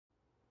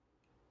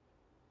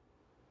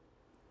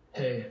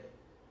Hey,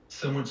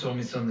 someone told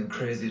me something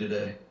crazy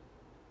today.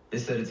 They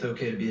said it's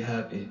okay to be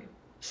happy.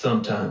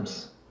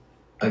 Sometimes.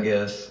 I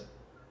guess.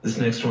 This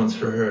next one's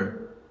for her.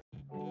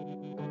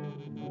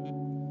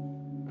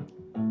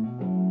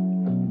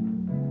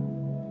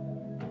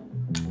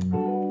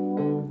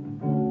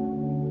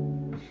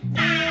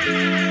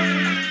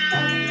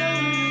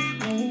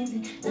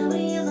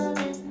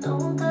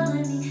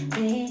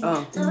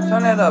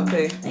 Turn that up,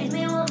 P.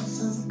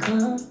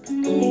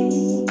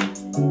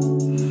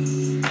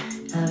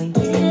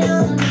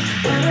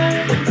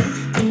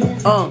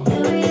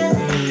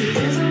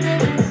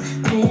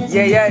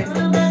 Yeah.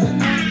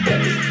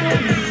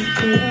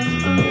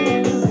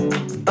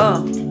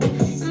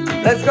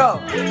 Let's go.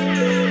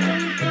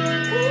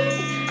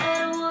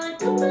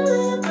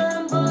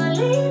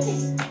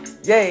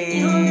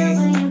 Yay.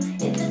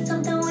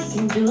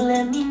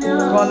 We're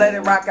gonna let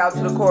it rock out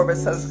to the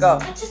chorus. Let's go.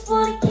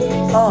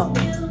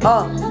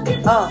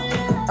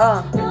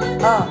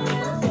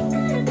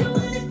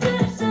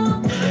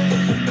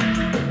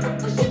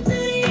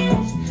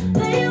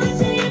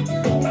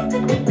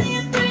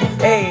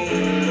 Hey.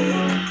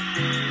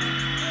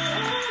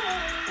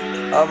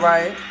 All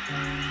right.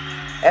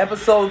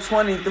 Episode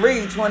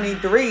 23,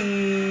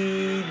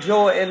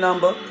 Jordan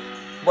number.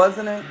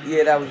 Wasn't it?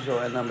 Yeah, that was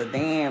Jordan number.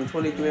 Damn,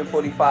 23 and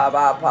 45.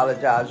 I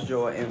apologize,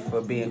 Jordan, for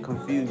being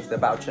confused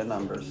about your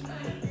numbers.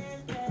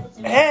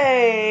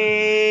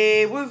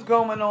 Hey, what's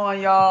going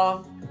on,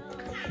 y'all?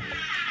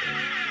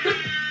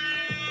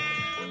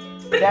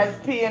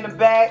 That's P in the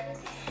back.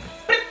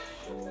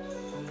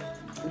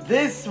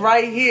 This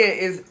right here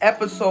is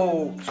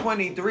episode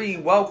 23.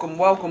 Welcome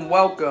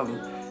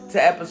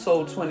to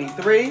episode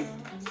 23.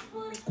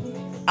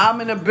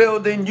 I'm in the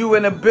building, you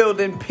in the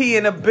building, P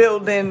in the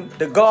building,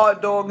 the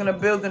guard dog in the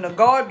building. The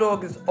guard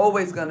dog is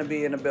always going to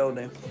be in the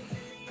building.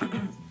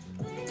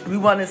 We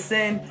want to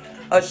send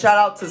a shout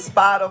out to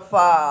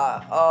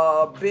Spotify,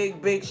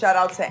 big shout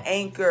out to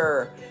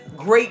Anchor,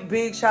 great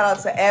big shout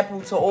out to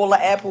Apple, to all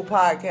the Apple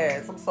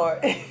podcasts. I'm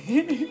sorry.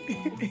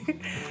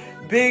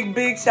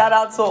 big shout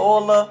out to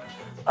all the,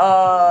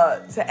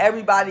 to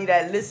everybody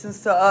that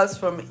listens to us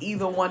from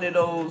either one of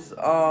those,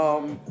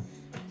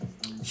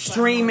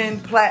 streaming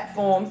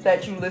platforms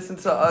that you listen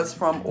to us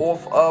from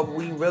off of.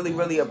 We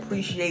really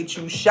appreciate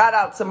you. Shout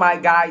out to my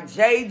guy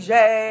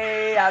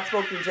JJ. I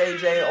spoke to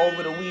JJ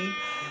over the week.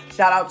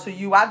 Shout out to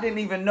you. I didn't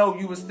even know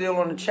you were still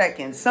on the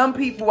check-in. Some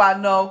people I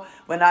know,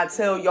 when I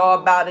tell y'all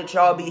about it,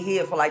 y'all be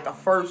here for like the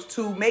first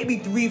 2, maybe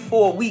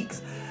 3-4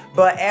 weeks.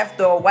 But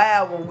after a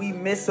while, when we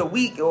miss a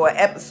week or an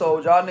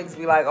episode, y'all niggas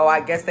be like, oh, I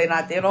guess they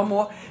not there no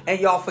more. And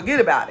y'all forget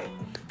about it.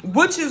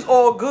 Which is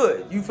all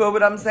good. You feel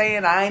what I'm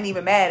saying? I ain't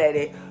even mad at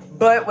it.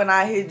 But when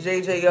I hit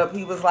JJ up,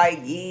 he was like,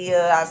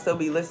 yeah, I still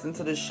be listening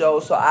to the show.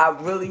 So I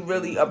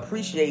really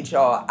appreciate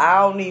y'all. I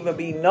don't even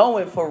be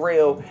knowing for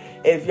real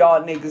if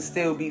y'all niggas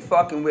still be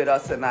fucking with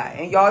us or not.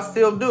 And y'all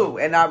still do.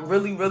 And I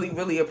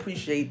really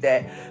appreciate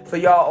that, for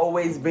y'all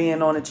always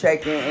being on the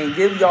check-in. And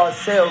give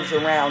yourselves a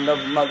round of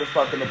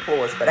motherfucking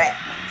applause for that.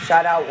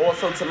 Shout out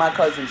also to my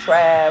cousin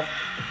Trav.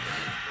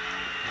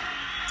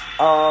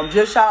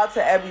 Just shout out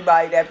to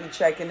everybody that be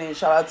checking in.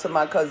 Shout out to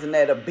my cousin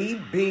Etta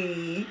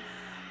BB.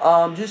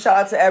 Just shout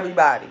out to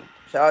everybody.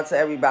 Shout out to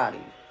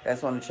everybody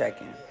that's on the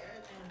check-in.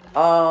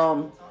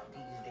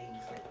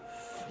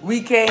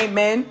 We came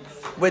in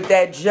with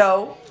that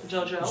JoJo.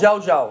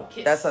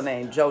 Kiss. That's her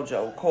name,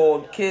 JoJo.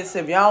 Called Kiss.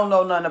 If y'all don't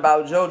know nothing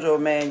about JoJo,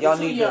 man, y'all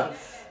need to.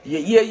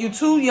 Yeah, you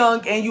too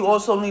young, and you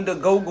also need to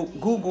go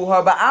Google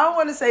her. But I don't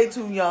want to say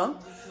too young,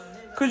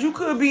 because you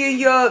could be in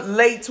your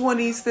late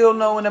 20s still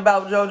knowing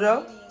about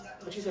JoJo.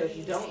 But you said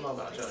you don't know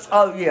about JoJo.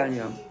 Oh, yeah.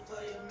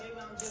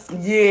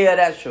 Yeah,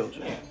 that's true.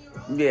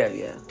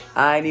 Yeah.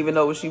 I didn't even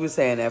know what she was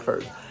saying at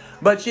first.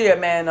 But yeah,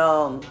 man,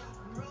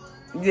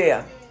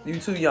 yeah, you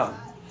too young.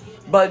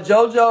 But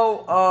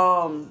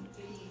JoJo,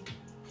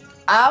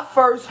 I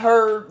first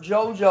heard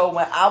JoJo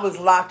when I was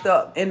locked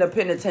up in the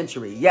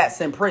penitentiary.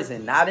 Yes, in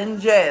prison, not in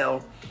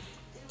jail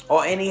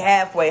or any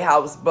halfway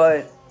house.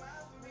 But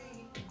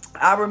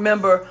I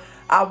remember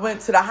I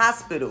went to the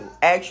hospital.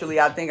 Actually,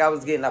 I think I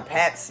was getting a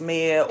pap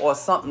smear or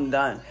something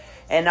done.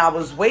 And I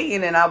was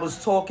waiting and I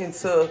was talking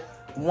to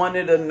one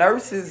of the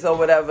nurses or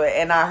whatever,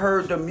 and I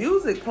heard the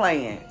music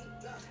playing,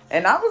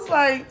 and I was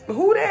like,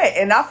 "Who that?"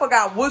 And I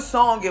forgot what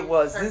song it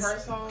was. Her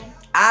first song?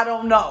 I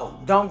don't know.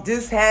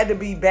 This had to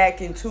be back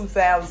in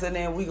 2000,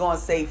 and we gonna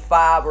say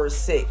 5 or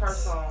 6.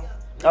 First song.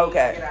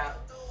 Okay.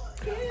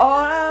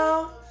 Oh,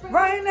 now,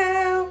 right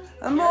now,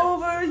 I'm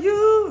over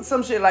you.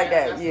 Some shit like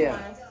that. Yeah.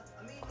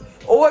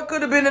 Or it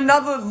could have been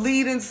another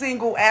leading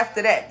single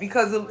after that,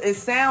 because it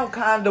sound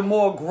kind of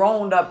more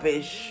grown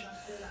up-ish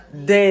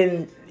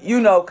than. You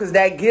know, because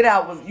that Get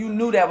Out was, you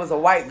knew that was a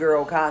white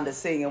girl kind of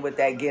singing with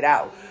that Get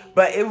Out.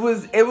 But it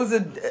was a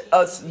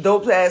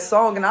dope ass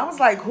song. And I was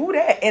like, who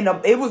that? And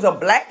it was a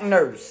black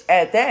nurse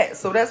at that.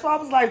 So that's why I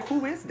was like,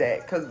 who is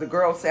that? Because the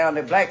girl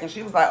sounded black. And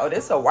she was like, oh,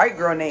 this is a white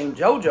girl named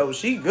JoJo.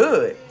 She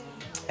good.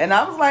 And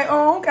I was like,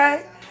 oh,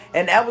 okay.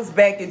 And that was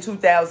back in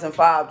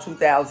 2005,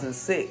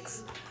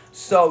 2006.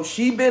 So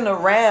she been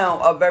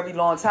around a very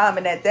long time.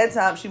 And at that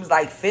time, she was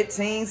like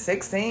 15,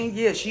 16.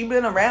 Yeah, she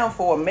been around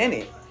for a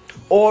minute.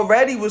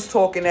 Already was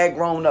talking that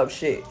grown-up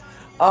shit.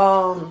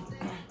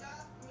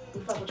 We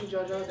fuck with you,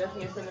 JoJo.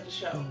 Definitely a friend of the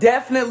show.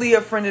 Definitely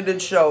a friend of the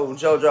show,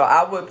 JoJo.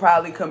 I would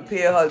probably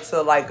compare her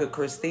to like a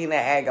Christina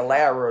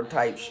Aguilera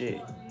type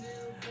shit.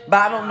 But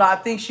I don't know. I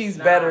think she's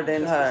better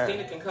than her.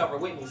 Christina can cover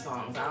Whitney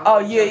songs.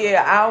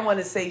 Yeah. I don't want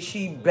to say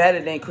she better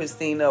than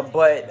Christina,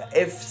 but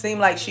it seemed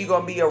like she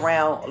gonna be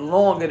around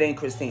longer than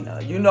Christina.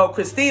 You know,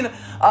 Christina,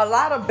 a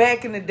lot of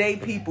back in the day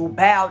people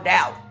bowed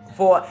out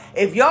for.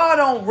 If y'all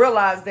don't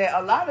realize that,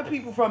 a lot of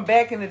people from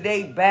back in the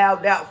day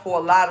bowed out for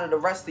a lot of the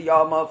rest of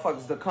y'all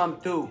motherfuckers to come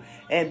through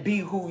and be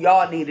who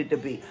y'all needed to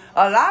be.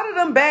 A lot of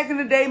them back in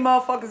the day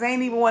motherfuckers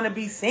ain't even want to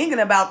be singing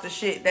about the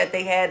shit that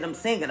they had them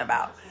singing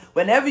about.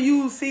 Whenever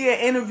you see an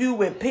interview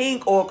with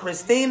Pink or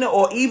Christina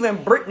or even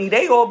Britney,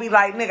 they all be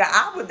like, nigga,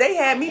 they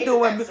had me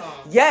doing.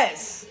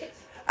 Yes.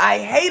 I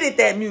hated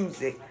that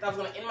music. I was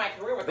going to end my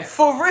career with that.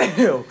 For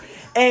real.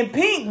 And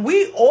Pink,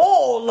 we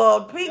all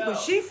loved Pink when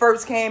she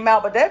first came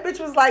out, but that bitch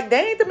was like,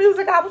 that ain't the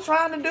music I was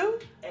trying to do.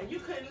 And you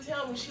couldn't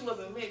tell me she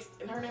wasn't mixed,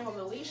 and her name was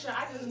Alicia.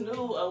 I just knew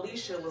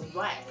Alicia was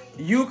black.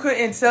 You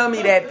couldn't tell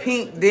me that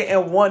Pink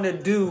didn't want to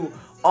do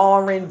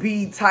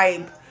R&B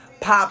type,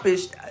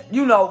 popish,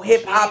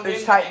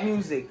 hip-hopish type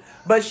music.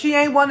 But she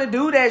ain't want to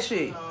do that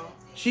shit. No.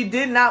 She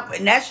did not,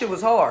 and that shit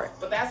was hard.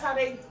 But that's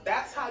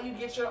how you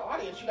get your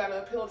audience. You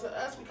gotta appeal to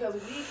us because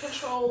we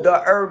control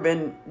the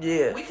urban,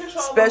 yeah. We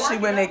control especially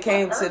the when they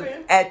came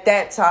to at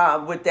that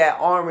time with that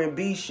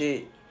R&B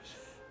shit.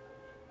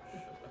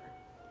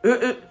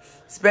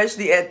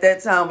 Especially at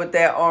that time with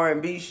that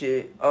R&B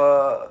shit.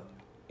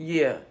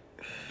 Yeah.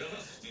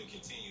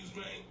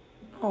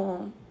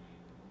 Oh.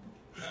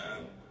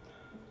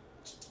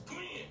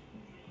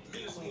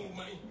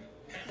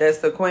 That's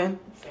the Quinn.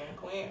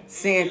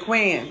 San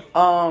Quinn.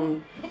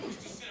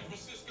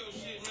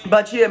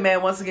 But yeah,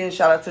 man, once again,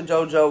 shout out to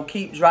JoJo.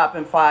 Keep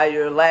dropping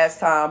fire. Last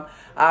time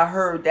I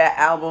heard that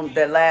album,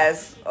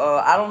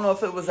 I don't know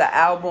if it was an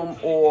album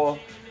or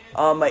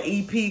an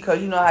EP,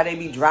 because you know how they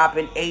be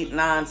dropping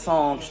 8-9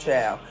 songs,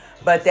 child.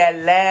 But that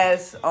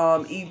last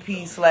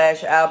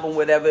EP/album,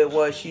 whatever it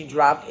was she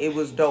dropped, it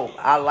was dope.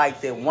 I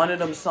liked it. One of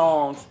them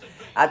songs,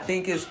 I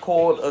think it's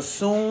called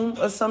Assume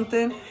or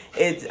something.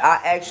 I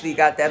actually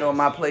got that on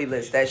my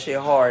playlist. That shit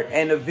hard.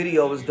 And the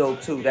video was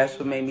dope too. That's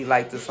what made me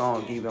like the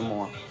song even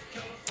more.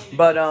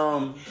 But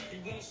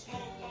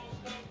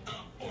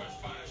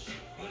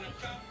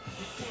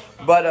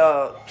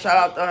shout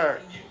out to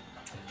her.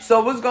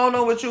 So what's going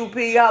on with you,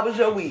 P? How was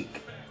your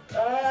week?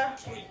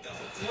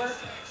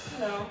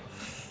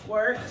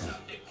 Work.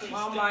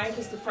 My mind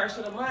is the first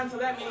of the month, so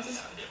that means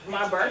it's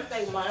my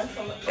birthday month.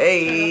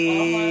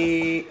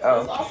 Hey. It's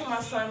also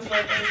my son's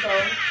birthday, so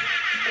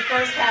the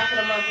first half of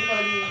the month is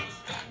going to be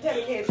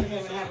dedicated to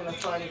him and having a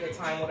fun, good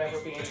time, whatever,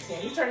 being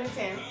 10. He's turning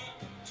 10.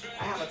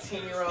 I have a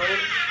 10-year-old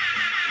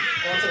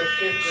going to the 5th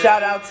grade.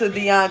 Shout out to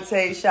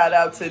Deontay. Shout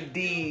out to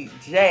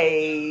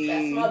DJ.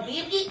 That's my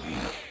baby.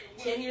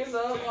 10 years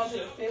old, going to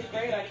the 5th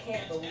grade. I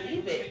can't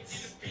believe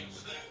it.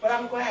 But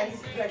I'm glad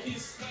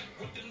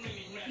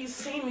he's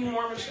seen me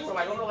more mature.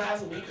 Like over the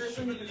last week or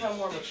so, he's become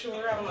more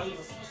mature. I don't know,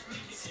 he's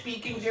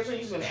speaking different.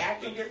 He's been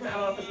acting different. I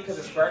don't know if it's because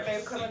his birthday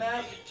is coming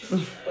up,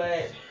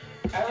 but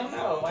I don't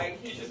know. Like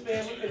we've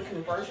been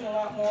conversing a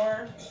lot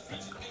more.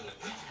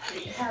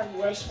 We have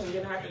lunch from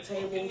dinner at the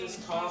table,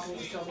 just talking,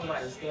 just telling me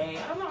about his day.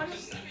 I don't know.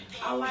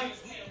 I like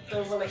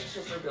the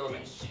relationship we're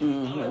building.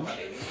 Mm-hmm.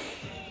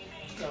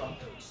 So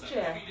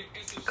yeah.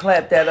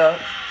 Clap that up.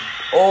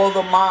 All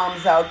the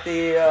moms out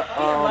there.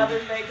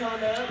 Mother's Day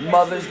coming up.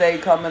 Mother's Day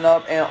coming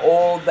up, and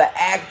all the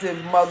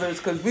active mothers,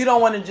 because we don't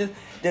want to just,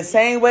 the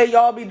same way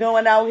y'all be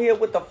doing out here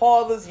with the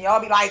fathers, and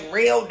y'all be like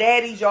real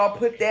daddies, y'all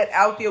put that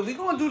out there. We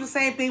going to do the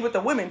same thing with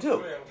the women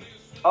too.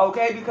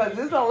 Okay, because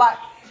there's a lot,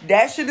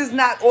 that shit is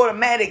not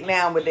automatic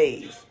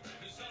nowadays.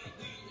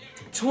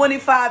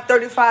 25,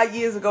 35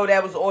 years ago,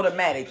 that was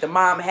automatic. The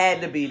mom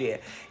had to be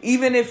there.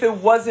 Even if it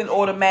wasn't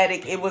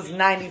automatic, it was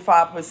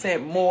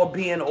 95% more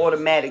being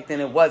automatic than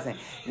it wasn't.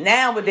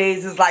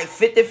 Nowadays, it's like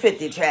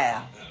 50-50,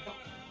 child.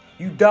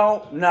 You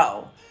don't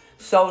know.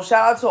 So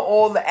shout out to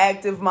all the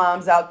active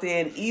moms out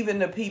there, and even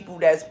the people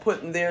that's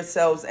putting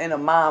themselves in a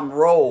mom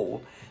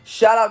role.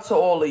 Shout out to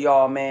all of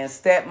y'all, man.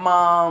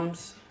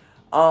 Stepmoms,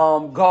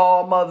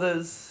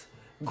 godmothers,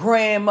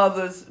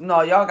 grandmothers.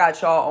 No, y'all got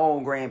y'all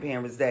own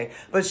grandparents' day.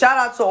 But shout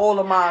out to all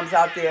the moms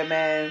out there,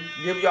 man.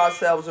 Give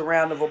yourselves a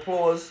round of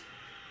applause.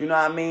 You know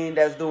what I mean?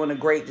 That's doing the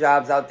great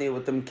jobs out there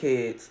with them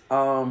kids.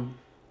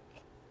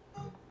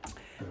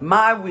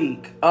 My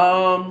week.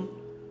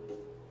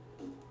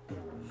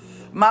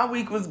 My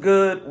week was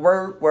good.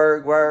 Work.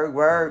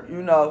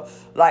 You know,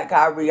 like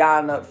how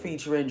Rihanna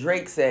featuring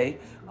Drake say.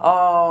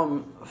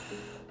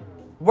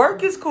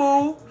 Work is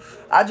cool.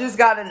 I just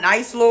got a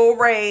nice little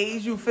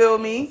raise, you feel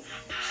me?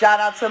 Shout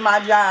out to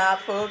my job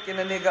for hooking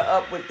a nigga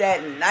up with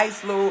that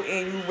nice little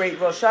annual rate.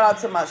 Well, shout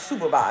out to my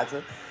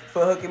supervisor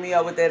for hooking me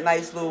up with that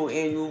nice little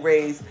annual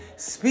raise.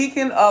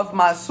 Speaking of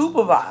my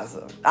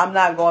supervisor, I'm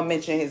not going to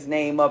mention his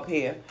name up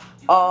here.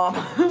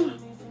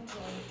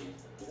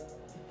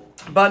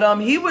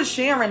 But he was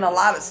sharing a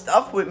lot of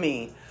stuff with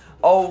me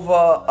over,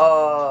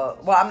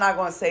 well, I'm not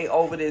going to say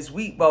over this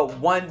week, but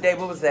one day,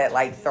 what was that,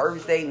 like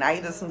Thursday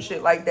night or some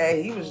shit like that?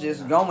 He was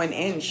just going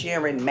in,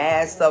 sharing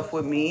mad stuff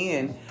with me,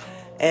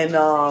 and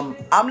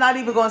I'm not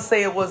even going to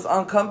say it was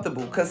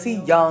uncomfortable, because he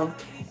young,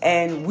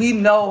 and we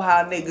know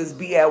how niggas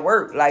be at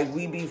work. Like,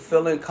 we be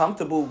feeling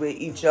comfortable with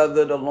each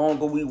other the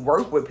longer we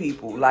work with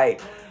people.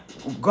 Like,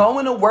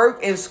 going to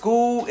work in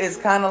school is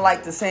kind of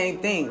like the same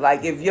thing.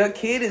 Like, if your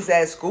kid is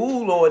at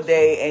school all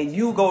day and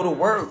you go to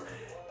work,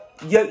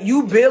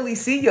 you barely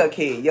see your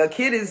kid. Your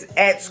kid is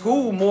at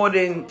school more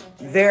than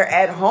they're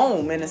at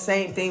home. And the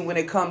same thing when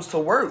it comes to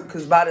work.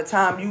 Because by the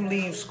time you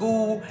leave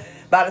school,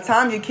 by the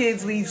time your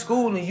kids leave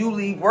school and you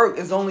leave work,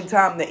 it's only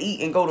time to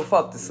eat and go to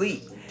fuck to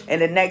sleep.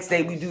 And the next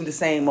day we do the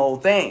same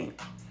old thing.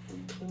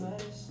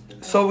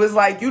 So it's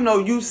like,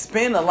 you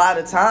spend a lot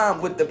of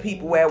time with the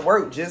people at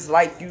work, just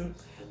like you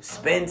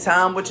spend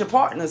time with your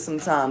partner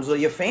sometimes, or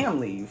your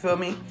family. You feel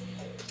me?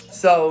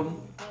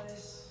 So,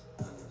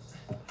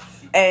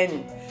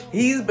 and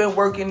he's been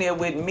working there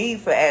with me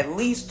for at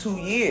least 2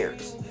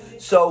 years.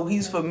 So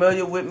he's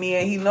familiar with me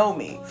and he know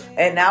me.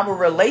 And our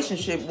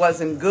relationship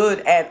wasn't good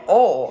at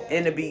all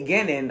in the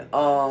beginning.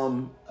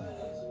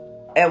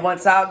 And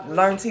once I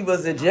learned he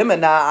was a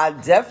Gemini, I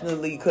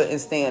definitely couldn't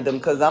stand him.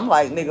 Because I'm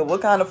like, nigga,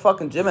 what kind of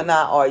fucking Gemini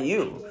are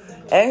you?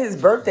 And his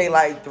birthday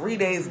like 3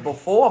 days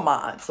before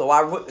mine. So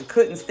I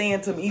couldn't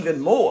stand him even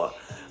more.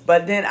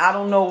 But then I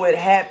don't know what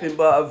happened,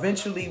 but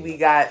eventually we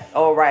got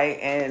all right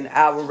and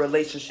our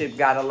relationship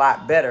got a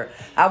lot better.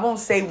 I won't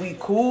say we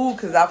cool,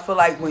 because I feel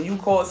like when you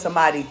call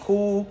somebody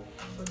cool,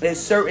 there's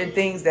certain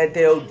things that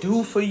they'll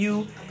do for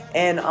you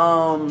and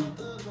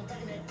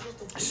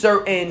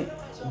certain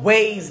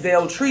ways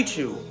they'll treat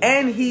you.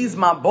 And he's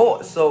my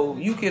boss, so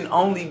you can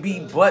only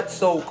be but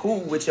so cool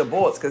with your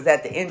boss, because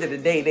at the end of the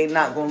day, they're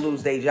not going to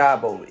lose their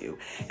job over you.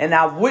 And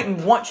I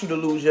wouldn't want you to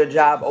lose your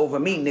job over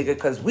me, nigga,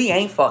 because we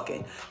ain't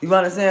fucking. You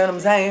understand what I'm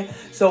saying?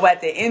 So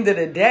at the end of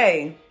the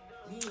day,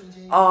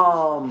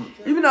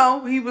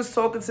 he was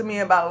talking to me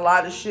about a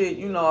lot of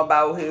shit,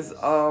 about his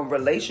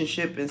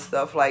relationship and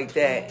stuff like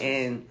that.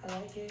 And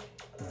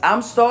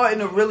I'm starting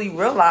to really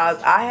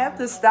realize I have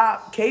to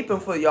stop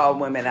caping for y'all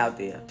women out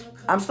there.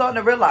 I'm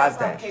starting to realize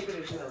that.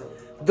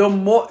 The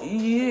more,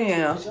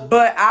 yeah,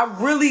 but I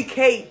really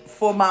cape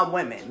for my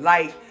women.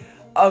 Like,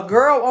 a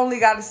girl only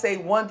got to say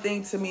one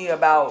thing to me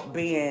about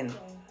being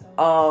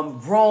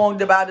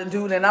wronged about a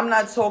dude. And I'm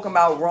not talking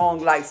about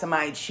wrong like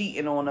somebody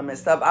cheating on them and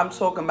stuff. I'm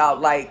talking about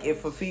like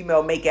if a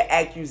female make an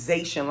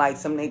accusation like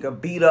some nigga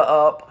beat her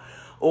up,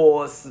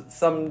 or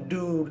some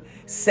dude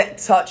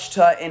touched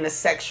her in a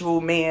sexual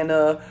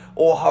manner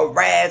or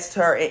harassed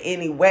her in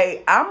any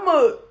way. I'm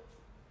going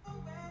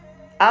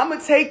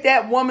to take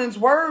that woman's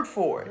word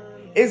for it.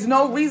 There's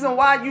no reason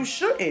why you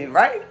shouldn't,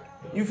 right?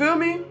 You feel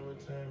me?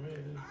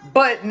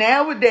 But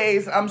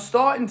nowadays, I'm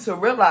starting to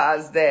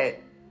realize that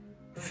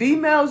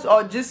females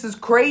are just as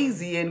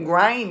crazy and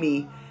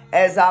grimy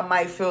as I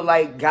might feel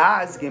like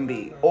guys can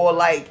be. Or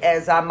like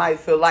as I might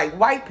feel like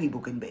white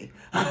people can be.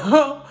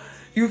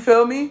 You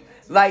feel me?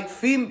 Like,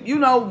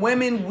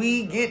 women,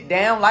 we get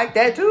down like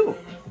that too.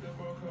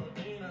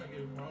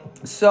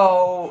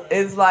 So,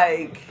 it's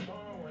like,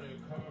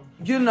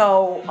 I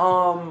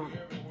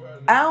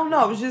don't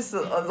know. It was just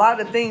a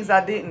lot of things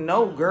I didn't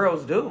know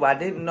girls do. I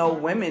didn't know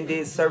women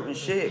did certain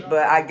shit.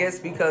 But I guess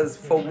because,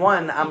 for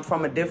one, I'm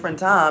from a different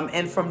time.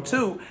 And from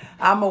two,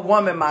 I'm a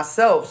woman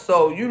myself.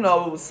 So,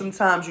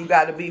 sometimes you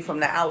got to be from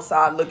the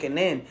outside looking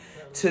in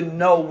to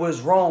know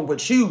what's wrong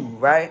with you,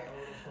 right?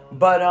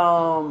 But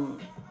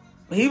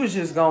he was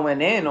just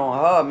going in on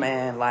her,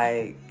 man.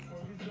 Like,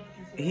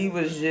 he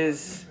was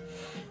just,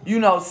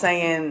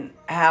 saying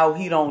how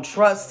he don't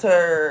trust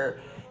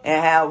her.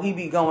 And how he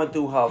be going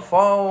through her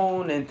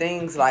phone and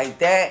things like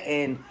that.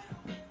 And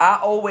I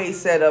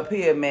always said up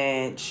here,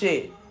 man,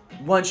 shit,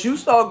 once you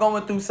start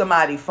going through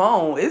somebody's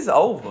phone, it's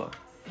over.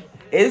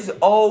 It's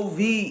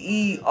over.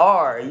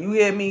 You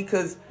hear me?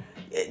 Because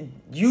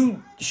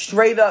you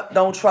straight up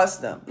don't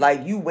trust them.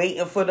 Like, you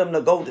waiting for them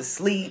to go to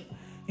sleep.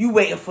 You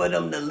waiting for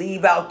them to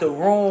leave out the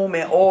room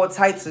and all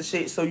types of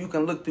shit so you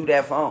can look through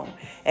that phone.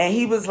 And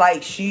he was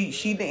like, she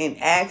didn't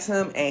ask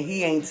him and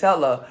he ain't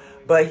tell her.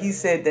 But he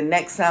said the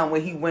next time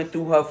when he went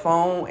through her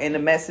phone and the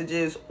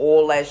messages,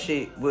 all that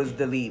shit was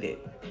deleted.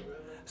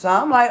 So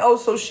I'm like, oh,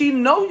 so she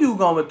know you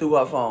going through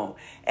her phone.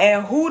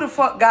 And who the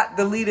fuck got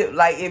deleted?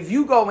 Like, if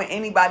you go in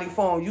anybody's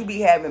phone, you be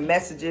having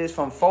messages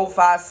from 4,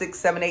 5, 6,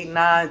 7, 8,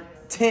 9,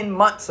 10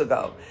 months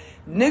ago.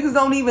 Niggas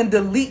don't even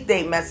delete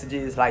their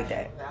messages like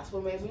that. That's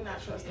what made me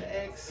not trust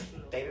the ex.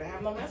 They didn't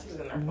have no messages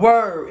in their phone.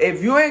 Word.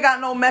 If you ain't got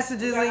no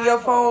messages in your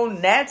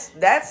phone,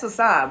 that's a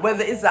sign.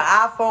 Whether it's an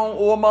iPhone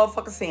or a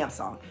motherfucking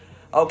Samsung.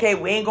 Okay,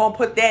 we ain't gonna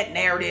put that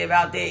narrative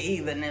out there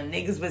either. And them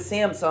niggas with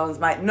Samsungs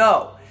might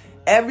know.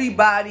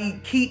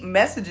 Everybody keep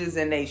messages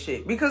in they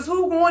shit. Because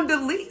who gonna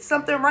delete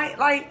something, right?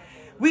 Like,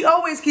 We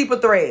always keep a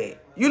thread.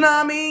 You know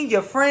what I mean?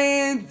 Your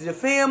friends, your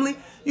family.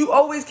 You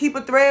always keep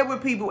a thread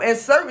with people. And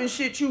certain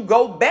shit, you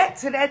go back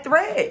to that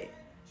thread.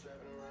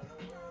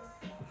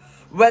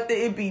 Whether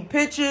it be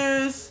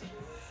pictures,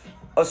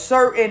 a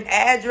certain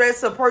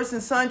address a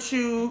person sent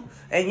you,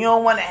 and you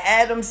don't want to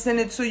add them, send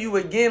it to you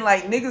again.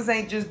 Like, niggas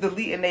ain't just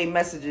deleting their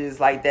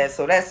messages like that.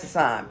 So that's a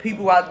sign.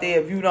 People out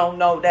there, if you don't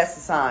know, that's a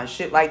sign.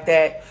 Shit like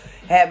that.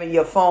 Having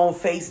your phone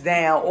face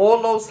down.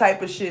 All those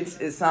type of shits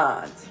is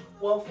signs.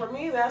 Well, for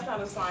me, that's not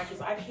a sign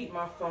because I keep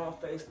my phone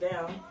face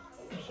down.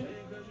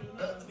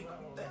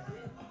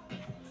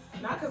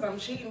 Not because I'm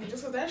cheating,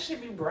 just because that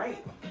shit be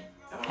bright.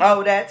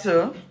 Oh, that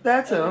too.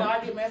 That too. You know,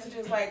 I get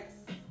messages like,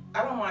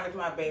 I don't mind if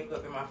my babe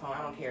look in my phone.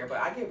 I don't care. But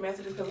I get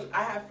messages because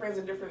I have friends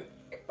in different,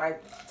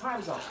 like,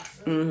 time zones.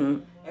 Mm-hmm.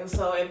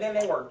 And then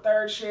they work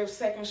third shift,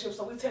 second shift.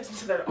 So we text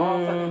each other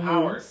all fucking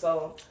hours.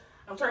 So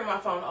I'm turning my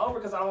phone over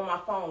because I don't want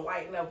my phone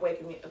lighting up,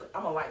 waking me.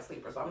 I'm a light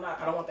sleeper, so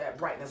I don't want that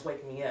brightness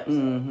waking me up. So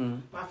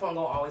my phone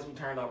gonna always be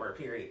turned over,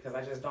 period, because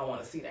I just don't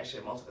want to see that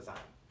shit most of the time.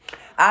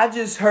 I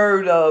just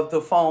heard of the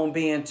phone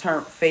being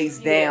turned face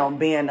down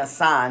being a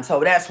sign. So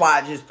that's why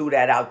I just threw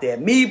that out there.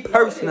 Me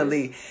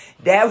personally,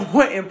 that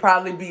wouldn't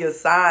probably be a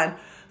sign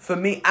for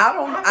me.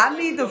 I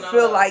need to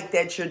feel like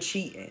that you're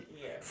cheating.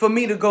 For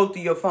me to go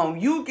through your phone.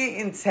 You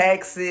getting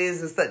texts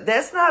and stuff.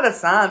 That's not a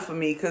sign for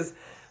me because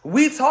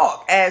we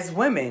talk as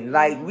women.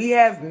 Like, we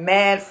have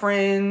mad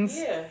friends.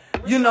 Yeah.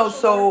 You know,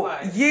 so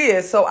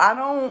I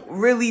don't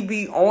really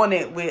be on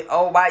it with,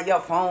 why your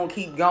phone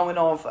keep going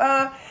off.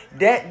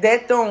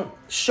 That don't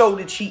show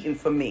the cheating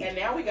for me. And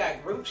now we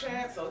got group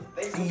chat, so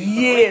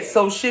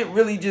so shit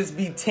really just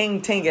be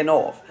tinging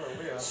off.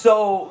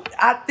 So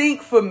I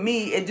think for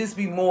me, it just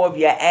be more of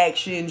your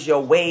actions,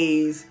 your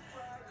ways,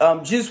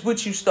 just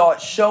what you start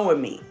showing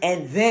me.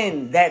 And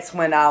then that's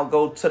when I'll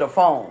go to the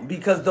phone.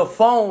 Because the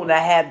phone, I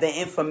have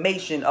the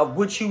information of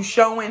what you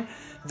showing.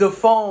 The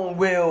phone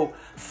will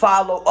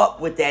follow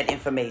up with that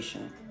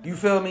information. You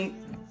feel me?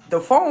 The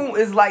phone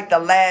is like the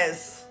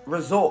last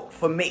resort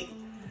for me.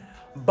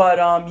 But,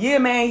 yeah,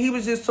 man, he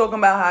was just talking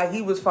about how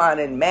he was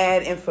finding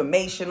mad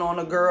information on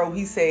a girl.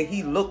 He said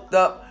he looked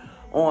up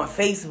on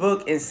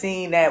Facebook and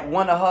seen that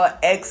one of her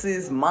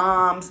ex's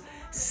moms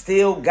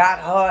still got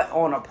her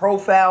on a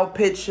profile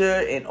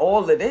picture and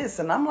all of this.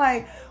 And I'm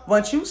like,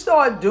 once you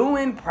start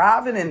doing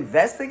private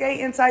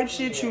investigating type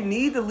shit, you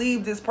need to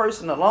leave this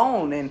person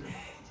alone. And,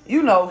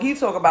 you know, he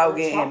talk about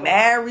getting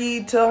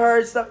married to her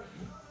and stuff.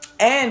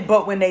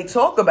 But when they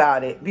talk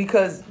about it,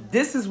 because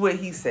this is what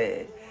he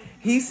said.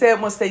 He said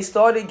once they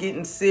started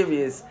getting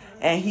serious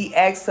and he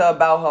asked her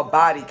about her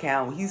body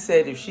count, he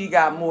said if she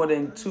got more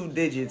than 2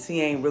 digits,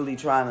 he ain't really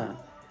trying to,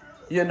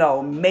 you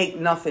know, make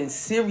nothing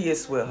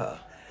serious with her.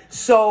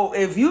 So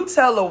if you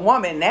tell a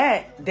woman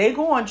that, they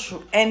going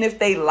and if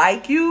they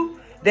like you,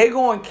 they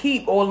going to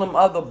keep all them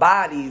other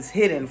bodies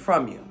hidden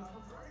from you.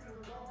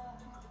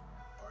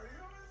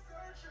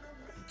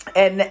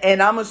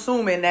 And I'm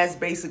assuming that's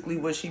basically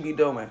what she be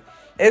doing.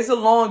 It's a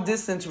long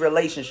distance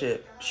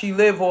relationship. She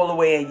live all the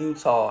way in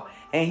Utah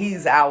and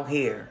he's out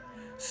here.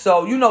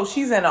 So, you know,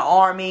 she's in the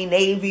Army,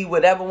 Navy,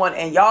 whatever one.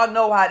 And y'all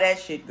know how that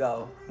shit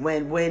go.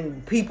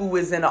 When people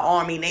was in the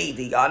Army,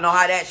 Navy, y'all know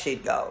how that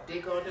shit go.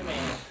 Dick on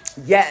demand.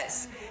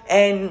 Yes.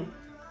 And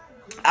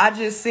I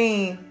just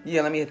seen,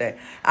 let me hit that.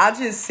 I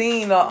just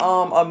seen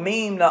a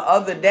meme the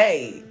other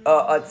day,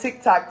 a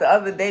TikTok the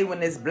other day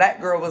when this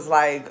black girl was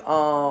like,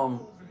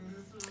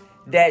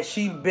 that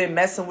she been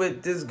messing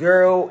with this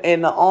girl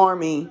in the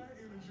Army.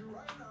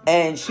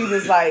 And she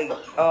was like,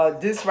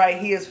 this right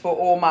here is for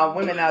all my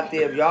women out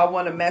there. If y'all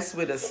want to mess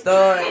with a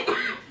stud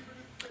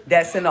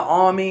that's in the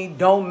Army,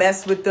 don't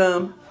mess with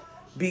them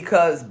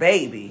because,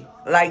 baby,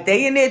 like,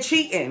 they in there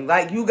cheating.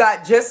 Like, you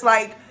got just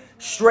like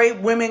straight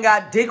women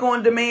got dick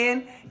on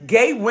demand,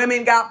 gay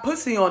women got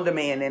pussy on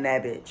demand in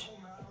that bitch.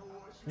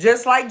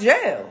 Just like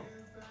jail.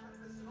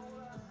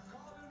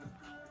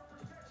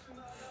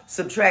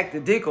 Subtract the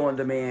dick on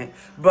demand.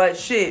 But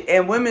shit,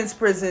 in women's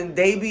prison,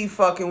 they be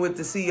fucking with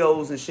the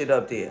COs and shit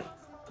up there.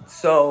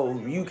 So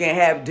you can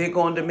have dick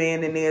on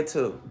demand in there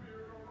too.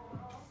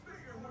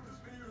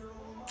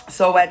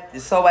 So at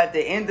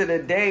the end of the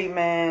day,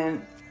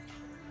 man,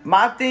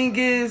 my thing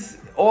is,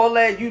 all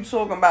that you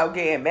talking about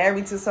getting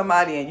married to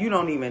somebody and you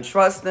don't even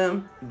trust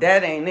them,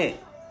 that ain't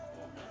it.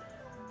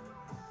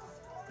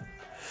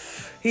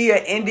 He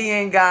an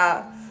Indian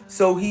guy,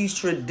 so he's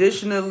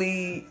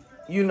traditionally,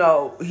 you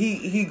know,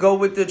 he go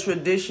with the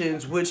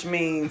traditions, which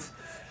means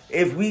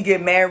if we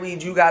get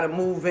married, you got to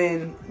move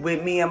in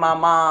with me and my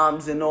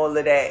moms and all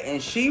of that.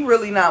 And she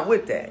really not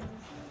with that.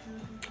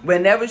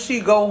 Whenever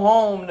she go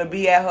home to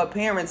be at her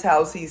parents'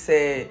 house, he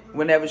said,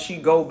 whenever she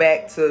go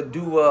back to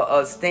do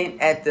a stint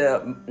at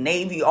the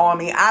Navy,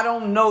 Army, I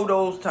don't know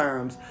those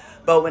terms,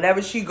 but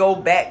whenever she go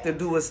back to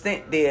do a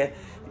stint there,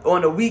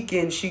 on the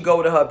weekend, she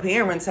go to her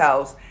parents'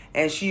 house,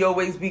 and she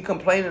always be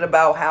complaining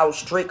about how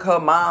strict her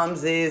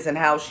mom's is and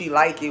how she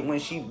like it when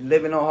she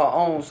living on her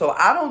own. So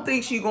I don't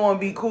think she going to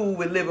be cool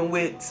with living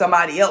with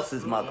somebody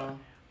else's mother.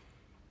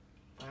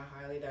 I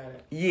highly doubt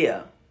it.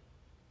 Yeah.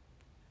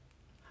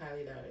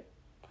 highly doubt it.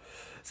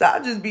 So I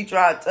just be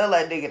trying to tell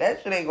that nigga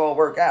that shit ain't gonna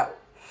work out.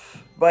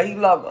 But he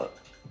love her.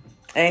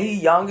 And he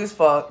young as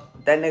fuck.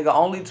 That nigga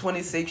only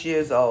 26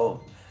 years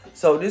old.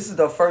 So this is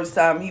the first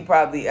time he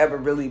probably ever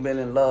really been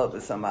in love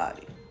with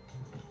somebody.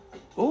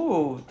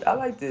 Ooh, I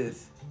like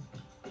this.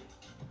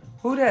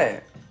 Who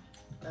that?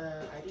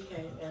 IDK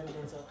and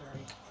Denzel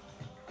Curry.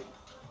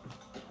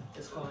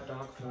 It's called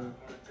Dog Food.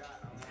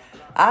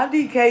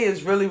 IDK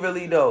is really,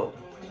 really dope.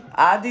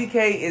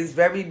 IDK is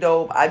very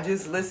dope. I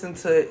just listened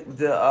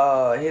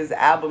to his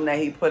album that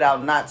he put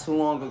out not too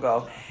long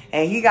ago.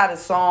 And he got a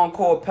song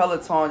called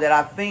Peloton that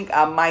I think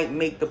I might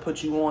make the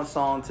Put You On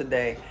song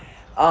today.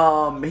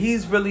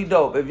 He's really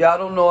dope. If y'all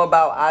don't know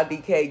about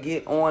IDK,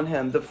 get on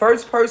him. The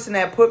first person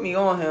that put me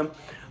on him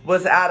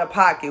was Out of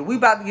Pocket. We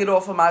about to get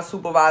off of my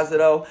supervisor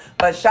though.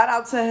 But shout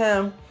out to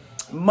him.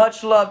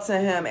 Much love to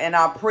him. And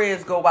our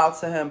prayers go out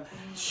to him.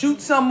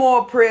 Shoot some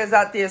more prayers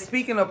out there.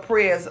 Speaking of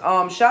prayers,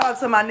 shout out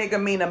to my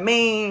nigga Mina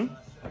Mean.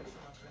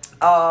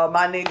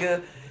 My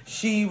nigga,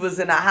 she was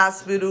in a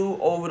hospital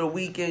over the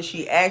weekend.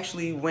 She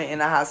actually went in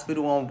a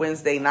hospital on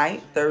Wednesday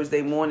night.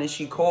 Thursday morning,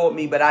 she called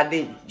me, but I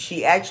didn't.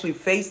 She actually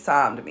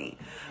FaceTimed me.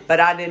 But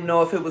I didn't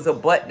know if it was a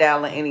butt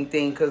dial or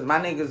anything because my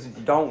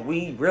niggas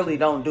we really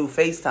don't do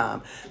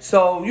FaceTime.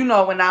 So, you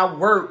know, when I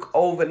work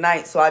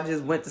overnight, so I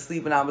just went to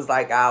sleep and I was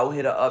like, I'll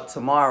hit her up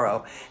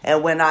tomorrow.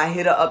 And when I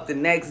hit her up the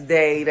next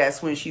day,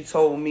 that's when she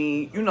told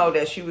me, you know,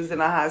 that she was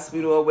in a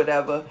hospital or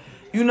whatever.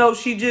 You know,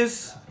 she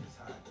just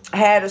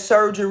had a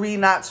surgery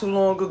not too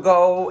long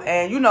ago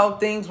and, you know,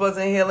 things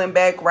wasn't healing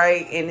back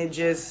right. And it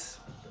just,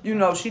 you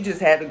know, she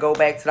just had to go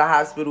back to the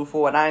hospital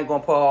for it. I ain't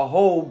going to put her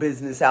whole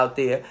business out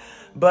there.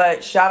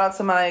 But shout out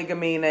to my nigga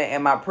Mina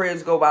and my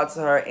prayers go out to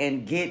her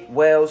and get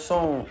well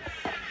soon.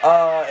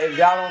 If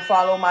y'all don't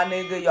follow my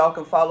nigga, y'all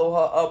can follow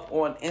her up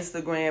on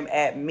Instagram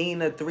at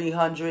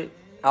Mina300.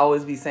 I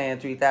always be saying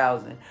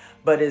 3000.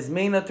 But it's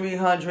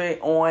Mina300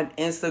 on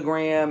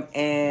Instagram.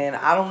 And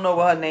I don't know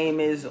what her name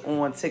is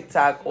on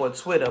TikTok or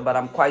Twitter, but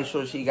I'm quite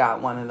sure she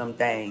got one of them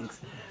things.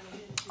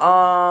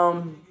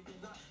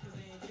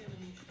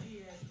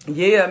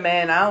 Yeah,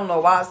 man, I don't know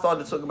why I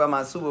started talking about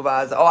my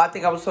supervisor. Oh, I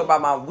think I was talking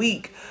about my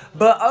week.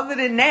 But other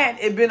than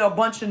that, it been a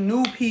bunch of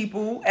new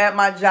people at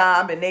my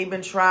job, and they've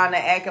been trying to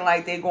acting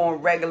like they're going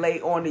to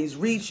regulate on these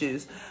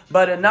reaches.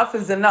 But enough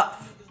is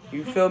enough.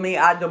 You feel me?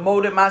 I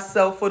demoted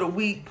myself for the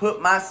week, put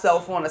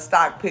myself on a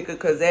stock picker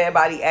because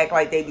everybody act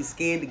like they be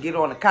scared to get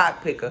on a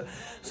cock picker.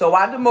 So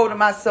I demoted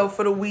myself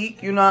for the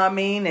week, you know what I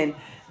mean? And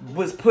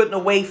was putting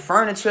away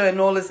furniture and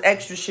all this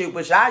extra shit,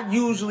 which I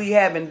usually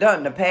haven't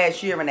done the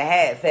past year and a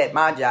half at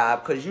my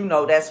job, because you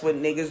know that's what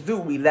niggas do.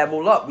 We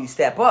level up, we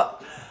step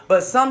up.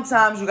 But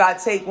sometimes you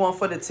gotta take one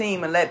for the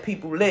team and let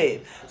people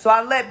live. So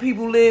I let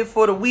people live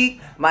for the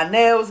week. My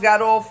nails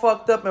got all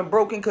fucked up and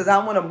broken because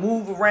I want to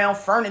move around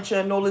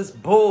furniture and all this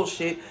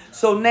bullshit.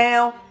 So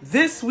now,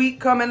 this week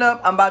coming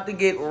up, I'm about to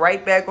get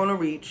right back on the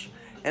reach.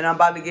 And I'm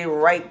about to get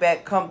right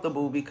back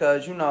comfortable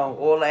because, you know,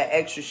 all that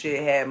extra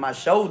shit had my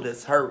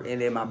shoulders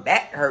hurting and my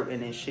back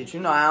hurting and shit. You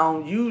know, I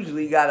don't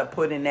usually got to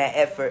put in that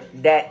effort,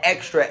 that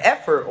extra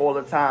effort all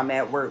the time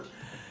at work.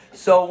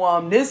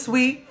 So this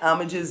week, I'm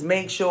going to just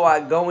make sure I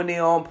go in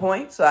there on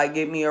point so I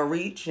get me a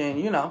reach and,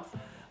 you know,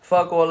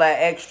 fuck all that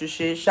extra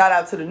shit. Shout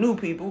out to the new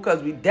people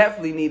because we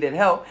definitely needed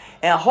help.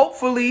 And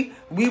hopefully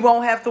we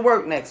won't have to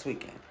work next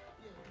weekend.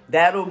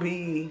 That'll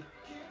be,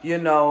 you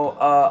know,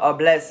 a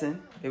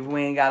blessing. If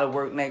we ain't got to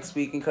work next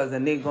weekend because the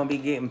nigga going to be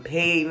getting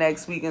paid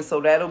next weekend.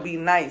 So that'll be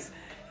nice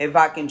if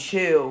I can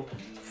chill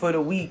for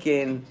the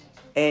weekend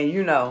and,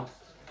 you know,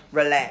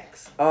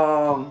 relax.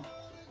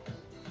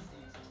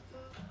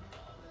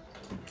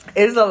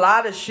 There's a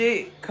lot of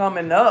shit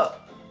coming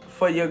up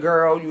for your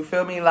girl. You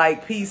feel me?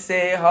 Like P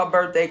said, her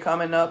birthday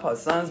coming up. Her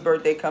son's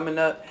birthday coming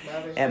up.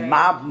 And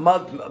my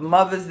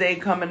Mother's Day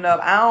coming up.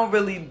 I don't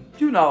really,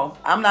 you know,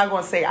 I'm not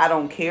going to say I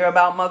don't care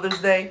about Mother's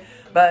Day.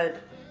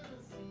 But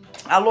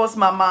I lost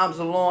my mom's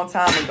a long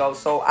time ago,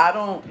 so I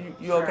don't.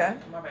 You okay?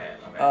 My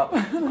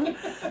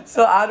bad.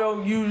 So I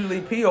don't usually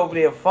pee over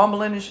there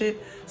fumbling and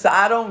shit. So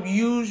I don't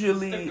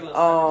usually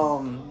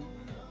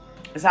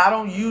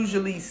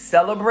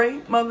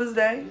celebrate Mother's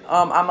Day.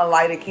 I'm a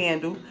light a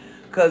candle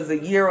because a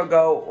year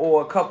ago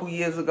or a couple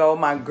years ago,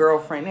 my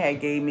girlfriend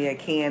had gave me a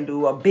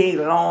candle, a big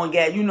long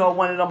ass, you know,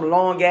 one of them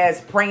long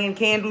ass praying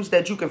candles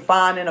that you can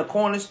find in a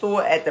corner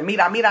store at the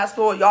Mita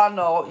store. Y'all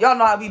know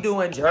how we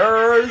do in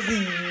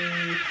Jersey.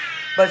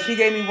 But she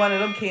gave me one of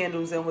them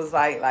candles and was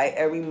like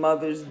every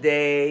Mother's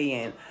Day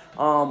and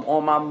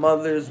on my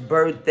mother's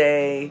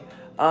birthday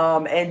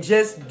and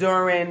just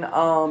during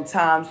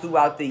times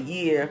throughout the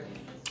year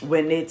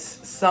when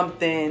it's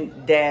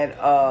something that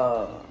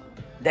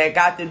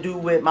got to do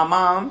with my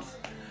mom's,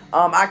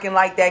 I can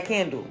light that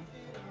candle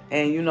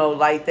and, you know,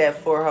 light that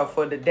for her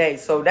for the day.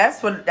 So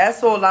that's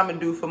all I'm gonna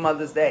do for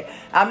Mother's Day.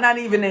 I'm not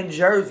even in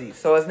Jersey,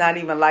 so it's not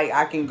even like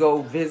I can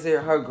go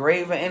visit her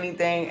grave or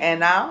anything.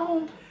 And I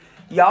don't,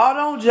 Y'all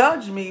don't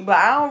judge me, but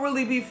I don't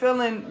really be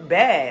feeling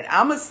bad.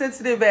 I'm a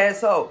sensitive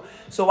asshole.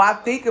 So I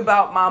think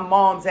about my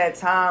moms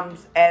at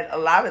a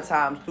lot of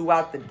times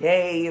throughout the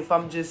day, if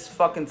I'm just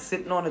fucking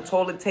sitting on the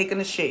toilet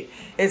taking a shit.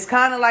 It's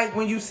kind of like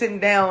when you sitting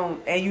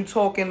down and you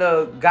talking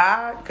to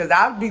God, because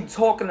I'll be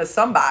talking to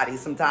somebody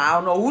sometimes. I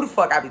don't know who the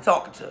fuck I be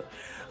talking to.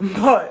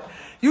 But,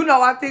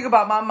 I think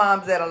about my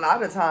moms at a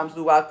lot of times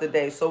throughout the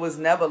day. So it's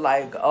never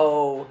like,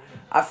 oh,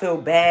 I feel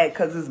bad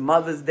because it's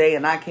Mother's Day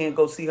and I can't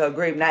go see her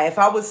grave. Now, if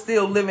I was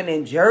still living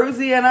in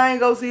Jersey and I ain't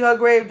go see her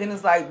grave, then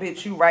it's like,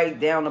 bitch, you right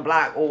down the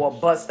block or a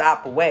bus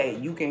stop away.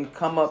 You can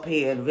come up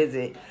here and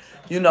visit,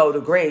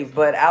 the grave.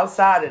 But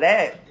outside of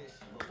that,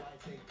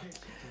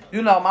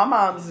 my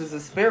mom's is a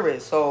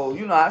spirit. So,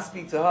 I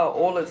speak to her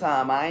all the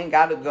time. I ain't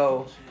got to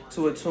go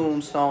to a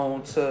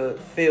tombstone to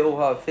feel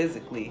her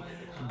physically.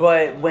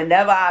 But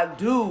whenever I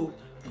do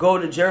go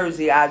to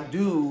Jersey, I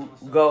do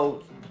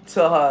go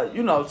to her,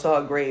 to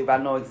her grave. I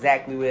know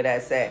exactly where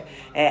that's at.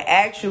 And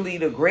actually,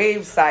 the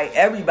grave site,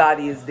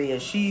 everybody is there.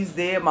 She's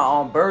there. My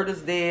Aunt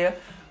Berta's there.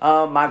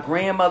 My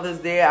grandmother's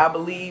there, I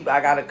believe. I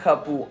got a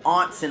couple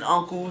aunts and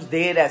uncles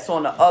there that's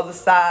on the other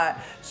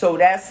side. So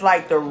that's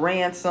like the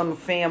Ransom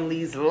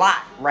family's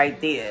lot right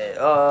there.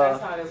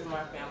 That's how it is with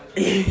my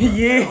family.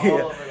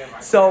 Yeah.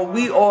 So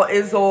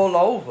it's all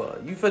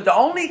over. The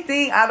only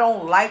thing I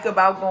don't like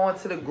about going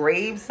to the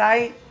grave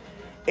site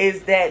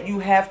is that you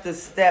have to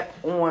step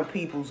on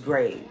people's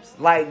graves.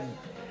 Like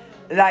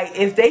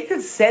if they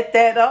could set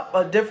that up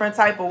a different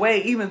type of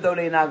way, even though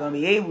they're not going to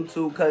be able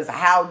to, because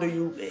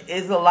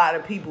it's a lot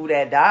of people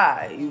that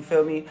die. You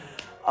feel me?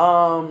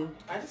 I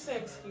just say,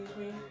 excuse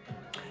me.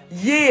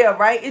 Yeah,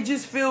 right? It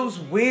just feels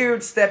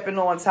weird stepping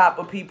on top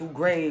of people's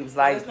graves.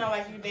 Like, it's not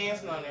like you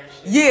dancing on their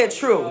shit.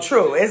 Yeah,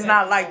 true. It's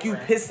not like you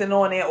pissing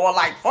on it or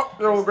like, fuck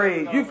your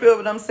grave. You feel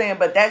what I'm saying?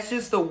 But that's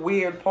just the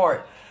weird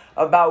part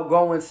about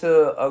going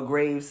to a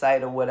grave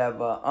site or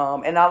whatever.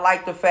 And I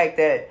like the fact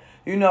that,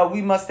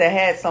 we must have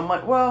had some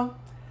money. Well,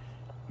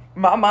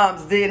 my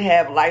mom's did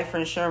have life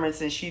insurance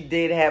and she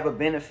did have a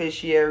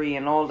beneficiary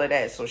and all of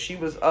that. So she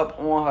was up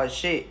on her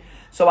shit.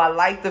 So I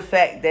like the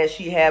fact that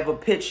she have a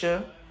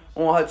picture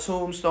on her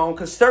tombstone,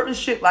 because certain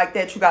shit like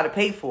that you got to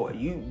pay for.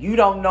 You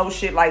don't know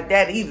shit like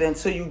that either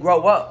until you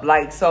grow up.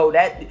 Like, so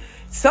that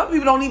some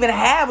people don't even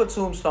have a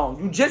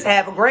tombstone. You just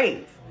have a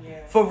grave.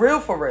 Yeah. For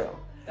real.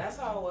 That's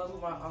how it was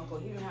with my uncle.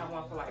 He didn't have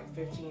one for like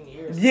 15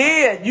 years.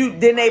 Yeah,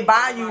 then they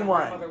buy you one.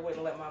 My grandmother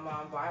wouldn't let my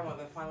mom buy one.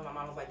 Then finally my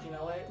mom was like, you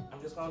know what?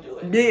 I'm just going to do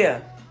it.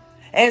 Yeah.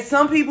 And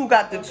some people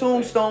got the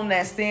tombstone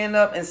that stand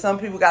up, and some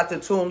people got the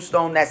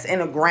tombstone that's in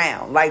the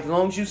ground. Like, as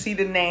long as you see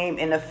the name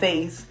and the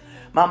face,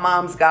 my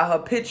mom's got her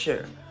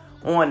picture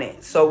on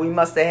it. So we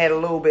must have had a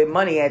little bit of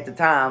money at the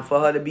time for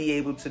her to be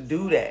able to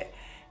do that.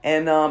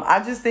 And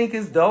I just think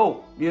it's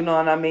dope. You know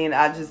what I mean?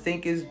 I just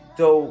think it's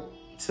dope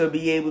to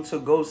be able to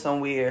go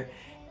somewhere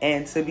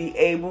and to be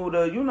able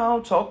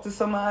to, talk to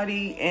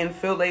somebody and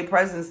feel their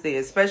presence there.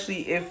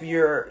 Especially if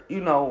you're,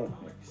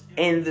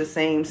 in the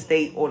same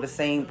state or the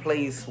same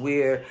place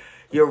where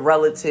your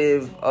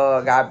relative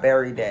got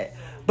buried at.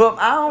 But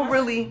I don't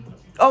really...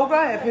 Oh, go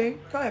ahead,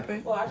 P.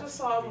 Well, I just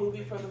saw a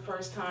movie for the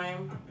first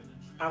time.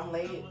 I'm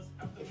late.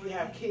 If you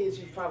have kids,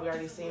 you've probably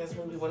already seen this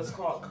movie. What it's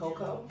called,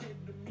 Coco.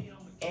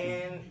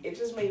 And it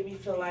just made me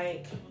feel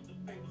like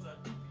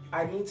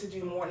I need to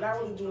do more.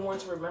 Not really do more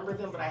to remember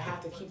them, but I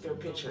have to keep their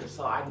pictures.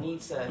 So I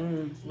need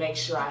to make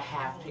sure I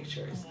have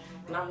pictures.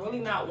 And I'm really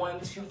not one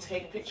to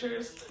take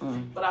pictures.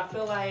 But I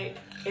feel like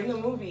in the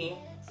movie,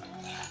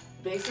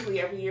 basically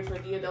every year for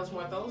Dia de los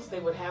Muertos,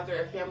 they would have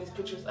their family's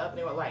pictures up and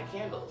they would light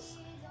candles.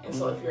 And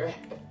so if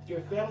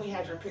your family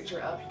had your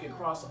picture up, you could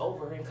cross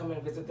over and come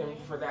and visit them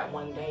for that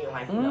one day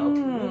and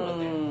commune with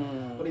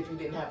them. But if you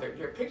didn't have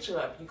your picture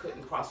up, you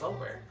couldn't cross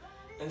over.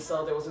 And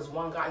so there was this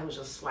one guy who was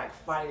just like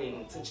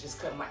fighting to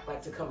just come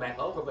back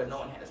over, but no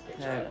one had his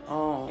picture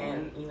up.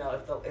 And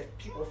if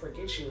people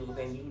forget you,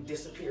 then you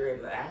disappear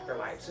in the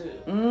afterlife too.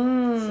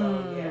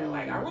 So yeah,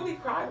 I really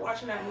cried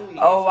watching that movie.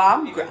 Oh,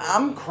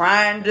 I'm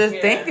crying just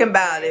thinking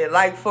about it,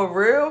 like for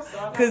real,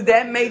 because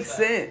that makes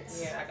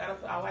sense. Yeah,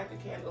 I like the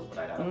candles, but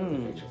I gotta put the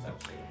pictures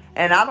up too.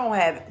 And I don't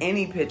have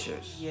any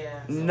pictures.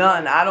 Yeah.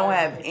 None. I don't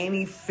have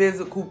any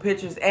physical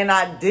pictures, and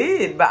I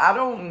did, but I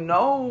don't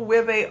know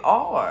where they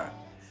are.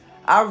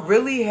 I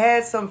really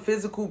had some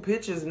physical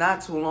pictures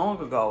not too long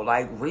ago,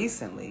 like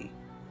recently.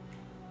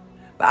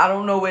 But I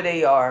don't know where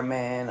they are,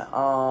 man.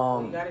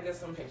 You gotta get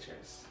some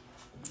pictures.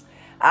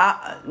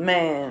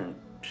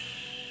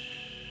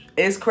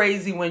 It's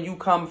crazy when you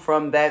come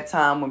from that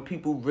time when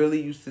people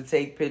really used to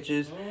take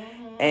pictures.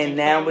 And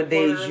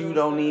nowadays you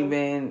don't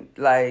even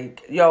my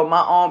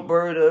Aunt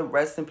Berta,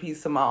 rest in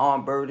peace to my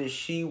Aunt Berta.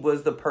 She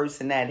was the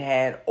person that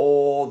had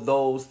all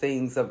those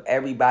things of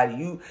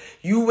everybody.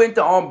 You went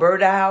to Aunt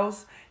Berta's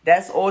house.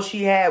 That's all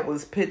she had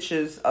was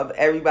pictures of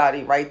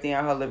everybody right there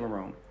in her living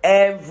room.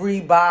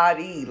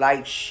 Everybody.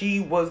 She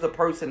was the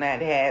person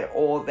that had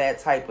all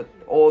those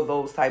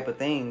type of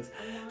things.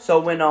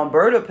 So when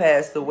Berta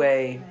passed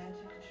away,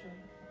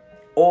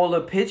 all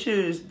the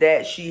pictures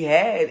that she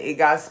had, it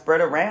got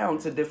spread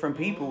around to different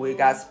people. It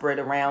got spread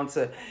around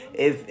to,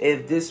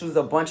 if this was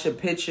a bunch of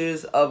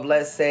pictures of,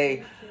 let's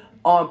say,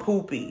 Aunt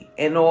Poopy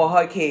and all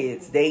her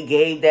kids, they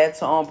gave that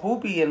to Aunt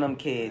Poopy and them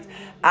kids.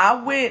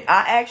 I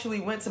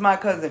actually went to my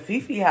cousin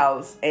Fifi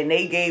house and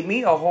they gave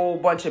me a whole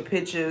bunch of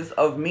pictures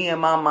of me and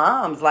my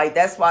moms. Like,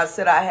 that's why I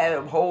said I had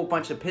a whole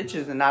bunch of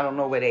pictures and I don't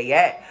know where they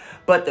at.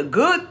 But the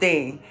good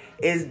thing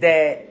is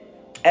that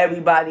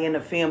everybody in the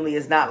family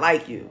is not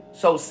like you.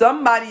 So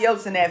somebody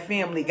else in that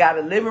family got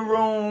a living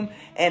room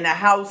and a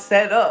house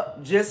set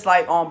up just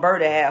like Aunt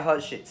Berta had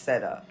her shit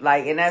set up.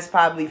 Like, and that's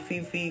probably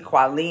Fifi,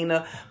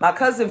 Qualina. My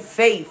cousin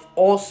Faith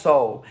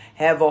also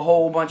have a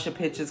whole bunch of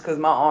pictures because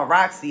my Aunt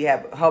Roxy,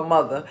 her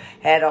mother,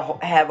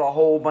 have a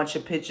whole bunch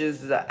of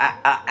pictures,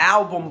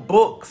 album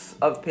books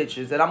of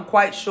pictures. And I'm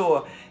quite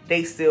sure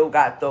they still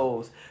got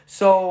those.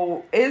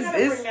 So bring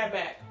that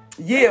back.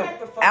 Yeah,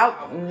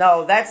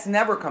 no, that's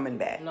never coming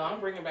back. No,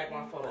 I'm bringing back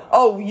my photo.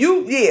 Oh,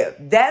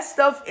 that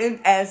stuff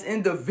as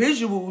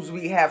individuals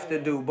we have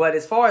to do, but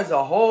as far as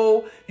a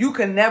whole, you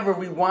can never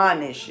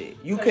rewind this shit.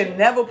 You can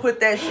never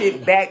put that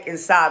shit back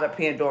inside of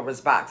Pandora's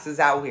box. It's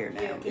out here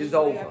now. It's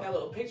over. Got that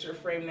little picture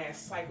frame that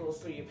cycles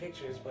through your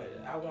pictures, but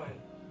I want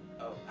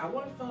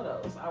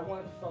photos. I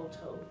want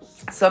photos.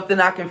 Something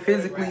I can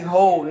physically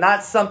hold,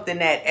 not something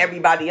that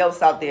everybody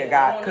else out there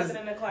got. Cause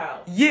in the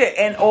cloud. Yeah,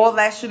 and all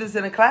that shit is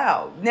in the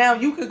cloud. Now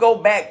you could go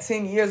back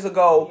 10 years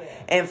ago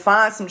and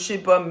find some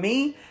shit, but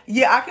me,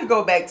 I could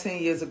go back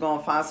 10 years ago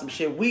and find some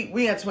shit.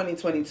 We in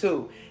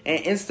 2022,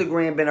 and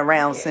Instagram been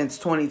around since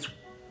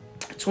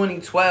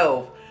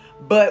 2012.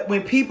 But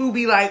when people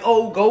be like,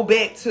 "Oh, go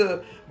back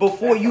to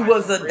before you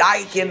was a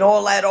dyke and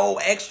all that old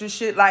extra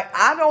shit," like,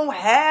 I don't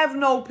have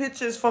no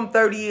pictures from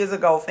 30 years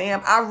ago,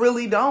 fam. I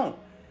really don't.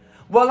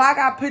 Well, I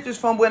got pictures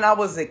from when I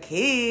was a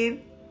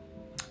kid,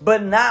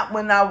 but not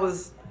when I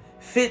was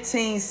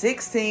 15,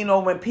 16,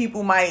 or when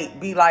people might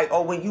be like,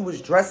 "Oh, when you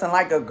was dressing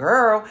like a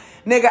girl."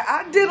 Nigga,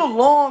 I did a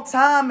long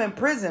time in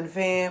prison,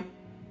 fam.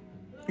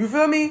 You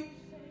feel me?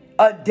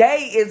 A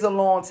day is a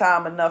long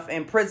time enough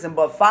in prison,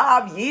 but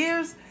 5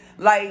 years,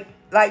 like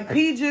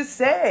P just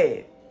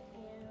said,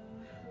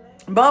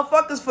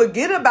 motherfuckers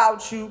forget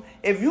about you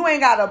if you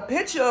ain't got a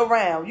picture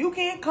around. You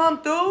can't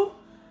come through.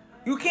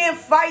 You can't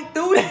fight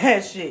through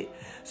that shit.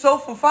 So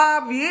for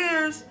 5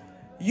 years,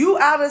 you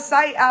out of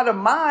sight, out of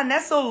mind.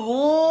 That's a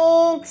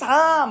long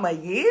time. A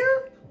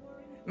year?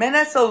 Man,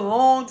 that's a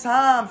long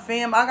time,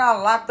 fam. I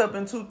got locked up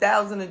in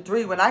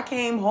 2003. When I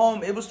came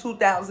home, it was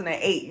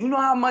 2008. You know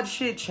how much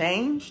shit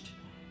changed?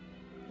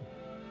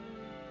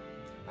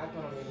 I can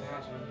only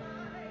imagine.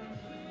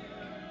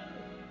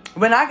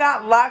 When I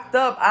got locked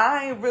up,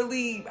 I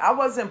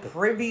wasn't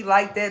privy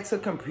like that to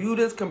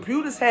computers.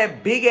 Computers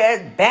had big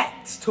ass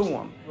bats to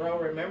them. Bro,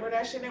 remember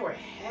that shit? They were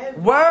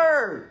heavy.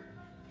 Word.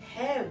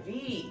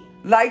 Heavy.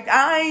 Like,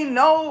 I ain't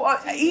know,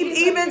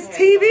 even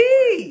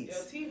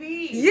TVs.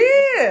 TV.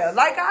 Yeah,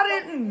 like, I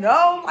didn't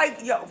know.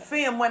 Like, yo,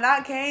 fam, when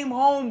I came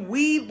home,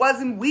 weed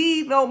wasn't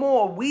weed no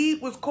more.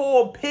 Weed was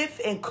called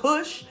Piff and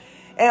Kush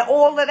and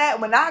all of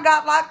that. When I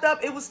got locked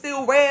up, it was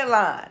still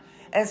Redline.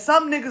 And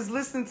some niggas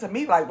listening to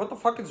me like, what the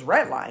fuck is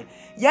Redline?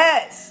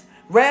 Yes,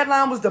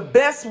 Redline was the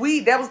best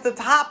weed. That was the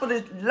top of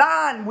the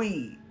line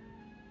weed.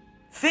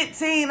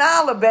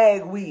 $15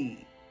 bag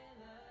weed.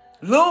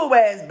 Little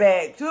ass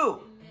bag, too.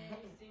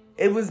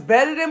 It was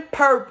better than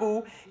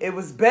Purple. It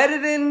was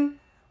better than,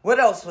 what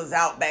else was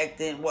out back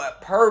then? What,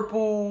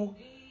 Purple?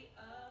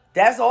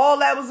 That's all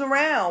that was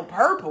around,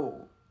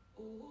 Purple.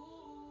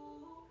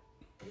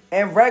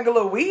 And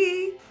regular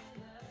weed.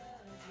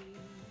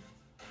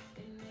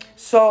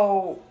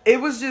 So it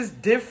was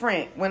just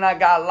different when I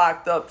got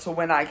locked up to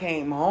when I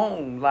came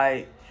home.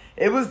 Like,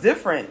 it was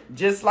different.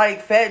 Just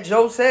like Fat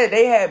Joe said,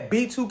 they had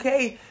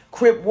B2K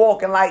Crip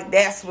walking like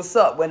that's what's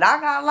up. When I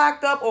got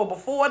locked up or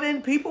before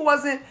then, people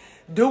wasn't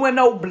doing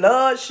no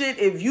blood shit.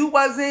 If you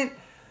wasn't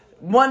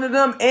one of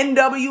them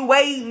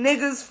NWA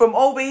niggas from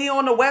over here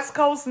on the West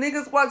Coast,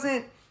 niggas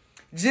wasn't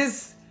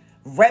just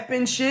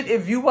repping shit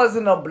if you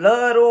wasn't a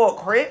blood or a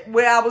Crip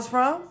where I was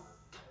from.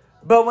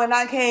 But when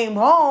I came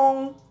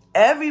home,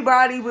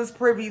 everybody was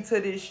privy to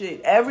this shit.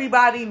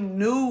 Everybody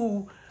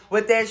knew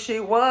what that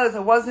shit was.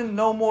 It wasn't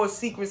no more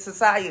secret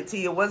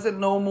society. It wasn't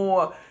no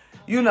more,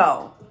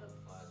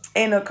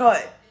 in a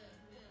cut.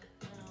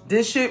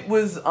 This shit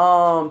was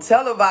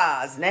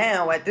televised.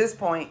 Now, at this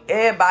point,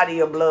 everybody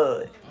a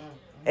blood.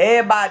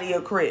 Everybody a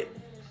Crip.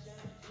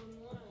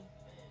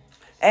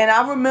 And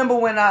I remember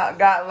when I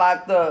got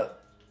locked up,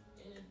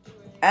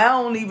 I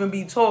don't even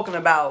be talking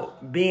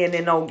about being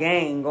in no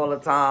gang all the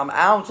time.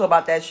 I don't talk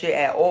about that shit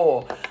at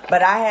all.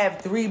 But I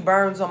have 3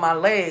 burns on my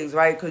legs,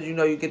 right? Because, you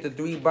get the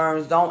 3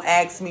 burns. Don't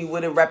ask me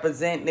what it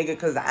represent, nigga,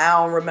 because I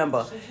don't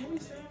remember.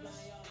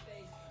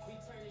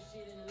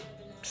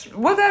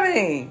 What that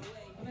mean?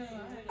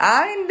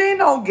 I ain't did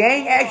no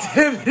gang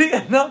activity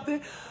or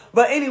nothing.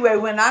 But anyway,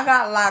 when I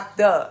got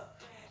locked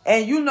up,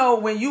 And you know,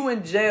 when you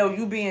in jail,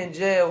 you be in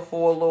jail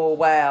for a little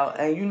while.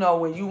 And you know,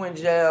 when you in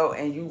jail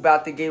and you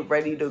about to get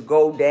ready to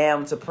go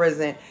down to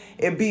prison,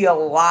 it be a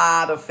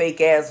lot of fake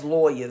ass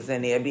lawyers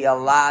in there. It be a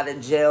lot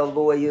of jail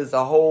lawyers,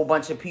 a whole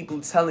bunch of people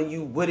telling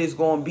you what it's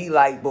going to be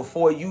like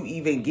before you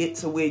even get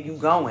to where you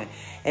going.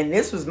 And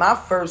this was my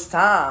first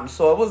time.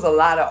 So it was a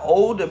lot of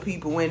older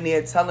people in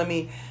there telling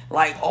me,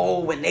 like, oh,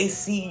 when they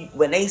see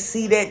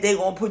that, they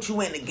going to put you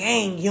in the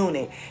gang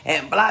unit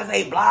and blah,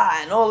 blah,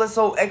 and all this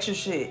old extra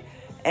shit.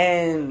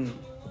 And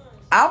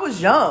I was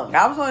young.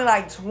 I was only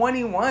like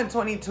 21,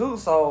 22,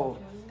 so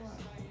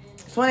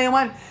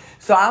 21.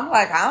 So I'm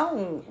like, I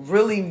don't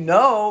really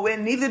know,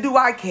 and neither do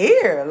I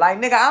care.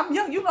 Like, nigga, I'm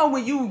young. You know,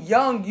 when you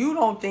young, you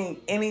don't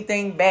think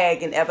anything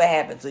bad can ever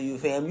happen to you,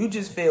 fam. You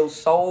just feel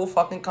so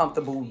fucking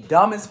comfortable,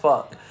 dumb as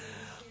fuck.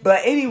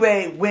 But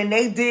anyway, when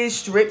they did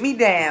strip me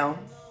down,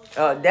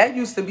 that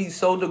used to be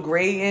so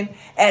degrading.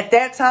 At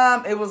that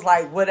time, it was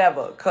like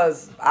whatever,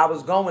 because I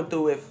was going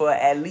through it for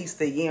at least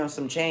a year and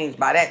some change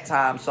by that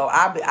time. So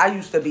I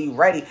used to be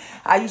ready.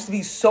 I used to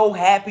be so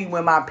happy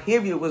when my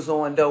period was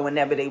on, though,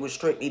 whenever they would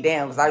strip me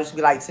down. Because I used to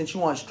be like, since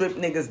you want to strip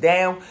niggas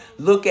down,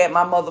 look at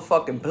my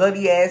motherfucking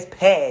bloody ass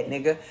pad,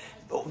 nigga.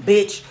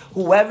 Bitch,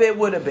 whoever it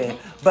would have been.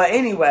 But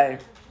anyway,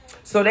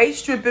 so they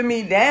stripping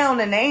me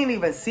down and they ain't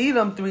even see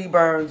them 3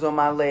 burns on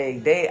my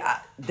leg.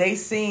 They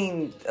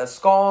seen a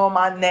scar on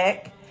my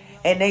neck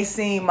and they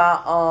seen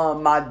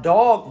my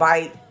dog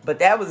bite, but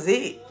that was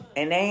it.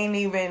 And they ain't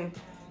even,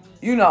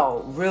 you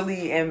know,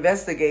 really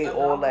investigate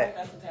all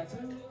that.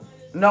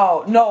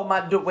 No,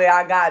 where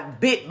I got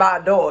bit by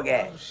a dog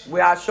at.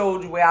 Where I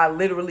showed you where I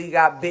literally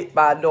got bit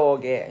by a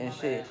dog at and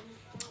shit.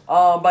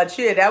 But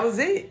yeah, that was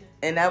it.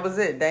 And that was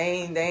it.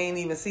 They ain't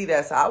even see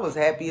that. So I was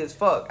happy as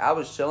fuck. I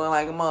was chilling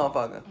like a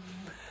motherfucker.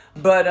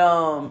 But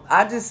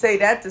I just say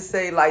that to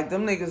say, like,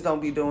 them niggas don't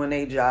be doing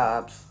their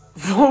jobs.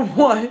 For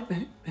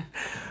one.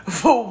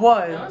 For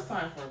one. No, it's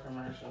time for a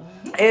commercial.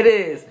 It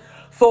is.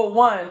 For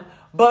one.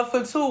 But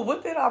for two,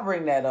 what did I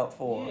bring that up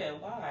for? Yeah,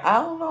 why?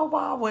 I don't know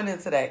why I went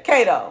into that.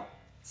 Kato,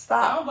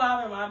 stop. Don't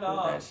bother my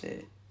dog. That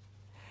shit.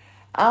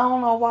 I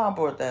don't know why I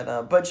brought that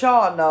up. But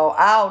y'all know,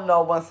 I'll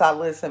know once I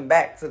listen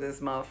back to this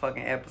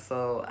motherfucking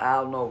episode.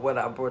 I'll know what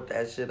I brought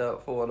that shit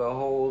up for, the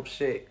whole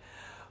shit.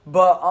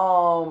 But,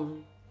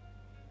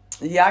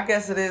 yeah, I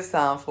guess it is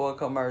time for a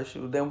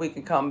commercial. Then we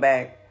can come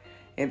back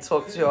and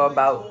talk to y'all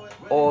about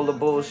all the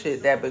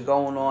bullshit that been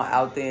going on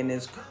out there in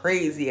this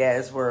crazy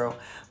ass world.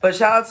 But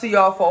shout out to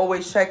y'all for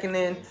always checking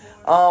in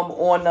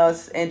on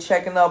us and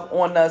checking up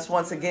on us.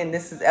 Once again,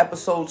 this is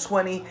episode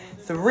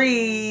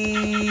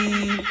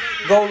 23.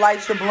 Go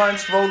light your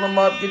blunts, roll them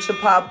up, get your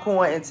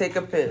popcorn, and take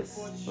a piss.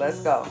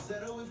 Let's go.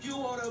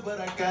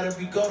 But I gotta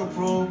be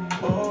go-to-proof.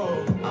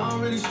 Oh, I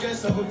don't really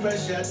stress over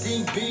pressure, I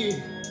think big.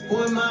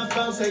 Who am I if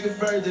I'll take it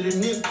further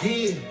than this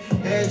kid?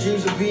 Had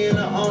dreams of being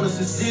the owner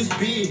since this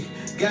big.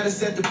 Gotta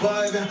set the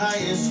bar even higher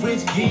and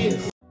switch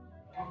gears.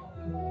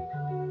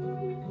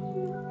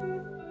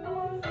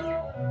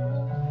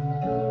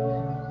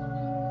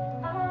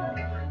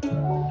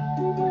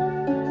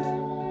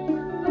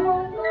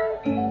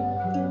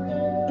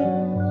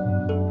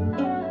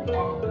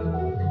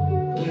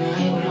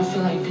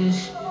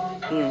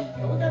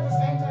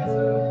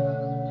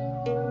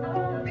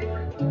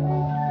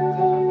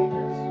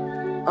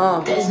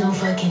 There's no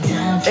fucking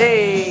time for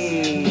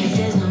Hey. this. If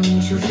there's no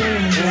mutual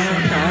feelings, it's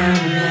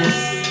anonymous.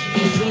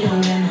 If we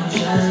don't got no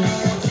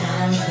drugs, no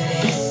time for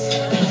this.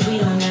 If we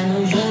don't got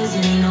no drugs,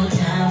 there ain't no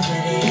time for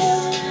this.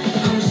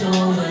 I'm so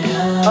over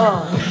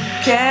love.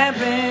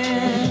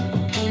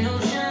 Camping. Ain't no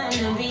time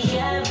to be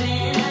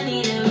capping. I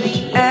need a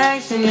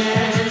Action.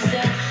 just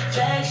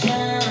affection.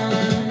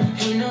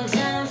 Ain't no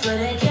time for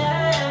the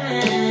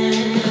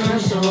capping. I'm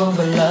so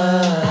over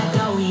love. I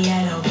thought we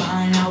had a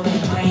bond, now we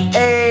break.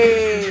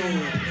 Hey.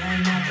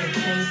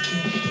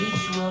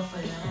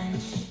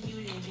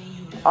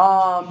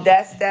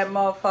 That's that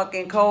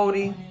motherfucking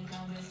Kodie.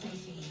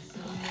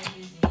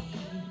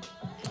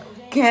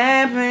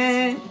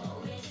 Camping.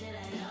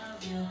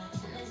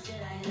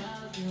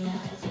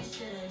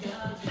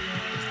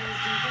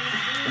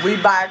 We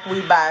back.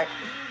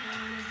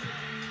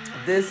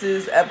 This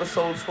is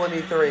episode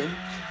 23.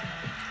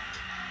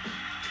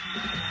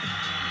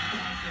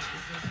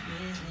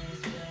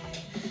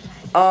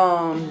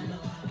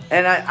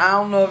 And I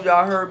don't know if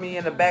y'all heard me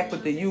in the back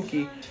with the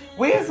Yuki.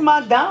 Where's my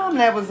dime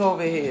that was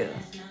over here?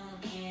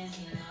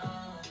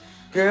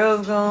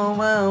 Girls go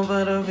wild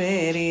for the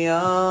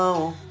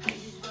video.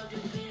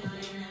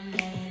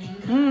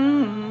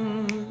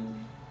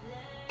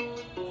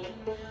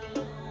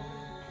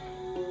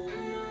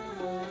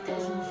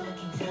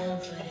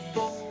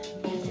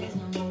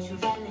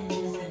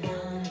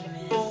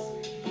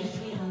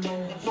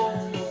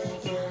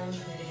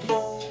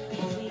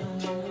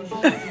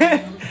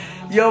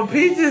 Yo,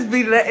 P just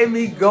be letting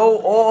me go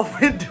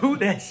off and do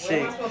that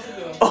shit. What am I supposed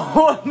to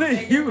do? On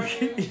the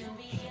Yuki.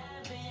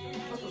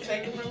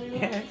 Take it from you?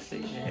 Yeah.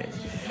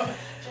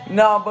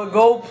 No, but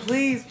go,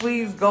 please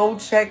go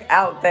check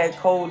out that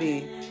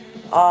Kodie.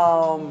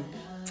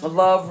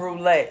 Love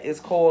Roulette. It's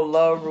called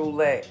Love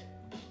Roulette.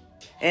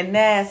 And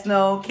that's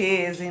no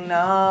kissing,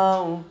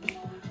 no.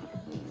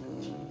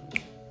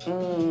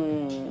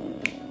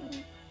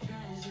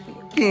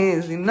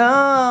 Kissing,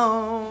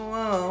 no.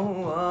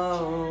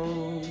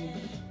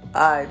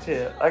 Alright,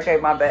 chill. Okay,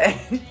 my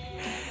bad.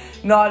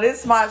 No,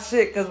 this is my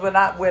shit, because when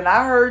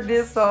I heard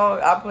this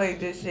song, I played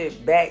this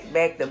shit back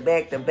to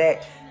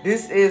back.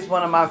 This is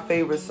one of my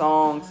favorite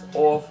songs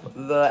off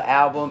the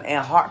album,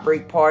 and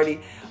Heartbreak Party.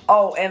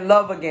 Oh, and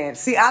Love Again.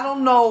 See, I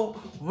don't know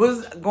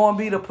what's going to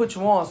be the Put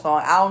You On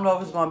song. I don't know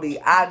if it's going to be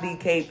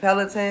IDK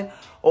Peloton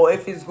or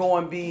if it's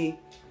going to be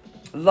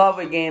Love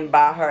Again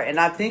by her. And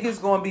I think it's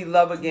going to be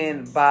Love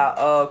Again by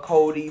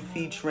Kodie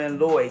featuring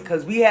Lloyd.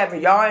 Because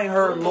y'all ain't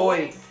heard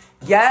Lloyd.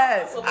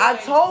 Yes, I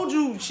told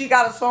you she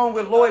got a song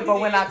with Lloyd, but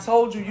when I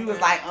told you, you was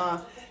like,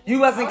 you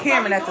wasn't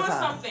caring at the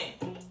time. Something.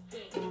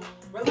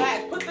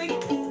 Relax. Put it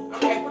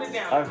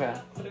down. Okay.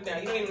 Put it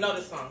down. You don't even know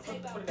this song. Put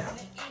it down.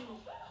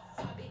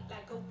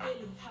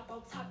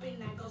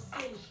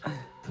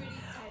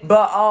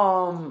 But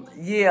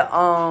yeah,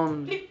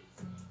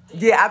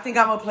 I think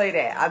I'm gonna play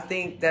that. I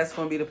think that's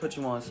gonna be the Put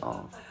You On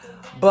song.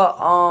 But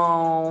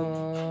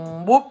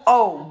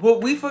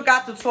what we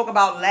forgot to talk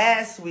about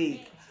last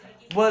week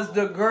was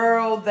the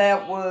girl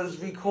that was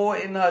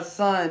recording her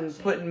son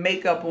putting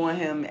makeup on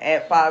him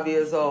at 5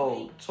 years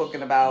old,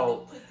 talking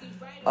about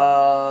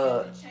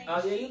oh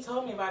yeah, you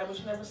told me about it, but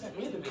you never sent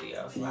me the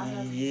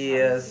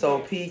video. So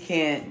P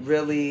can't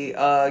really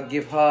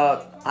give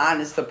her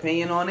honest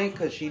opinion on it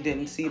because she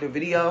didn't see the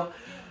video.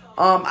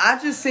 I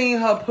just seen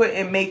her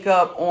putting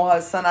makeup on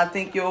her son. I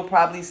think you'll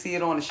probably see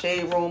it on the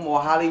Shade Room or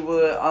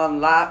Hollywood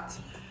Unlocked.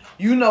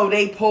 You know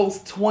they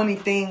post 20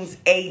 things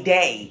a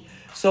day.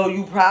 So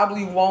you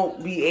probably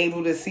won't be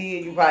able to see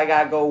it. You probably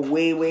got to go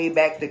way, way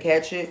back to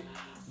catch it.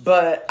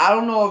 But I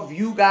don't know if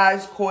you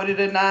guys caught it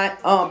or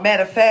not.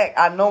 Matter of fact,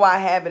 I know I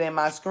have it in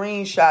my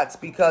screenshots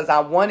because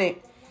I wanted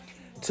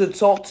to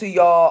talk to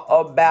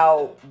y'all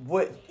about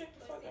what...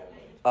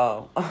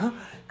 Oh.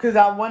 Because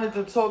I wanted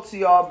to talk to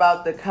y'all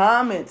about the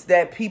comments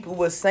that people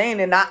were saying.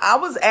 And I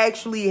was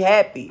actually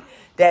happy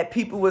that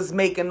people was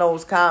making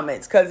those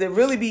comments. Because it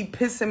really be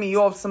pissing me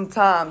off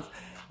sometimes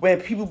when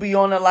people be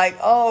on it like,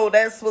 oh,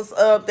 that's what's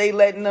up. They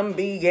letting them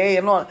be gay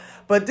and on.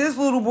 But this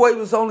little boy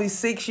was only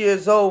 6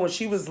 years old when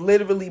she was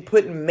literally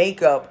putting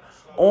makeup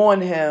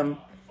on him.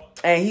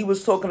 And he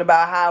was talking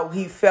about how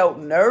he felt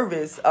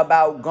nervous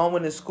about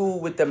going to school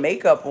with the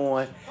makeup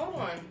on. Hold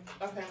on.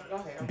 Okay, go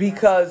ahead.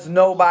 Because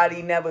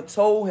nobody never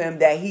told him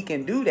that he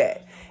can do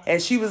that.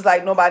 And she was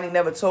like, nobody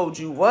never told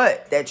you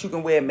what? That you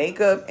can wear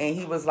makeup? And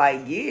he was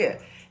like, yeah.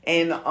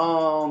 And,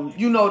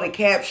 the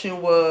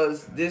caption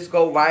was, this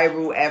go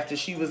viral after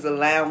she was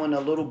allowing a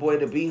little boy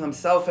to be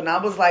himself. And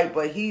I was like,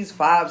 but he's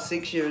 5,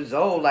 6 years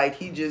old. Like,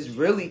 he just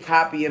really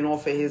copying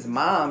off of his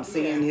mom,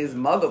 seeing his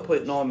mother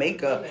putting on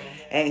makeup.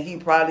 And he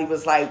probably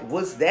was like,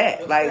 what's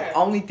that?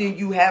 Only thing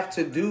you have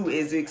to do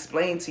is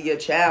explain to your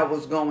child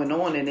what's going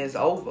on and it's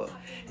over.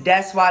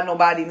 That's why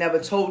nobody never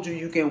told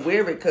you can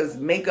wear it, because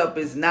makeup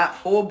is not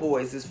for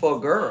boys, it's for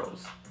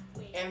girls.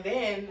 And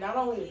then, not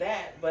only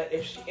that, but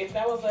if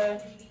that was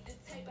a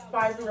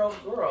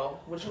 5-year-old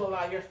girl, would you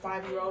allow your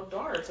 5-year-old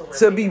daughter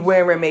to be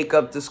wearing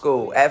makeup to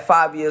school at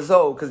 5 years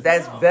old? Because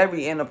that's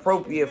very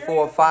inappropriate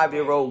for a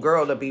 5-year-old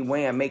girl to be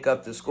wearing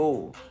makeup to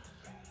school.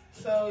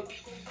 So,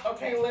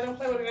 okay, let him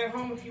play with it at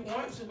home if you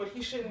want to, but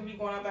he shouldn't be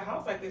going out the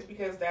house like this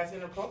because that's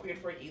inappropriate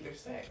for either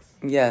sex.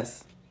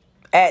 Yes.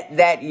 At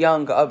that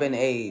young of an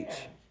age.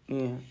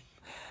 Yeah.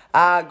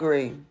 I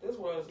agree. This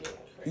world is getting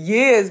crazy.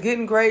 Yeah, it's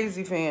getting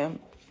crazy, fam.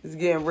 It's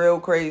getting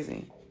real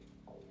crazy.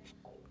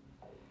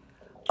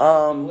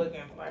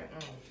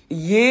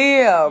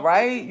 Yeah,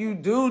 right? You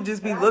do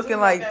just be looking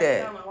like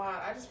that.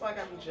 I just feel like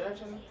I be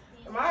judging.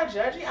 Am I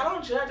judging? I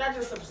don't judge, I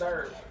just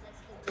observe.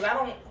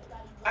 Because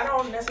I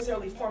don't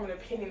necessarily form an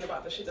opinion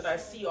about the shit that I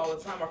see all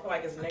the time. I feel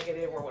like it's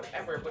negative or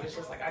whatever, but it's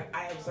just like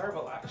I observe a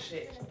lot of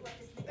shit.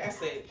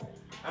 That's it.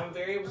 I'm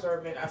very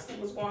observant. I see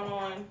what's going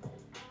on.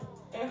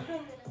 And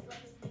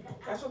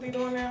that's what they're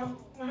doing now?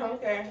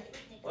 Okay.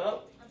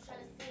 Well,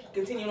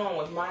 continuing on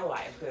with my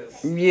life.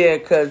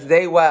 Because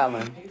they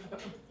wildin'.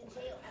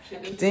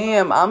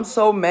 Damn, I'm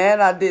so mad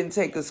I didn't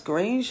take a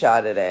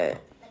screenshot of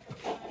that.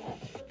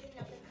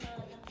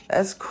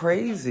 That's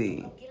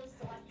crazy.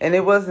 And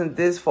it wasn't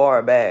this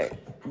far back.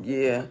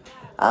 Yeah.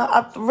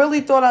 I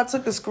really thought I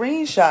took a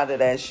screenshot of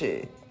that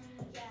shit.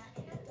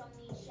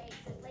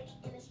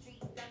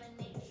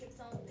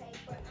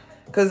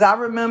 Because I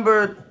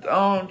remember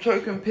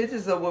taking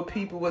pictures of what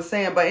people were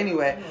saying. But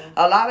anyway,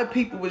 a lot of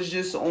people was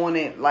just on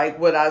it like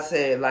what I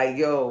said. Like,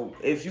 yo,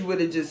 if you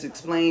would have just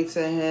explained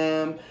to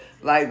him,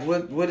 like,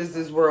 what is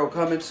this world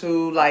coming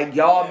to? Like,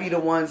 y'all be the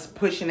ones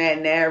pushing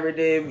that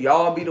narrative.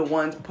 Y'all be the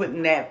ones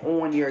putting that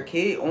on your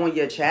kid, on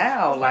your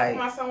child. Like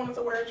my son wanted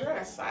to wear a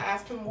dress. I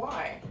asked him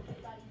why.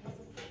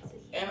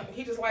 And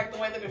he just liked the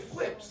way that it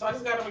flipped. So I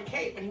just got him a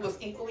cape and he was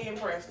equally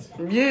impressed.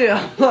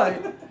 Yeah,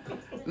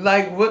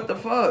 like what the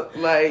fuck?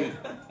 Like,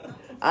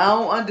 I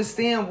don't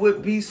understand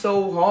what be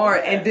so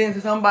hard. And then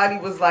somebody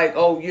was like,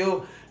 oh,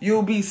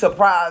 you'll be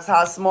surprised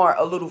how smart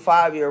a little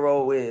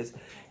 5-year-old is.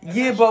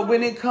 Yeah, but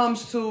when it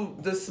comes to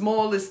the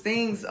smallest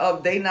things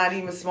of they not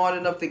even smart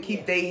enough to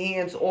keep their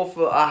hands off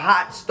of a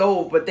hot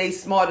stove, but they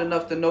smart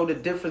enough to know the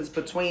difference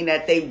between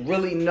that they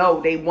really know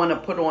they want to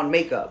put on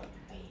makeup.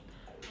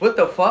 What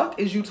the fuck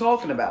is you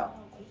talking about?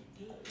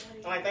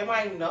 Like, they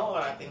might know a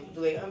lot of things.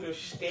 Do they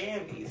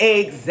understand these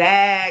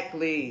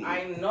Exactly. things?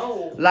 I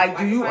know. Like,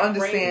 do you it's like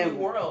understand? Brave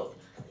New World.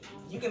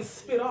 You can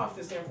spit off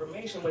this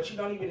information, but you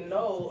don't even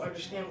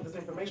understand what this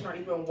information, or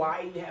even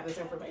why you have this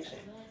information.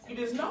 You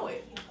just know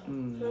it. So,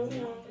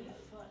 you know,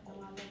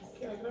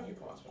 can't get up your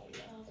paws from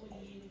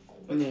you.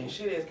 But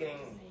shit is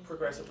getting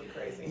progressively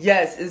crazy.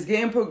 Yes, it's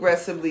getting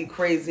progressively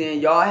crazy,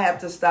 and y'all have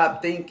to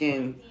stop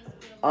thinking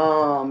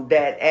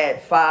that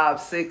at 5,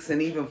 6,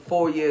 and even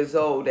 4 years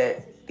old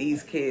that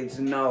these kids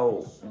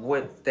know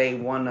what they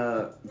want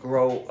to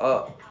grow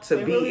up to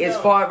be really as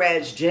far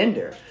as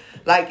gender.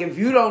 Like, if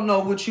you don't know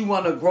what you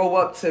want to grow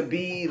up to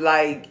be,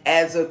 like,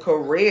 as a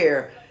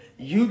career,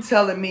 you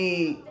telling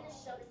me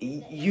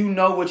you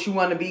know what you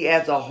want to be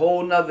as a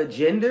whole nother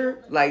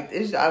gender? Like,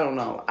 I don't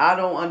know. I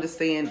don't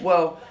understand.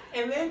 Well,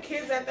 and then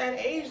kids at that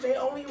age, they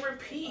only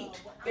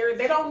repeat.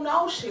 They don't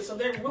know shit, so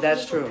they're really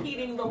that's just true.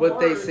 Repeating the what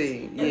words they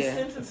see. and Yeah,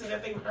 sentences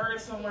that they've heard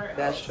somewhere else.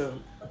 That's true.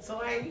 So,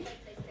 like,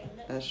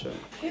 that's true.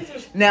 Kids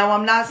are, now,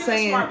 I'm not kids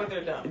saying. Are smart, but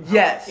they're dumb.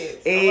 Yes,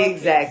 Kids,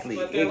 exactly,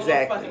 but they're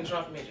exactly. fucking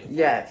drunk midgets.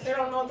 Yes. They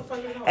don't know what the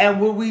fuck they're doing. And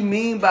what we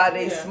mean by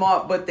they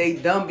smart, but they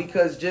dumb,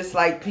 because just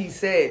like P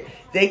said,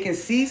 they can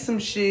see some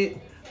shit,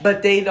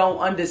 but they don't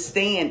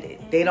understand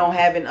it. They don't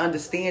have an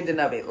understanding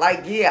of it.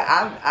 Like,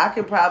 yeah, I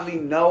could probably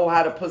know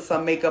how to put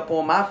some makeup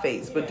on my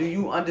face, but do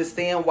you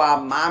understand why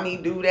mommy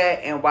do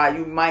that and why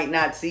you might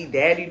not see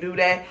daddy do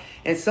that?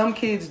 And some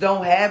kids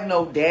don't have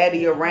no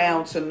daddy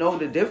around to know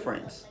the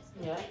difference.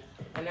 Yeah,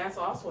 and that's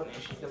also an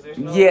issue because there's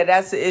no. Yeah,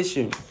 that's the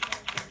issue.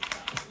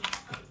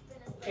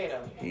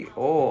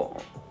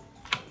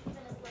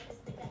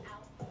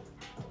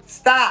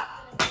 Stop.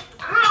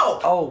 Ow!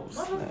 Oh,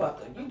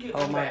 motherfucker, you get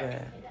oh my back.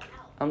 bad.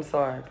 I'm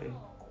sorry, P.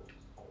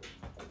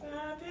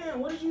 God damn,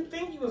 what did you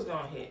think you was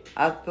gonna hit?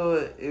 I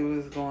thought it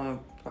was going.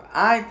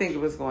 I didn't think it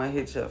was going to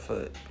hit your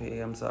foot, P.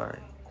 I'm sorry.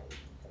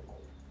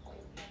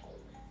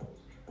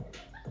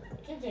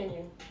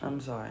 Continue. I'm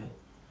sorry.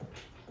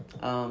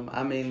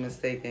 I made a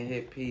mistake and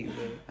hit P with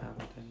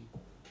everything.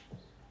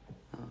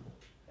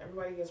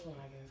 Everybody gets one,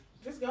 I guess.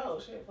 Just go,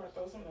 shit. Before I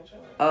throw something at you.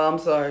 I'm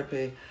sorry,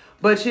 P.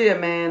 But yeah,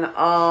 man.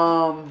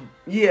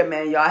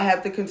 Y'all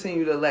have to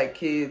continue to let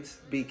kids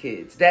be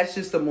kids. That's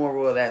just the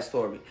moral of that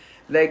story.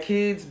 Let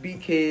kids be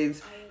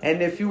kids.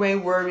 And if you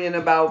ain't worrying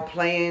about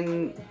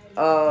playing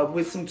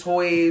with some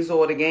toys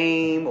or the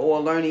game or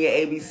learning your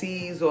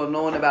ABCs or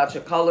knowing about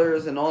your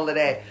colors and all of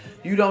that,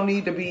 you don't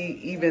need to be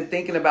even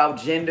thinking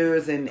about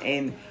genders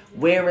and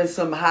wearing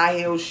some high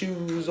heel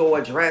shoes or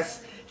a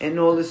dress and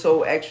all this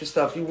old extra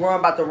stuff. You worrying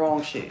about the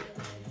wrong shit.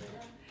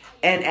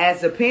 And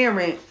as a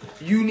parent,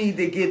 you need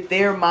to get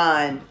their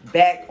mind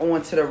back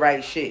onto the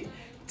right shit.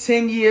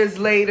 10 years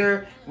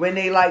later, when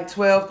they like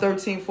 12,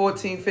 13,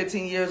 14,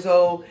 15 years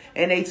old,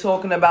 and they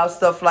talking about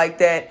stuff like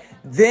that,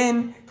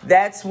 then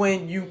that's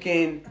when you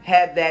can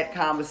have that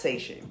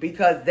conversation.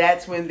 Because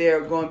that's when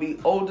they're going to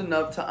be old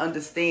enough to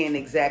understand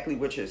exactly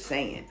what you're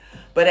saying.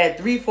 But at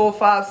 3, 4,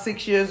 5,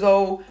 6 years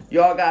old,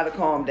 y'all got to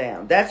calm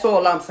down. That's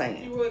all I'm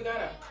saying. You really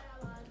gotta.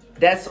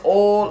 That's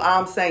all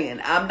I'm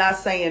saying. I'm not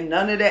saying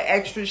none of the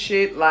extra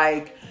shit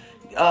like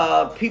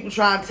people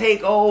trying to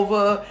take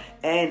over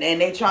and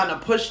they trying to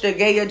push the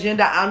gay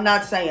agenda. I'm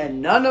not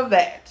saying none of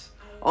that.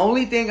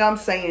 Only thing I'm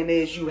saying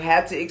is you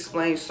have to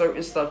explain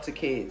certain stuff to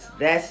kids.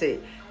 That's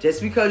it.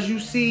 Just because you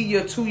see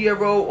your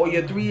 2-year-old or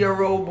your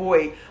 3-year-old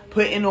boy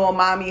putting on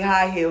mommy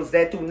high heels,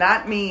 that do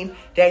not mean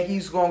that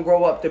he's going to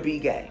grow up to be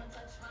gay.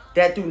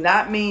 That do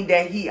not mean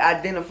that he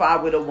identify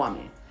with a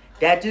woman.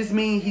 That just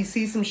means he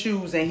sees some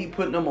shoes and he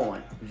putting them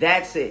on.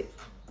 That's it.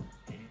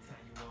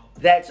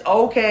 That's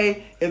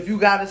okay if you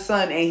got a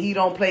son and he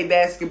don't play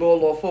basketball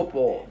or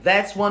football.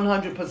 That's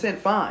 100%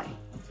 fine.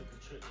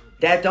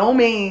 That don't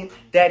mean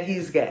that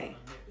he's gay.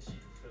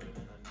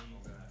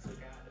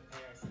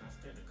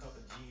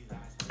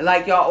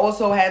 Like, y'all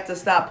also have to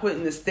stop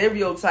putting the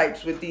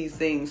stereotypes with these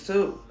things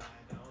too.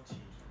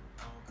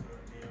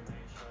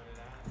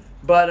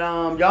 But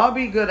y'all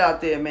be good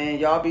out there, man.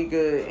 Y'all be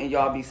good and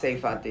y'all be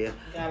safe out there.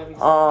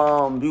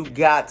 You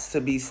got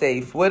to be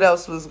safe. What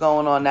else was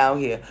going on out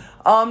here?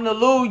 The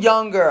little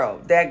young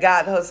girl that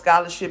got her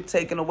scholarship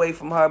taken away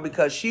from her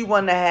because she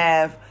wanted to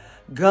have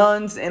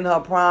guns in her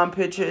prom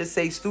pictures.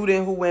 A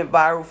student who went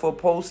viral for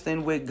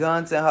posting with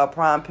guns in her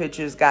prom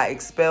pictures got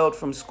expelled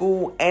from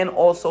school and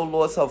also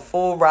lost her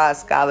full ride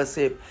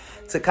scholarship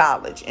to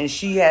college. And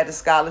she had a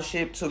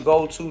scholarship to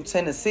go to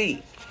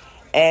Tennessee.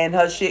 And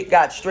her shit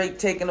got straight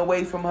taken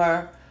away from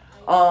her.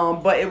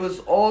 But it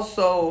was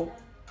also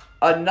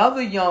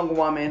another young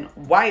woman,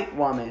 white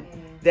woman,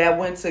 that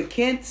went to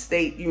Kent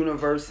State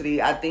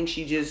University. I think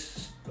she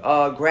just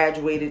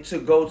graduated to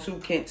go to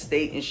Kent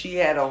State. And she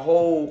had a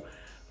whole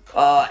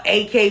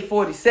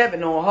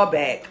AK-47 on her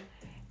back.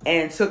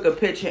 and took a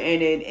picture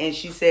in it, and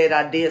she said,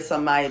 I dare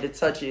somebody to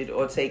touch it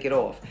or take it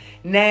off.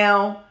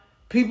 Now,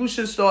 people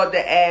should start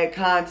to add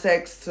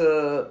context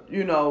to,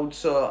 you know,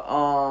 to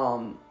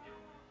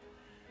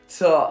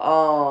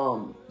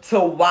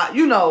why,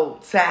 you know,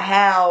 to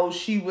how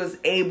she was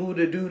able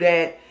to do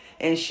that,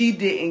 and she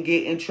didn't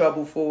get in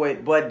trouble for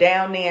it. But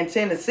down there in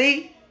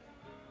Tennessee,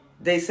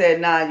 they said,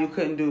 nah, you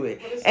couldn't do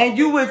it. And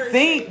you would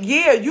think,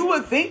 you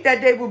would think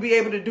that they would be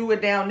able to do it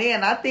down there.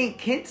 And I think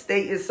Kent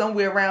State is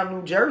somewhere around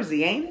New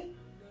Jersey, ain't it?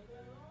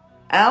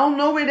 I don't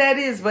know where that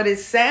is, but it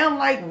sounds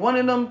like one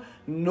of them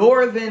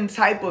northern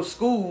type of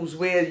schools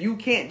where you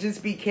can't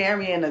just be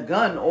carrying a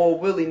gun all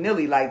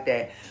willy-nilly like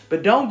that.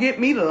 But don't get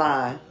me to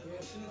line.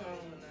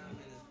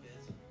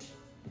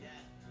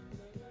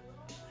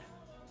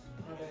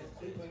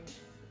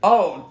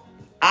 Oh,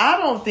 I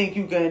don't think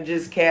you can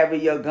just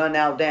carry your gun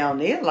out down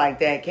there like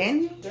that,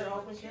 can you? They're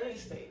open carry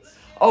states.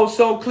 Oh,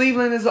 so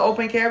Cleveland is an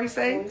open carry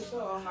state?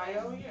 So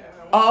Ohio, yeah.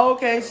 Oh,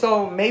 okay.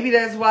 So maybe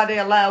that's why they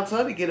allowed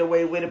her to get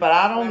away with it. But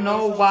I don't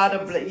know why I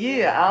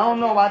don't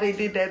know why they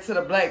did that to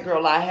the black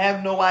girl. I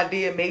have no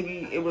idea.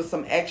 Maybe it was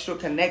some extra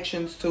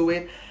connections to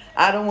it.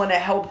 I don't want to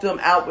help them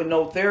out with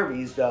no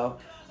theories, though.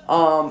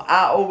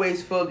 I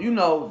always feel, you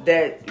know,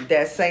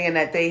 that saying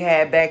that they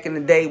had back in the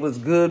day was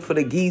good for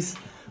the geese.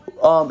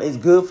 Is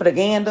good for the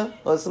gander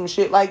or some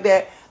shit like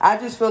that. I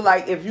just feel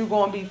like if you're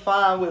going to be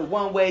fine with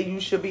one way,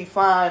 you should be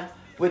fine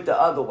with the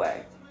other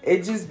way.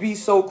 It just be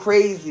so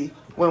crazy.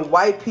 When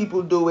white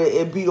people do it,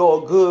 it be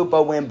all good.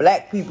 But when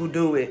black people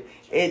do it,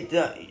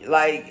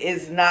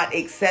 it's not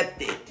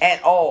accepted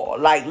at all.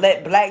 Like,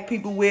 let black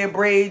people wear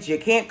braids. You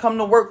can't come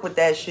to work with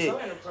that shit. So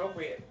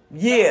inappropriate.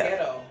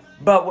 Yeah.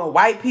 But when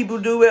white people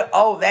do it,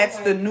 that's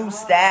the new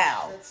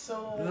style.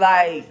 So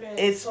like,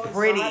 it's so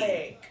pretty.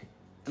 Exotic.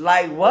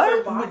 Like,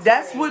 what?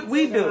 That's what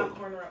we do.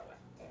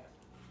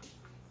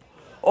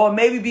 Or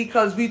maybe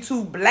because we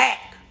too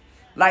black.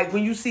 Like,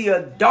 when you see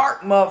a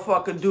dark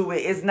motherfucker do it,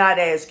 it's not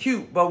as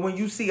cute. But when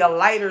you see a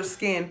lighter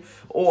skin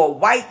or a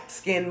white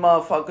skin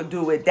motherfucker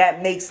do it,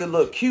 that makes it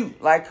look cute.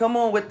 Like, come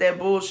on with that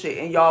bullshit.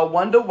 And y'all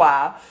wonder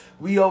why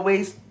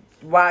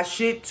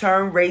shit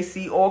turn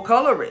racy or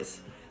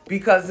colorist.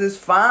 Because it's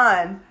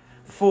fine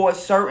for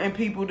certain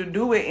people to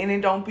do it, and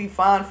it don't be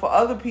fine for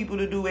other people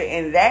to do it.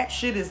 And that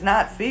shit is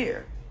not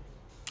fair.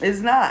 It's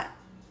not.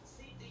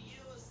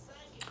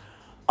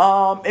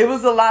 It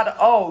was a lot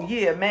of,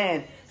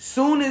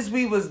 soon as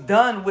we was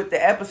done with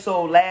the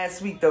episode last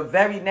week, the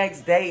very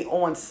next day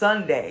on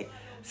Sunday,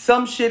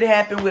 some shit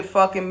happened with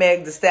fucking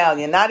Meg Thee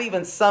Stallion. Not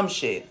even some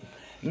shit.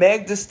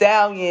 Meg Thee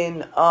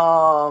Stallion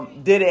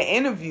did an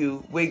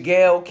interview with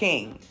Gayle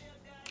King.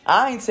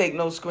 I ain't take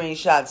no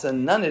screenshots of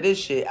none of this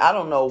shit. I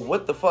don't know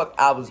what the fuck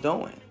I was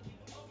doing.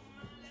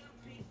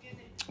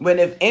 When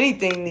if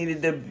anything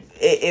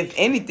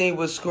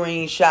was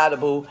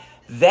screenshotable,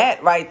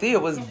 that right there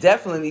was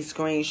definitely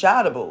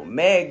screenshotable.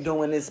 Meg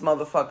doing this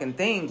motherfucking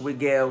thing with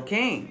Gayle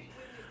King.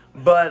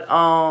 But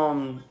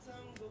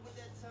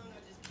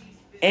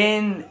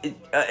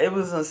it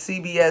was a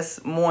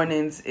CBS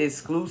Mornings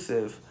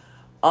exclusive.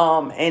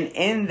 And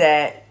in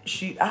that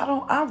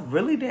I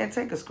really didn't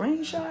take a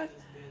screenshot.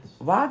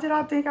 Why did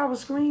I think I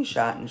was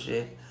screenshotting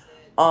shit?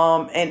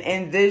 And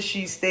in this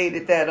she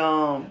stated that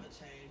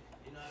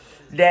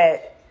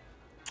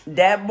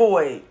that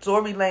boy,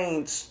 Tory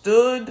Lanez,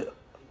 stood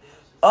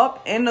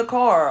up in the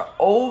car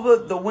over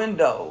the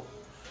window,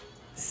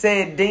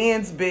 said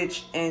dance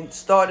bitch, and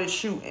started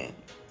shooting.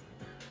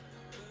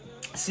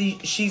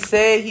 She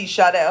said he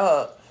shot at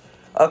her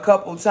a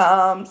couple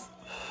times,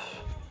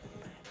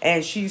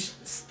 and she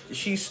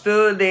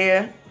stood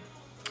there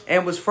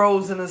and was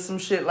frozen or some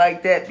shit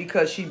like that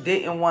because she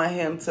didn't want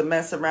him to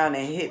mess around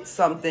and hit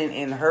something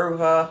and hurt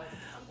her,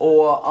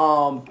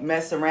 or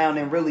mess around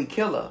and really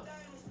kill her.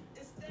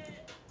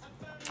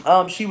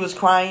 She was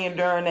crying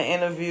during the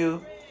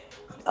interview.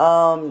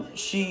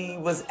 She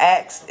was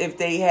asked if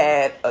they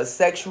had a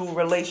sexual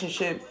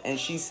relationship, and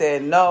she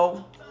said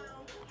no.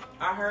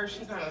 I heard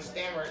she kind of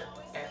stammered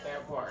at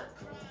that part.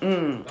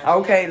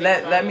 Okay,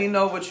 let me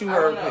know what you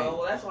heard. I don't know.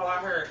 Well, that's all I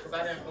heard because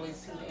I didn't really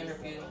see the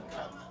interview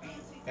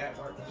at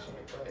work and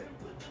shit.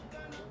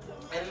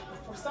 And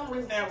for some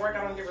reason at work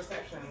I don't get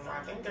reception anymore.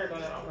 I think they're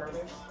doing it on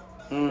purpose.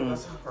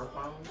 That's on her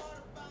phone.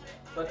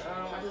 But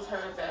I just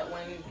heard that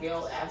when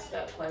Gayle asked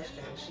that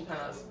question, she kind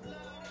of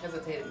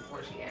hesitated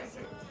before she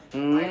answered.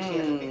 Like she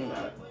had to think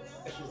about it,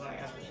 if she was going to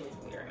answer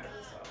truthfully or not.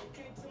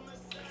 So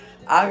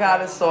I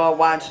gotta start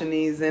watching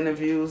these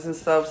interviews and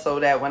stuff so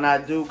that when I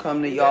do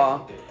come to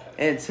y'all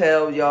and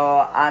tell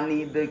y'all I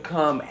need to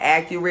come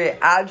accurate.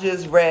 I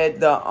just read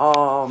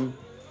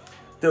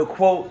the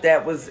quote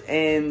that was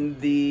in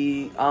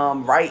the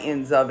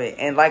writings of it.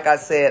 And like I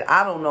said,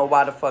 I don't know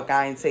why the fuck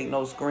I ain't take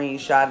no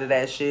screenshot of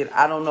that shit.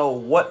 I don't know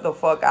what the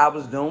fuck I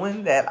was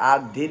doing that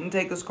I didn't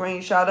take a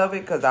screenshot of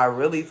it, because I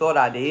really thought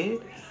I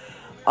did.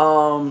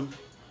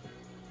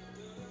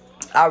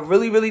 I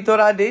really, really thought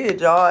I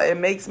did, y'all. It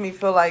makes me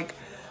feel like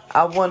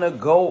I want to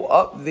go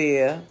up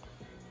there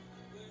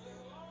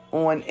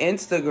on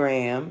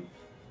Instagram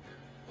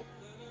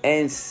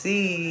and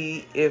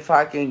see if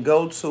I can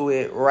go to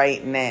it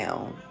right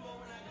now.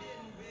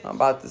 I'm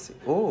about to see.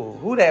 Ooh,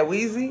 who that,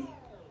 Weezy?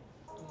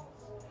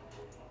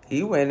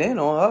 He went in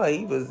on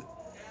her.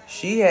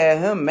 She had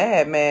him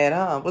mad,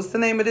 huh? What's the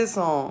name of this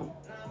song?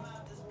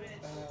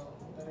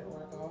 Did it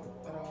work out?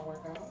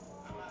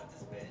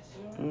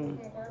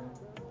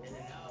 Did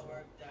it all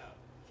work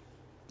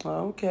out?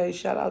 Okay,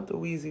 shout out to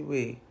Weezy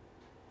Wee.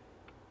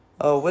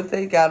 Oh, what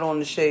they got on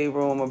the Shade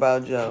Room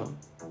about Joe?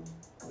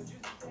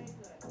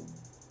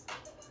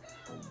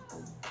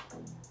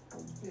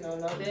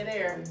 No dead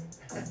air.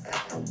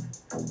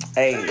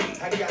 Hey.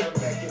 I got her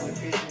back in the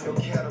vision, no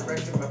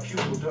cataracts in my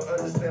pupil. Don't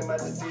understand my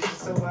decision,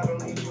 so I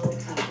don't need your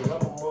approval.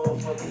 I'm a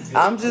motherfucking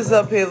I'm just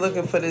up here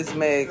looking for this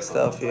Meg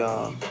stuff,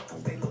 y'all.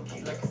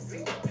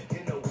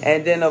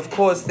 And then, of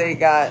course, they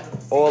got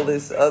all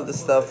this other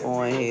stuff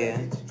on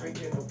here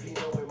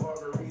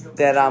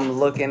that I'm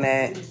looking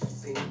at.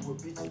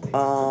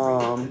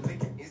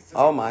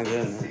 Oh my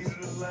goodness.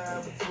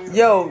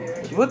 Yo,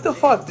 what the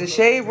fuck? The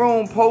Shade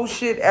Room post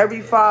shit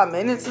every 5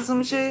 minutes or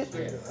some shit?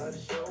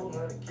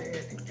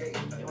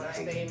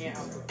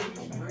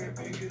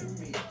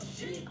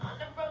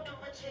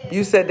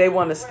 You said they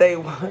want to stay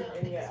what?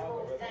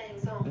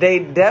 They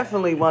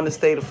definitely want to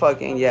stay the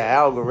fuck in your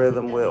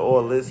algorithm with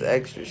all this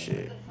extra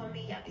shit.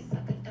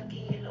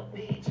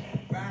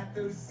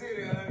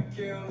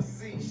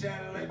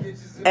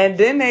 And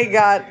then they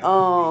got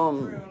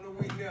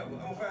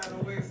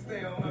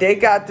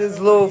this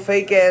little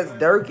fake ass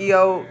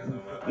Durkio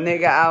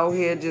nigga out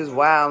here just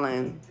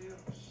wilding.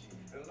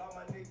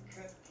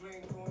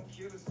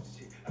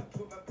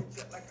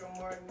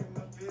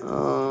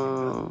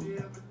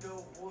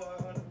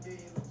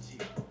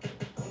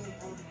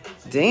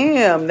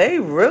 Damn, they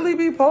really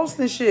be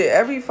posting shit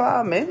every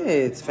 5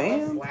 minutes,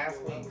 fam.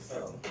 Last week,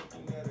 so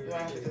you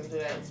have to just do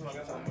that some other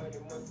time.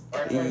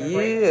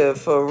 Yeah,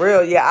 for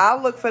real. Yeah,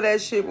 I'll look for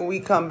that shit when we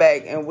come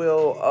back, and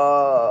we'll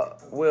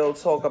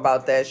talk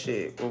about that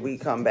shit when we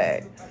come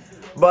back.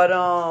 But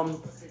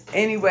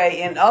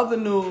anyway, in other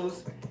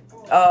news,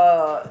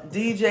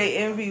 DJ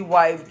Envy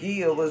wife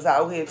Gia was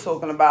out here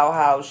talking about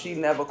how she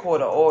never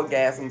caught an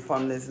orgasm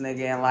from this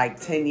nigga in like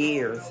 10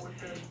 years.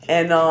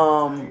 And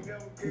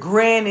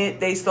granted,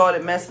 they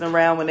started messing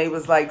around when they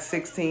was like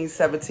 16,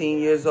 17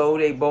 years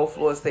old. They both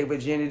lost their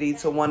virginity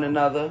to one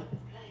another.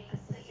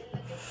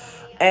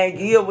 And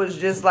Gia was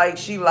just like,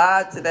 she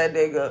lied to that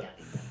nigga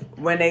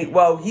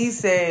he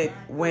said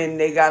when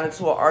they got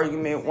into an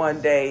argument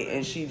one day,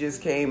 and she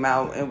just came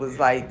out and was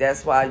like,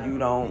 that's why you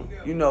don't,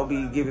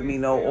 be giving me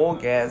no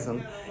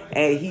orgasm.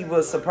 And he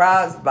was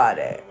surprised by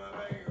that.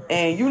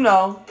 And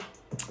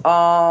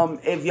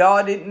if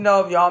y'all didn't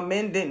know, if y'all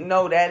men didn't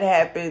know, that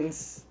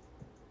happens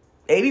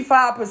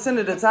 85%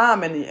 of the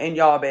time in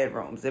y'all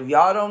bedrooms. If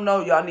y'all don't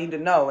know, y'all need to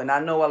know. And I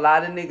know a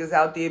lot of niggas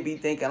out there be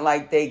thinking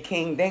like they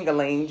king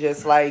dingaling,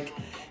 just like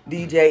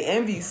DJ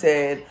Envy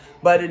said.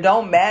 But it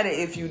don't matter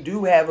if you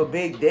do have a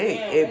big dick.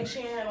 Yeah,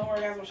 she ain't had no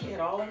orgasm. She had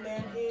all them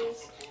damn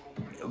kids.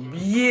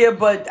 Yeah,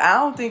 but I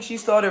don't think she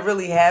started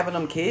really having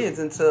them kids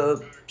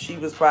until she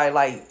was probably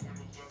like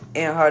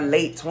in her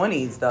late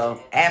 20s, though.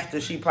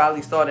 After she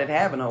probably started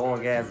having her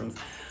orgasms.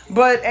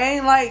 But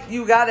ain't like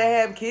you gotta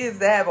have kids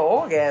to have an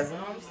orgasm.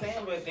 No, I'm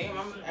saying, but damn,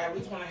 I at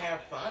least want to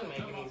have fun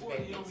making these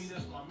babies.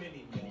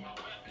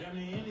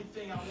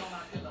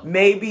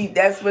 Maybe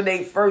that's when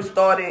they first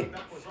started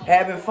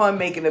having fun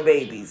making the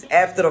babies.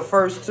 After the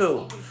first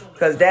two.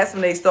 Because that's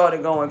when they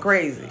started going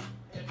crazy.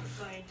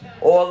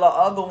 All the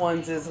other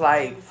ones is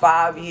like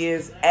 5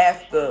 years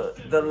after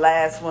the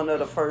last one of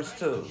the first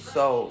two.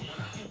 So,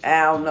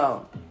 I don't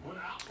know.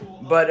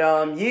 But,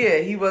 yeah,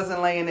 he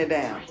wasn't laying it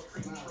down.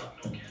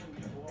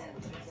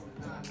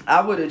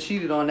 I would have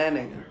cheated on that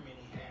nigga.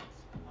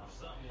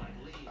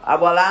 I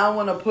don't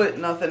want to put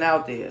nothing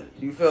out there.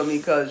 You feel me?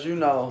 Because, you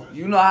know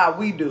how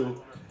we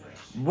do.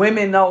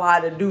 Women know how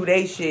to do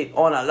they shit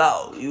on a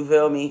low. You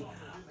feel me?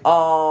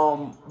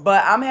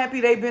 But I'm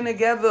happy they've been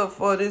together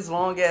for this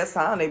long ass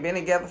time. They've been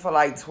together for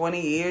like 20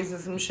 years or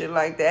some shit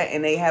like that.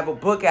 And they have a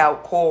book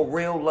out called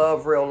Real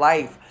Love, Real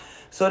Life.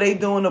 So they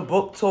doing a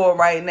book tour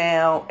right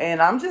now.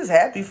 And I'm just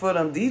happy for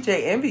them.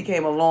 DJ Envy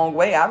came a long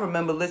way. I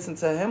remember listening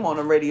to him on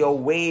the radio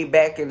way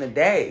back in the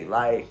day.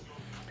 Like,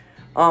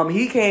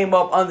 he came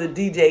up under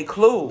DJ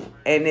Clue.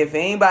 And if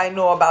anybody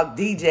know about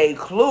DJ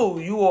Clue,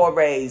 you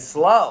already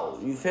slow.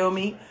 You feel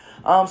me?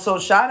 So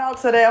shout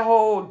out to that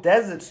whole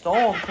Desert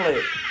Storm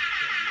clip.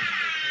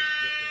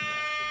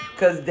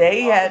 Because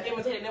they had...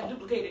 Imitated, never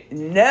duplicated.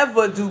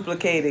 Never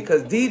duplicated.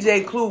 Because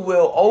DJ Clue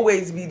will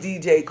always be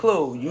DJ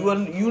Clue.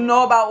 You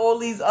know about all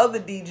these other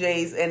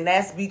DJs, and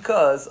that's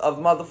because of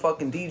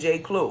motherfucking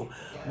DJ Clue.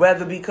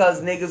 Whether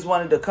because niggas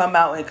wanted to come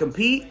out and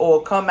compete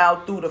or come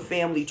out through the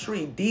family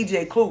tree.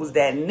 DJ Clue was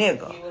that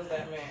nigga. He was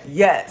that man.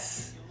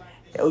 Yes.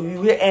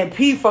 And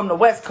P from the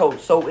West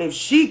Coast. So if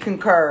she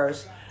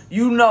concurs,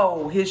 you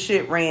know his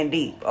shit ran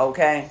deep,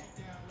 okay?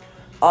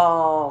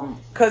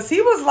 Cause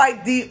he was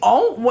like the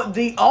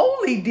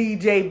only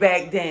DJ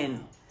back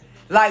then.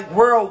 like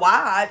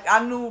worldwide.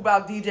 I knew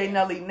about DJ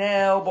Nelly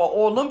Nell, but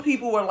all them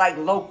people were like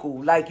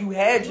local. Like you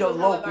had your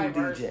local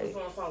DJ.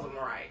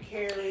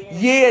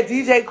 Yeah,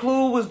 DJ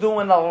Clue was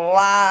doing a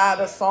lot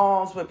of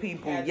songs with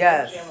people.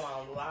 Yes.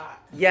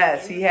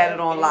 Yes, he had it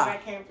on lock.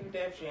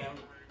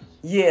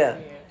 Yeah.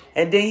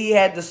 And then he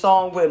had the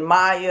song with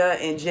Maya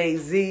and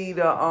Jay-Z,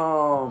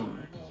 the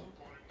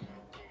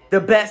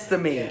Best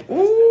of Me.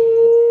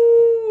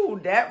 Ooh,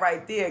 that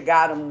right there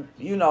got him,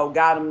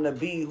 got him to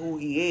be who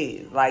he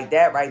is. Like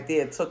that right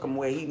there took him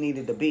where he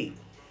needed to be.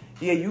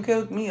 Yeah, you can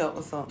hook me up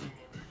or something.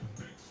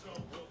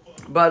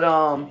 But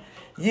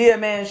yeah,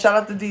 man, shout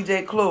out to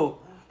DJ Clue.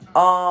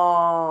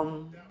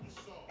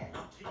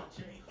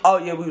 Oh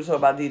yeah, we were talking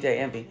about DJ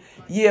Envy.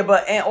 Yeah,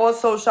 and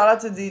also shout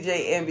out to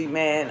DJ Envy,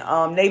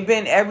 man. They've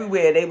been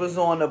everywhere. They was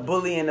on the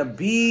Bully and the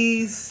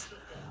Bees.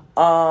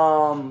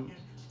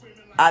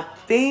 I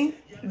think.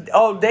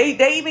 Oh,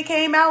 they even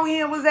came out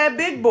here and was at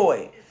Big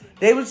Boy.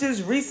 They was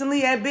just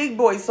recently at Big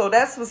Boy, so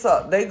that's what's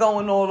up. They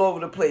going all over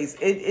the place.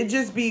 It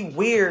just be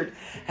weird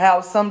how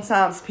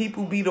sometimes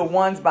people be the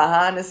ones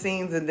behind the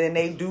scenes and then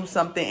they do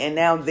something and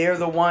now they're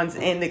the ones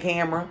in the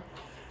camera.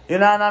 You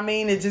know what I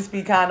mean? It just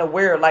be kind of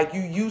weird. Like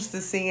you used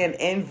to seeing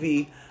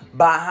Envy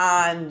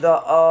behind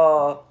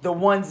the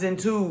ones and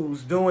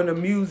twos doing the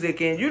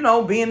music and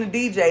being the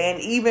DJ and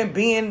even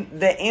being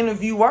the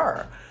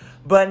interviewer.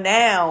 But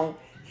now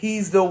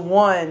he's the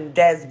one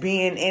that's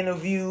being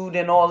interviewed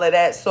and all of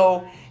that.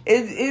 So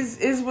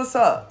it's what's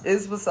up.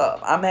 It's what's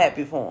up. I'm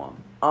happy for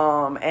him.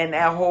 And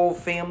that whole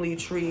family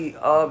tree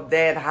of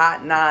that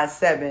Hot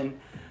 97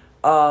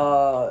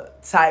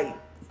 type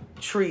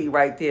tree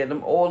right there.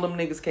 All them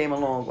niggas came a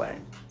long way.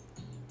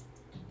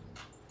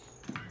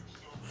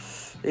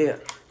 Yeah.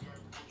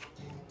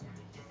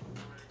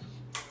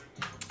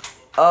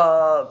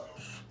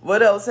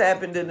 What else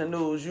happened in the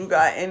news? You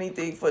got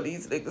anything for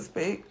these niggas,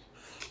 Pete?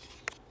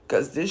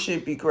 Cause this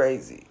shit be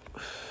crazy.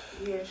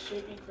 Yeah, it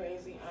should be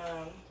crazy.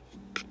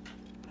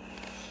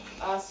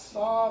 I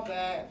saw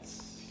that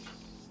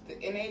the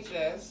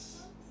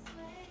NHS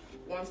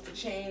wants to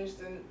change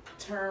the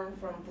term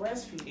from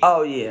breastfeeding.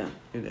 Oh yeah,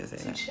 you didn't say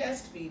to that.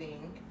 Chest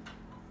feeding,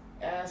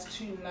 as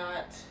to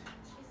not,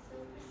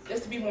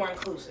 just to be more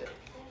inclusive.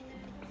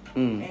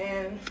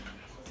 And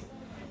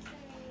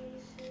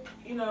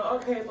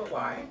okay, but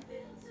why?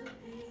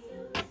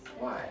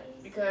 Why?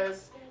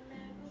 Because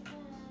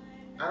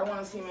I don't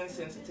want to seem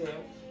insensitive,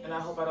 and I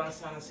hope I don't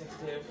sound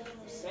insensitive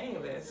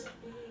saying this,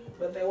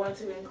 but they want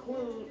to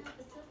include,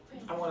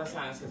 I want to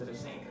sound insensitive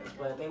saying this,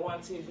 but they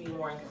want to be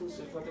more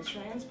inclusive for the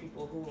trans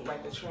people who,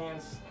 like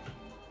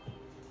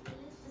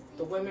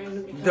the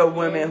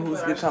women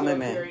who's becoming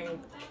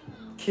men.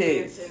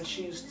 Kids and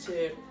choose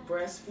to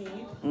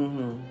breastfeed.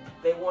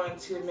 They want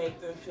to make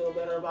them feel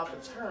better about the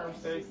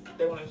terms.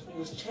 They want to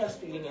use chest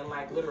feeding in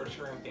like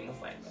literature and things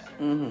like that.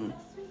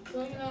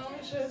 So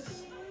it's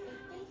just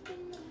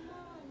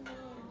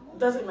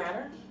doesn't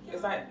matter.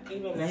 Is that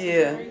even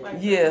necessary?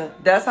 Yeah.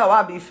 That's how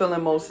I be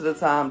feeling most of the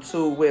time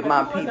too with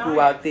my people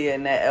out there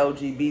in that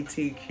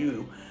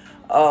LGBTQ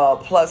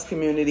plus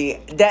community.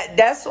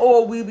 That's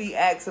all we be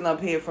asking up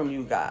here from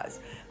you guys.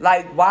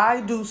 Like,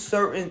 why do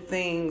certain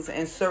things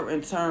and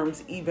certain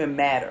terms even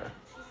matter?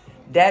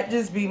 That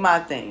just be my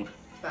thing.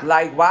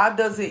 Like, why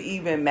does it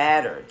even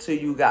matter to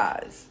you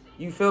guys?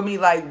 You feel me?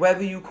 Like,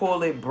 whether you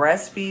call it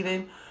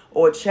breastfeeding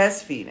or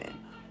chest feeding,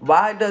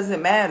 why does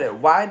it matter?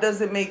 Why does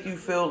it make you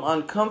feel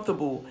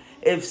uncomfortable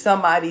if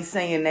somebody's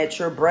saying that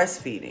you're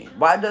breastfeeding?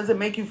 Why does it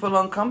make you feel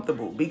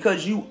uncomfortable?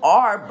 Because you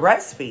are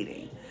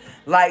breastfeeding.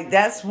 Like,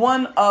 that's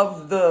one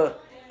of the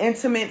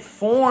intimate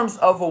forms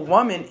of a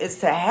woman is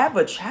to have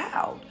a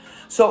child.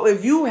 So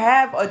if you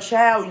have a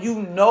child,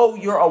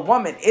 you're a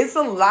woman. It's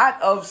a lot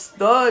of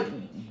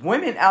stud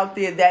women out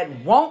there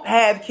that won't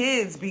have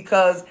kids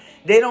because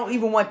they don't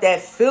even want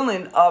that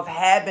feeling of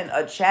having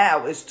a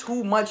child. It's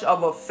too much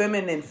of a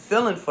feminine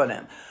feeling for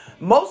them.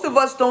 Most of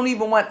us don't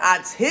even want our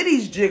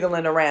titties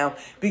jiggling around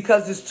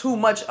because it's too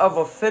much of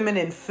a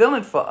feminine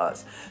feeling for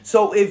us.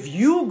 So if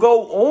you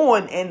go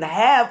on and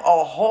have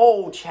a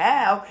whole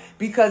child,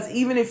 because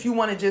even if you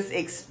want to just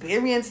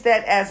experience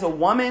that as a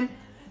woman,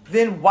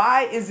 then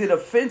why is it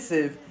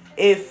offensive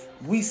if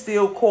we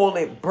still call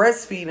it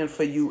breastfeeding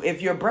for you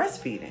if you're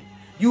breastfeeding?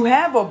 You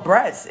have a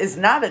breast. It's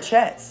not a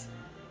chest.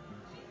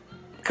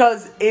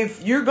 Because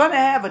if you're going to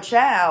have a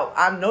child,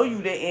 I know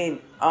you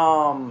didn't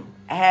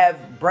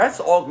have breast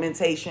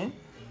augmentation.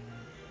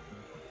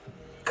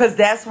 Because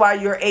that's why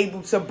you're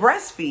able to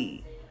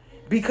breastfeed.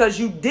 Because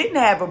you didn't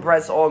have a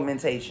breast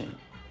augmentation.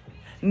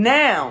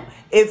 Now,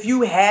 if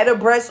you had a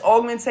breast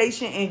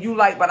augmentation and you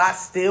like, but I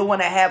still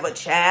want to have a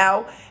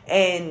child,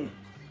 and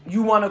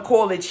you want to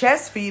call it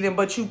chest feeding,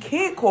 but you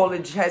can't call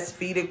it chest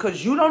feeding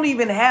because you don't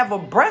even have a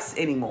breast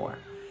anymore.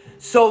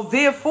 So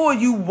therefore,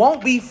 you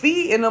won't be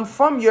feeding them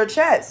from your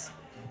chest.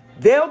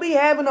 They'll be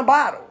having a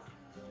bottle.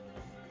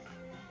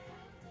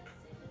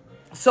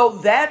 So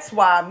that's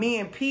why me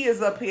and P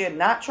is up here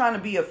not trying to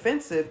be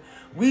offensive.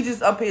 We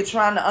just up here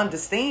trying to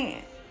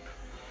understand.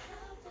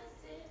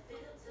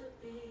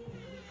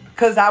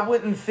 Because I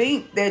wouldn't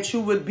think that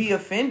you would be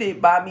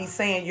offended by me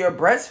saying you're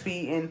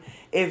breastfeeding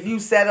if you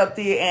sat up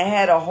there and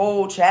had a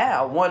whole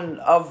child. One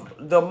of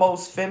the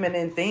most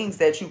feminine things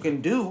that you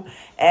can do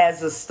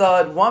as a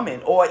stud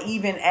woman, or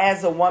even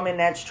as a woman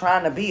that's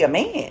trying to be a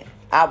man,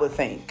 I would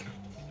think.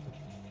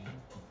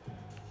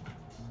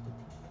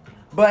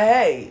 But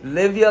hey,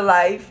 live your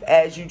life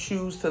as you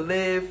choose to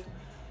live.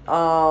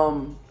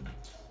 Live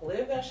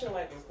that shit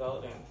like it's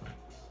golden.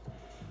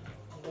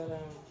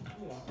 But,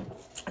 you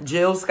know.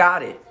 Jill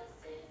Scott it.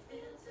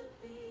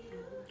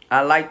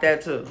 I like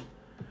that too.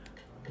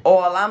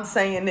 All I'm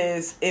saying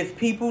is, if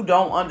people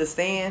don't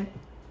understand,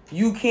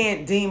 you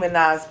can't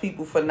demonize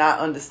people for not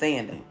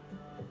understanding.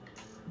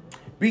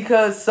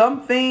 Because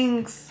some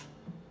things,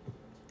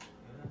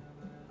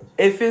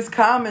 if it's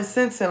common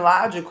sense and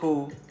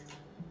logical,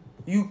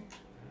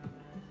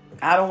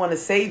 I don't want to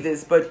say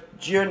this, but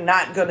you're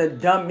not going to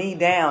dumb me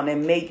down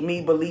and make me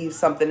believe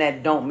something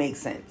that don't make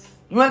sense.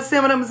 You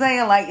understand what I'm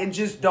saying? Like, it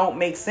just don't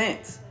make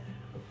sense.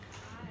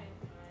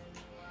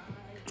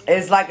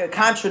 It's like a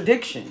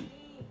contradiction.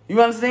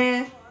 You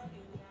understand?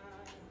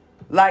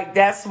 Like,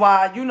 that's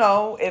why, you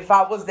know, if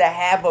I was to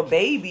have a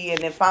baby and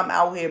if I'm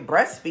out here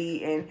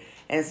breastfeeding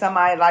and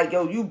somebody like,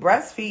 yo, you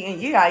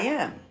breastfeeding? Yeah, I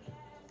am.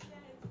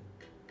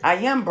 I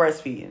am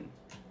breastfeeding.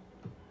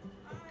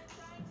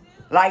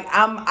 Like,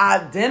 I'm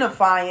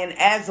identifying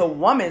as a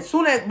woman.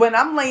 Soon as, when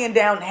I'm laying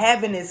down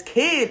having this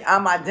kid,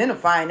 I'm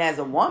identifying as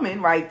a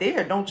woman right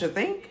there, don't you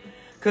think?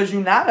 Because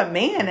you're not a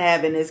man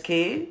having this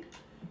kid.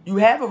 You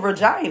have a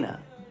vagina.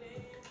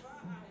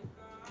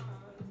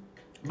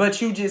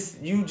 But you just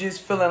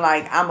feeling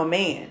like I'm a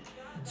man.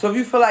 So if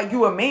you feel like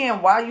you a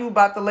man, why you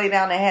about to lay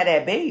down and have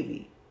that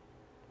baby?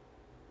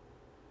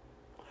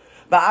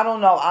 But I don't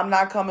know. I'm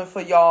not coming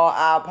for y'all.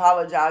 I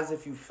apologize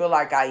if you feel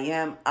like I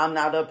am. I'm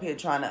not up here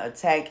trying to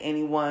attack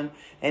anyone.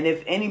 And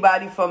if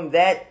anybody from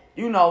that,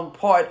 you know,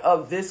 part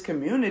of this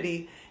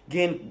community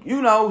can,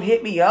 you know,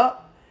 hit me up.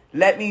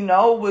 Let me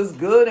know what's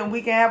good and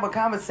we can have a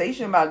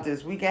conversation about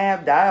this. We can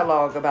have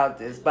dialogue about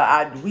this.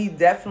 But we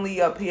definitely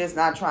up here is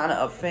not trying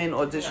to offend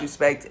or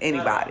disrespect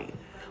anybody.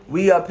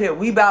 We up here,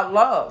 we about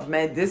love,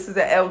 man. This is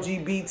a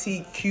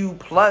LGBTQ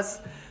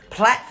plus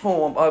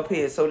platform up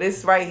here. So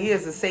this right here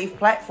is a safe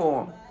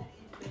platform.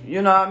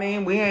 You know what I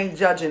mean? We ain't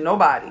judging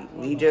nobody.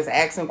 We just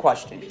asking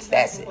questions.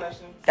 That's it.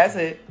 That's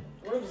it.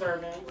 We're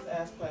observing. Just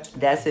ask questions.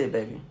 That's it,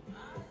 baby.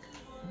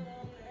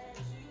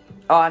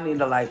 Oh, I need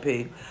a light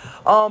pig.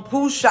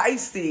 Pooh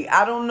Shiesty.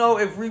 I don't know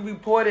if we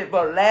reported,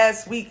 but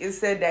last week it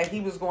said that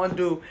he was going to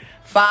do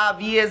 5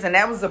 years, and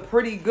that was a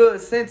pretty good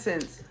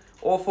sentence,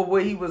 or for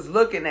what he was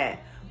looking at.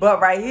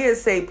 But right here it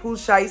say Pooh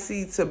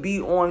Shiesty to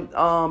be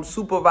on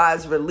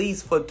supervised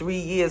release for 3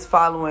 years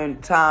following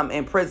time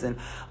in prison.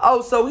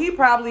 Oh, so he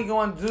probably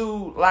going to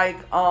do like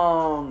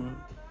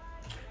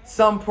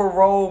some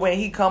parole when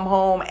he come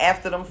home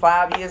after them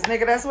 5 years.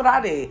 Nigga, that's what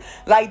I did.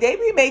 Like, they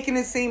be making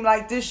it seem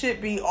like this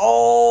shit be,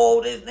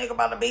 oh, this nigga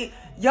about to be.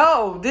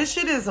 Yo, this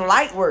shit is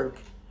light work.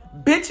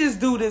 Bitches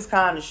do this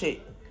kind of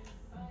shit.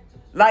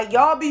 Like,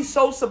 y'all be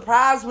so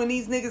surprised when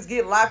these niggas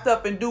get locked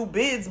up and do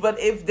bids, but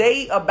if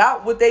they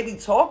about what they be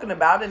talking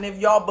about, and if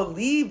y'all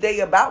believe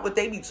they about what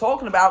they be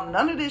talking about,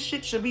 none of this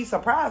shit should be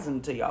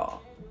surprising to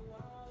y'all.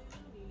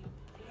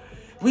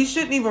 We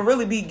shouldn't even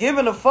really be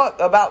giving a fuck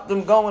about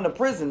them going to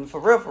prison, for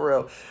real, for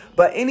real.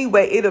 But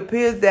anyway, it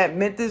appears that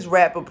Memphis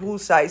rapper Pooh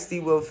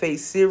Shiesty will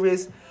face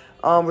serious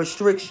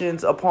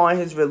restrictions upon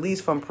his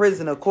release from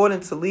prison.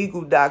 According to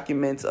legal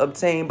documents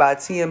obtained by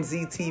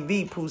TMZ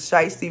TV, Pooh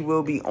Shiesty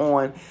will be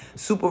on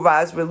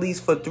supervised release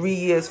for 3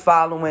 years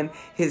following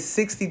his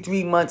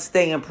 63-month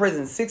stay in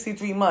prison.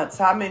 63 months.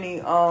 How many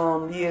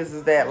years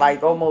is that?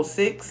 Like almost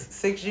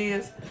 6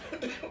 years?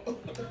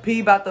 P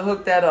about to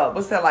hook that up.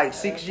 What's that, like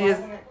 6 years?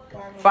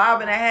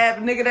 5.5.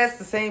 Nigga, that's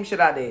the same shit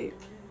I did.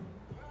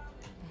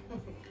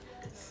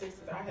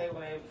 I hate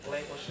when they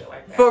label shit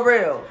like that. For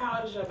real. How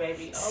old is your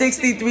baby?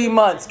 63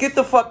 months. Get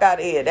the fuck out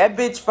of here. That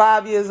bitch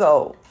 5 years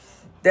old.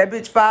 That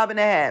bitch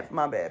 5.5.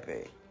 My bad,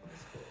 pig.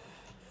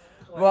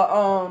 But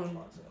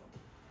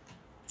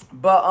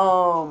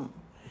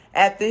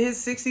after his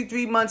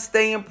 63-month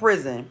stay in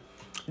prison,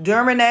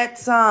 during that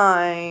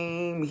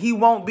time, he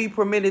won't be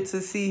permitted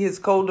to see his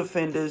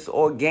co-defenders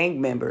or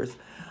gang members.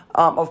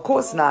 Of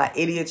course not,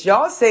 idiots.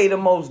 Y'all say the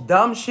most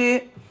dumb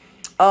shit.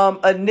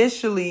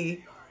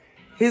 Initially,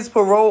 his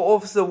parole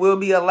officer will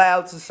be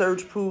allowed to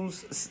search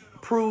Pooh's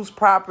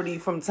property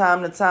from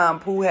time to time.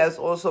 Pooh has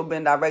also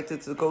been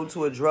directed to go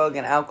to a drug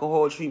and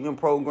alcohol treatment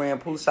program.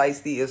 Pooh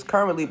Shiesty is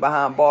currently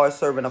behind bars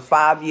serving a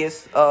 5-year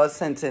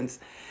sentence.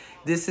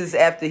 This is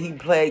after he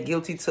pled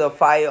guilty to a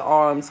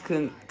firearms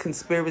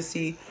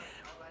conspiracy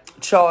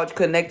charge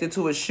connected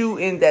to a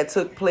shooting that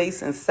took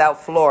place in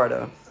South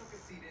Florida.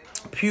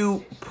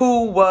 Pooh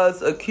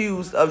was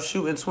accused of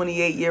shooting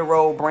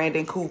 28-year-old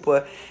Brandon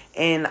Cooper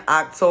in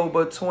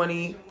October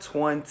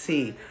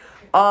 2020.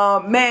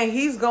 Man,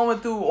 he's going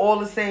through all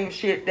the same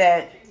shit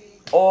that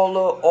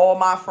all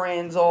my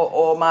friends,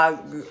 all my,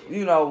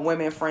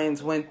 women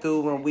friends went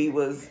through when we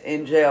was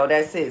in jail.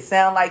 That's it.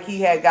 Sound like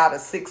he had got a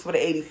 6 for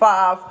the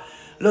 85.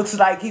 Looks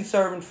like he's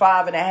serving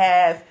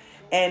 5.5,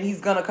 and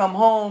he's gonna come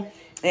home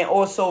and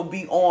also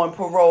be on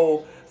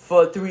parole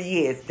for 3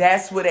 years.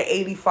 That's what an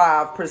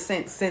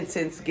 85%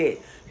 sentence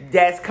get.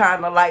 That's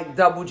kind of like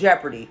double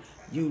jeopardy.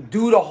 You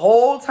do the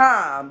whole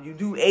time. You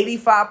do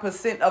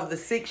 85% of the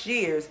 6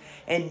 years.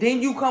 And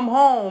then you come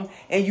home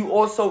and you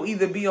also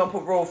either be on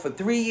parole for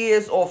 3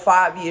 years or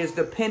 5 years,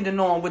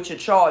 depending on what your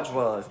charge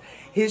was.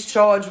 His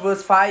charge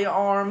was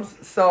firearms,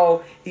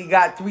 so he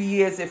got 3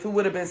 years. If it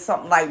would have been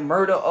something like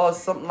murder or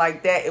something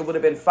like that, it would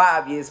have been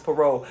 5 years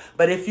parole.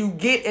 But if you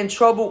get in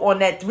trouble on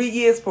that 3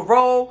 years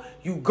parole,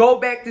 you go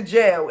back to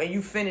jail and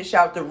you finish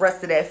out the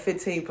rest of that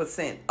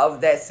 15% of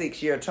that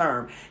 6 year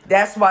term.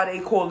 That's why they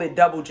call it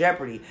double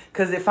jeopardy.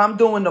 Because if I'm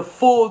doing the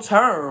full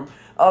term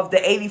of the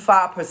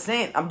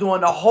 85%, I'm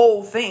doing the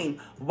whole thing.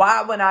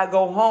 Why, when I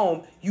go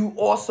home, you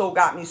also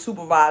got me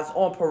supervised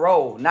on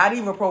parole? Not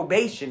even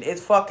probation.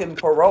 It's fucking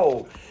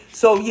parole.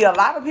 So, yeah, a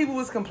lot of people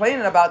was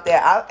complaining about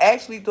that. I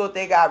actually thought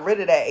they got rid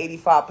of that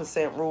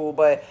 85% rule,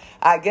 but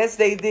I guess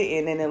they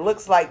didn't. And it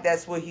looks like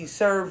that's what he's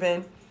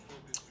serving.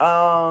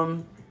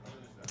 And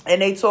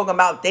they talking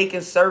about they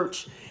can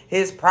search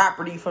his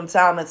property from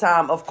time to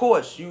time. Of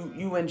course,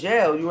 you in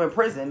jail, you in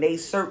prison. They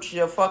search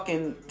your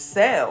fucking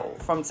cell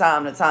from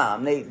time to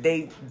time.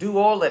 They do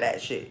all of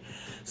that shit.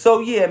 So,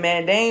 yeah,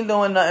 man, they ain't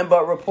doing nothing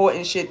but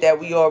reporting shit that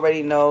we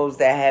already knows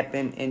that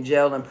happened in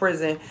jail and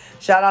prison.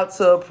 Shout out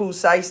to Pooh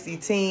Shiesty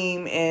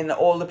team and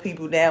all the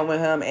people down with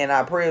him. And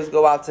our prayers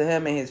go out to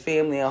him and his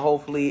family. And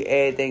hopefully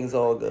everything's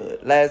all good.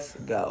 Let's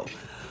go.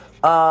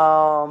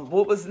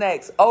 What was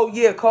next? Oh,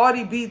 yeah,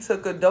 Cardi B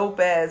took a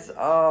dope-ass...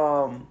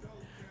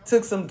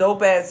 Took some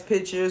dope-ass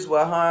pictures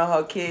with her and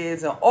her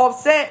kids and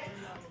Offset.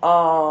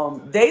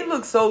 They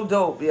look so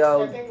dope,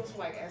 yo. I think it was for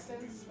like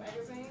Essence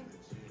magazine.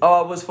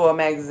 Oh, it was for a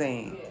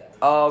magazine.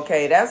 Yeah.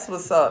 Okay, that's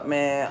what's up,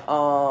 man.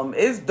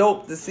 It's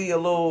dope to see a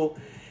little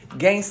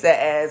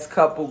gangster-ass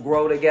couple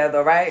grow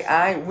together, right?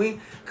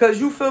 Cause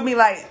you feel me,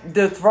 like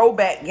the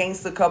throwback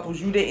gangster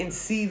couples, you didn't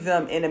see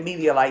them in the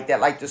media like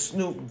that, like the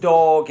Snoop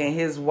Dogg and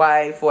his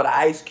wife or the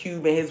Ice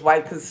Cube and his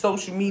wife, cause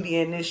social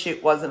media and this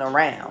shit wasn't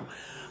around.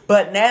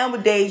 But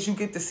nowadays, you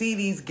get to see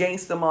these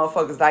gangster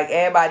motherfuckers. Like,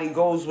 everybody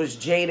goes with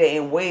Jada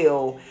and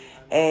Will.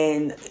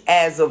 And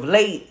as of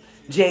late,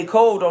 J.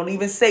 Cole don't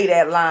even say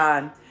that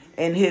line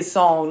in his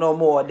song no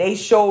more. They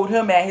showed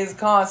him at his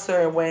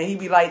concert when he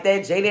be like,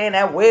 that Jada and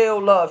that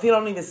Will love. He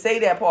don't even say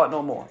that part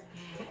no more.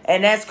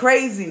 And that's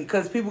crazy,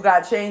 because people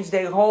got to change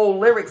their whole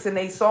lyrics in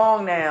their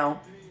song now.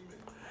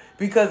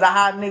 Because of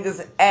how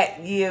niggas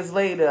act years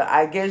later.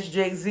 I guess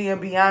Jay-Z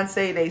and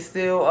Beyonce, they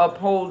still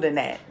upholding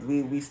that.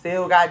 We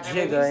still got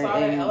Jigga. I saw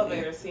that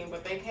elevator scene,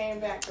 but they came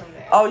back from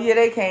that. Oh, yeah,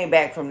 they came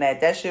back from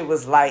that. That shit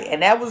was light.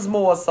 And that was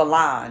more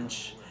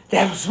Solange.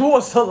 That was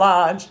more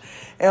Solange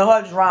and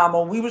her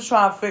drama. We was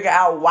trying to figure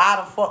out why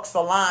the fuck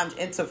Solange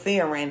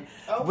interfering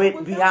with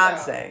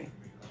Beyonce.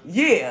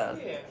 Yeah.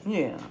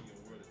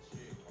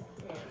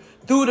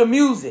 Through the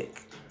music.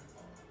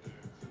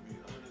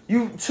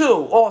 You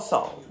too,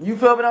 also. You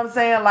feel what I'm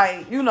saying?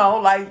 Like,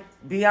 like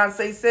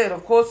Beyonce said,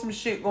 of course some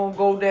shit gonna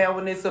go down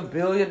when it's $1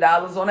 billion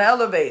on the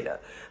elevator.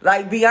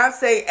 Like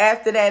Beyonce,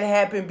 after that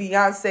happened,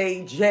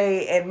 Beyonce,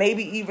 Jay, and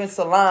maybe even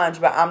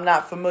Solange, but I'm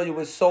not familiar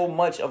with so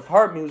much of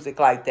her music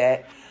like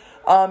that.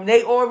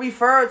 They all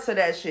referred to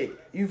that shit.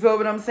 You feel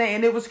what I'm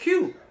saying? It was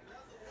cute.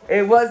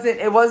 It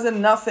wasn't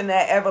nothing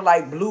that ever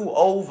like blew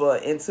over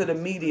into the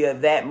media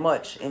that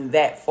much and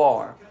that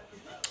far.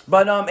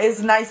 But it's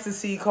nice to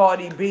see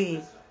Cardi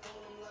B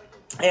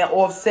and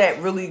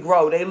Offset really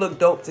grow. They look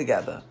dope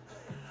together.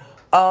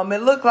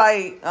 It looked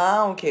like I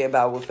don't care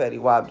about what Fetty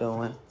Wap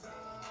doing.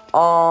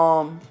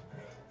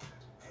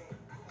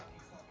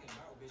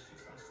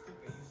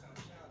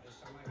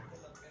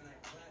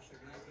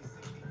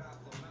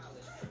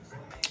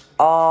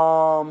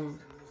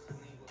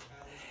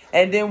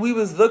 And then we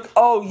was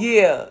oh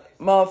yeah,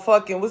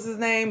 motherfucking, what's his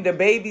name? The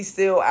baby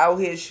still out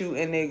here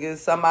shooting niggas.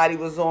 Somebody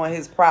was on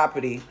his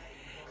property.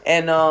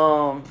 And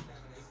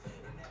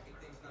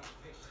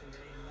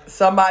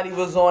somebody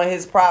was on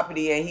his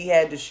property and he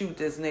had to shoot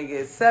this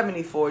nigga,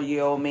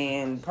 74-year-old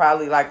man,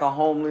 probably like a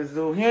homeless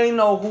dude. He didn't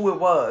know who it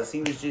was.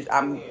 He was just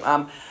I'm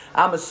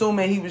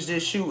assuming he was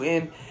just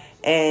shooting,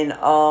 and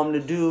the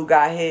dude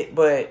got hit,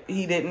 but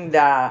he didn't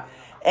die.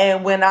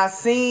 And when I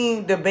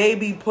seen the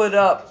baby put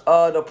up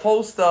the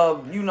post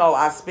of,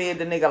 I spared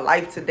the nigga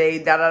life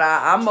today,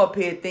 I'm up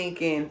here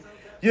thinking,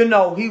 he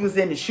was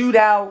in the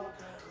shootout,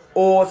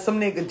 or some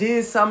nigga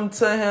did something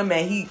to him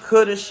and he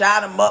could have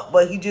shot him up,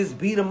 but he just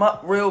beat him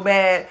up real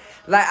bad.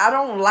 Like, I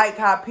don't like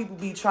how people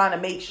be trying to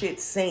make shit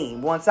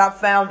seem. Once I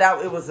found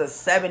out it was a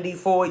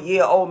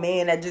 74-year-old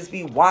man that just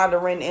be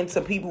wandering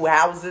into people's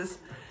houses,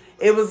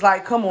 it was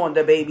like, come on,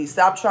 the baby,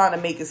 stop trying to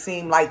make it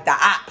seem like the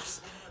ops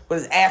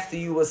was after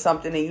you or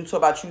something and you talk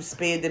about you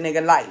spared the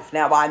nigga life.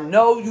 Now, I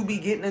know you be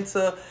getting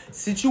into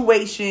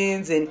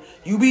situations and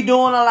you be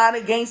doing a lot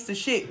of gangster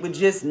shit with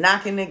just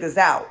knocking niggas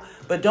out.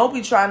 But don't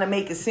be trying to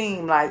make it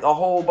seem like a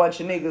whole bunch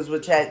of niggas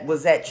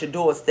was at your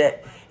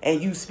doorstep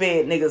and you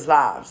spared niggas'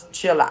 lives.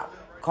 Chill out.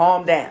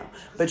 Calm down.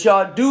 But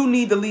y'all do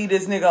need to leave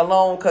this nigga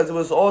alone because it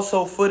was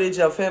also footage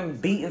of him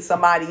beating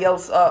somebody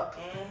else up.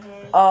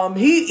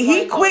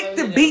 He quick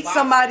to beat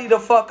somebody the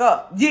fuck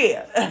up.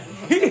 Yeah.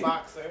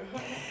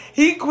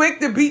 He quick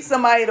to beat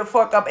somebody the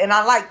fuck up, and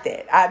I like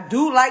that. I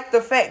do like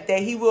the fact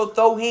that he will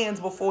throw hands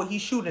before he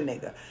shoot a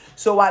nigga.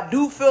 So I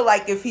do feel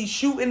like if he's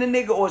shooting a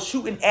nigga or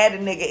shooting at a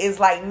nigga, it's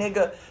like,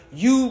 nigga,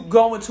 you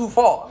going too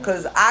far.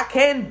 Because I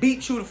can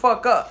beat you the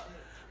fuck up.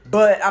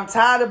 But I'm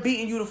tired of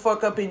beating you the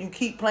fuck up and you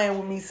keep playing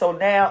with me. So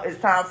now it's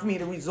time for me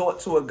to resort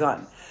to a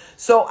gun.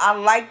 So I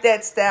like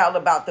that style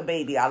about the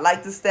baby. I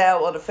like the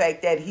style of the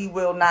fact that he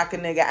will knock a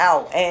nigga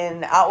out.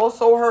 And I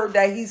also heard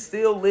that he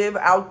still live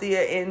out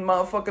there in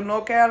motherfucking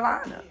North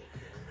Carolina.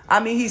 I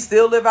mean, he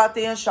still live out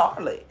there in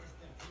Charlotte.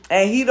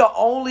 And he the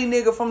only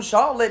nigga from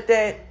Charlotte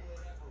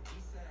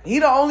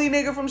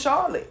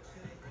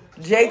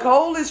J.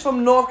 Cole is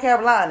from North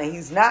Carolina.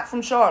 He's not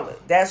from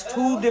Charlotte. That's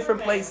two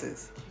different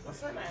places.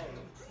 What's her name?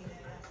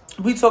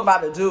 We talk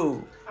about a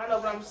dude. I know,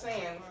 but I'm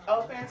saying,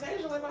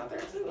 Fantasia live out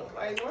there too.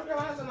 Like, North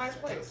Carolina's a nice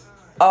place.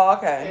 Oh,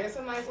 okay. Yeah, it's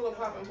a nice little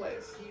popping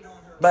place.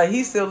 But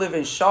he still live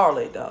in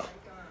Charlotte though.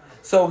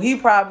 So he's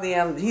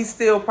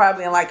still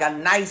probably in like a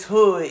nice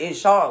hood in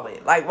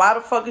Charlotte. Like, why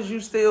the fuck is you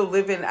still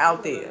living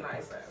out there?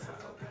 Nice ass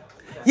house.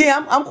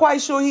 Yeah, I'm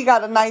quite sure he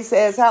got a nice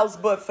ass house.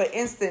 But for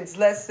instance,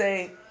 let's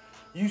say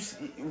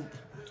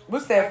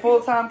what's that,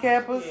 full-time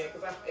campus? Yeah,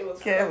 because it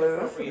was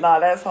campus. Nah,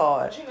 that's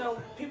hard. But you know,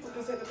 people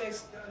can say that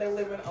they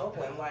live in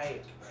Oakland,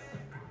 like.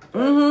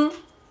 We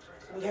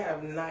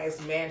have nice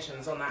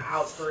mansions on the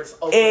outskirts.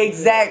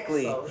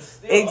 Exactly.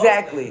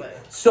 Oakland,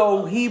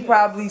 so he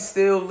probably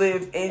still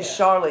live in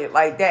Charlotte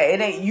like that.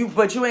 It ain't you,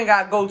 but you ain't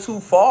got to go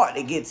too far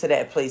to get to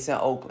that place in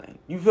Oakland.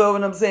 You feel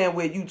what I'm saying?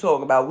 Where you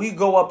talk about, we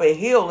go up a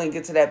hill and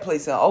get to that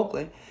place in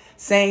Oakland.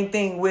 Same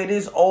thing where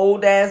this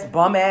old ass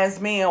bum ass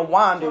man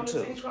wandered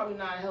to. He's probably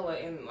not hella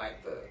in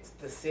like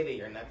the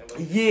city or nothing. But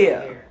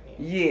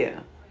Yeah.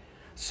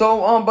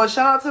 So, but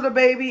shout out to the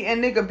baby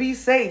and nigga, be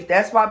safe.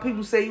 That's why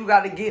people say you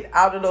got to get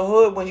out of the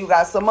hood when you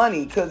got some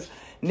money. Because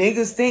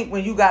niggas think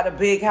when you got a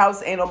big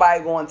house, ain't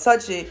nobody going to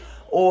touch it.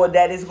 Or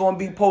that it's going to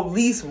be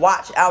police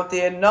watch out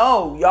there.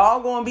 No,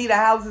 y'all going to be the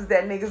houses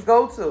that niggas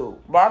go to.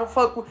 Why the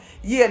fuck?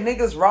 Yeah,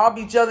 niggas rob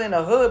each other in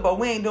the hood, but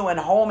we ain't doing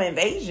home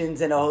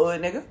invasions in the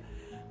hood, nigga.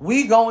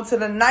 We going to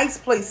the nice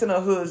place in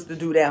the hoods to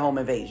do that home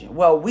invasion.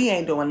 Well, we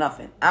ain't doing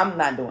nothing. I'm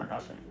not doing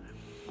nothing.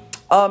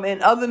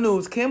 In other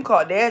news, Kim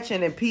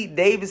Kardashian and Pete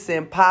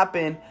Davidson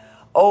popping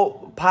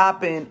OWT.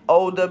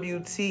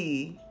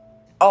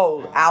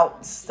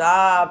 Out.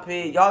 Stop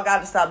it. Y'all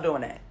got to stop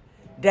doing that.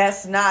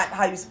 That's not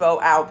how you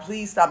spell out.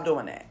 Please stop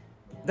doing that.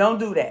 Don't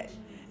do that.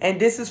 And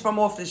this is from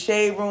off the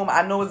Shade Room.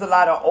 I know there's a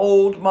lot of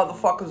old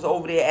motherfuckers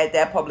over there at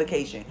that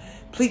publication.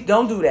 Please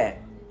don't do that.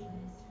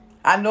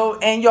 I know,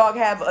 and y'all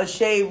have a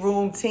Shade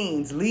Room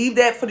Teens. Leave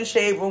that for the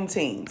Shade Room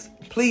Teens.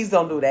 Please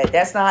don't do that.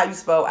 That's not how you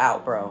spell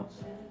out, bro.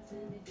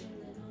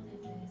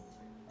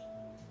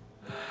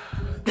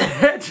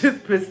 That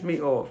just pissed me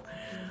off.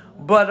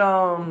 But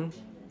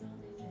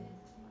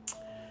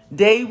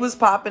they was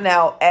popping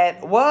out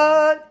at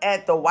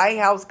the White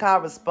House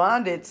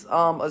Correspondents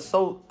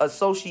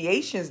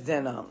Association's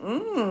dinner.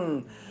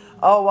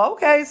 Oh,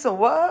 okay. So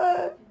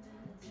what?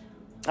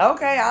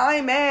 Okay, I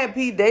ain't mad.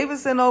 Pete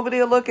Davidson over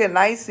there looking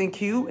nice and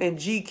cute and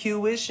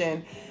GQ-ish,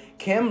 and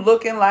Kim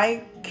looking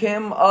like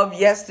Kim of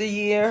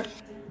yesteryear.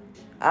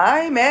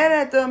 I ain't mad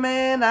at them,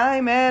 man. I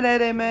ain't mad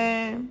at it,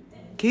 man.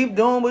 Keep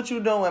doing what you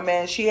doing,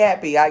 man. She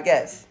happy, I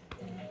guess.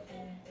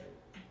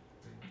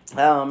 I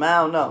don't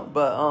know,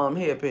 but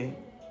here, P.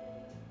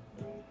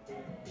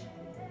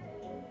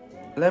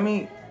 Let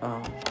me.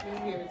 Just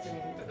give it to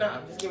me.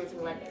 No, just give it to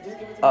me like that. Just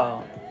give it to me. Oh.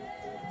 Like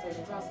that. So you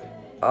can toss it.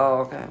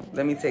 Oh, okay.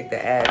 Let me take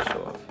the ash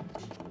off.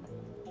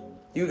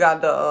 You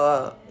got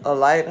the a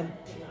lighter? No.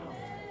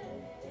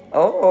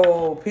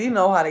 Oh, P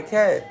know how to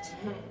catch.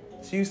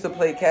 She used to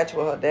play catch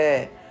with her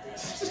dad.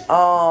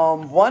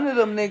 One of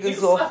them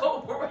niggas off.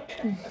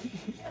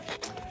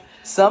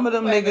 Some of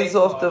them niggas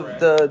off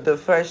the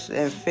Fresh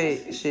and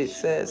Fit shit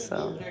said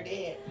so.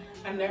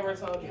 I never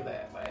told you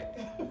that, like.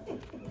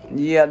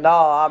 Yeah, no,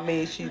 I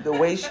mean the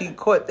way she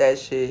caught that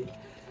shit,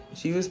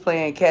 she was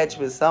playing catch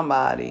with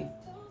somebody.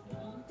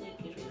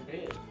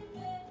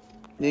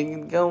 You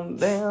can go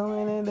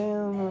down and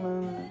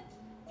down.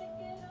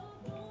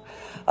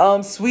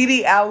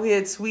 Sweetie out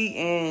here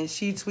tweeting.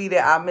 She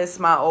tweeted, "I miss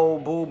my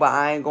old boo, but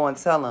I ain't gonna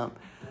tell him."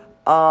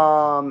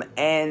 And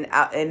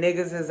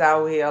niggas is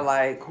out here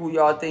like, who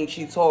y'all think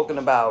she talking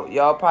about?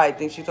 Y'all probably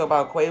think she talking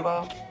about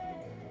Quavo.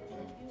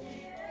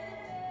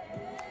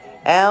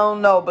 I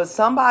don't know, but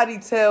somebody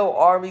tell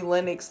Ari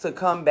Lennox to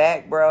come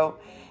back, bro.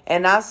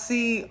 And I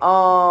see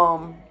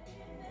Armoretta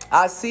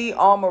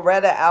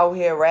out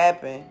here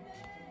rapping.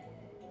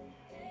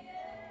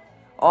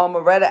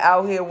 Armoretta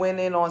out here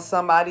winning on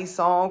somebody's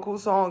song.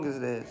 Whose song is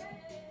this?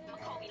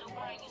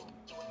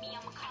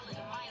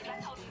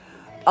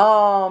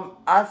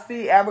 I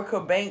see Erica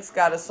Banks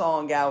got a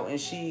song out and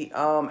she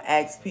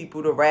asked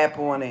people to rap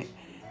on it.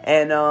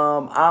 And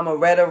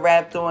Amaretta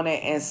rapped on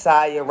it and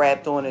Saya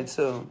rapped on it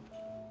too.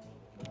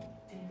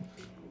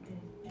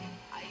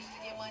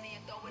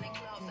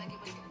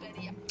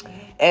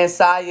 And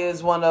Saya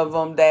is one of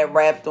them that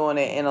rapped on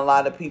it, and a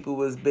lot of people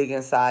was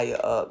bigging Saya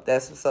up.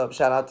 That's what's up.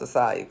 Shout out to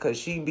Saya, because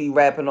she be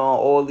rapping on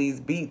all these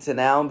beats,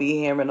 and I don't be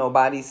hearing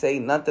nobody say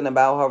nothing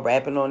about her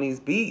rapping on these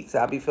beats.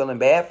 I be feeling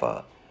bad for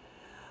her.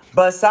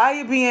 But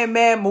Saya be in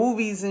mad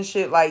movies and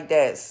shit like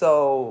that,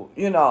 so,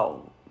 you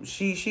know,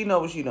 she know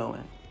what she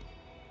doing.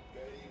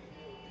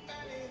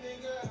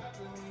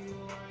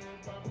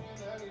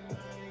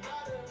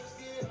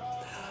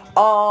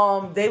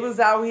 They was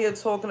out here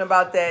talking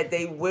about that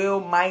they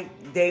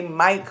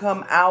might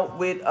come out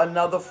with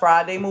another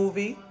Friday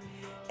movie.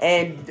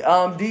 And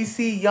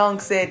DC Young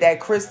said that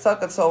Chris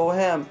Tucker told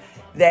him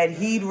that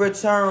he'd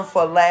return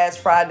for last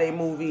Friday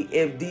movie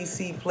if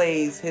DC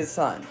plays his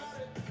son.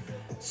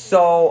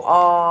 So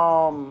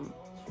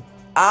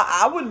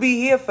I would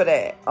be here for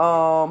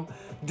that.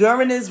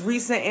 During his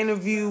recent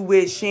interview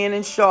with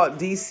Shannon Sharp,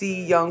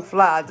 DC Young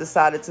Fly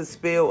decided to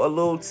spill a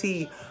little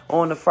tea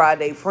on the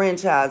Friday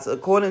franchise.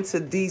 According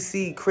to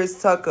DC,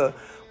 Chris Tucker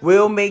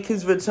will make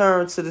his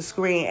return to the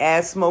screen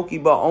as Smokey,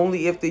 but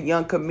only if the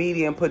young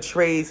comedian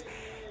portrays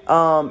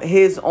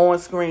his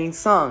on-screen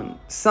son.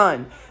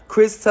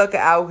 Chris Tucker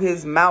out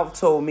his mouth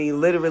told me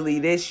literally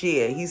this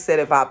year. He said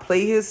if I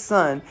play his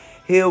son,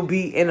 he'll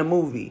be in a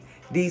movie.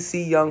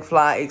 DC Young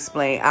Fly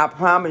explained, I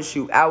promise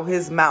you, out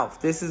his mouth.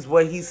 This is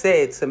what he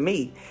said to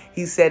me.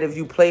 He said, if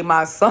you play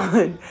my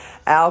son,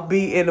 I'll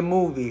be in a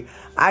movie.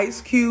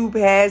 Ice Cube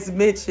has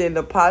mentioned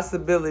the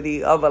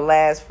possibility of a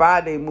Last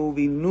Friday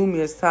movie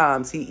numerous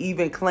times. He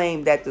even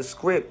claimed that the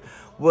script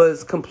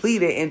was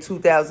completed in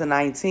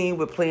 2019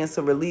 with plans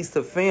to release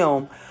the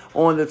film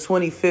on the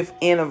 25th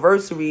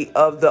anniversary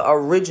of the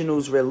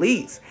original's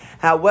release.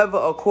 However,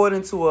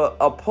 according to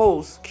a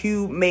post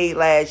Cube made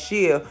last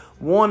year,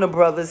 Warner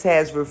Brothers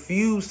has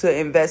refused to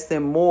invest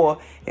in more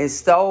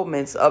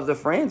installments of the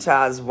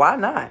franchise. Why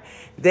not?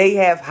 They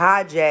have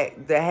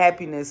hijacked the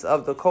happiness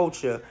of the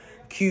culture,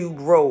 Cube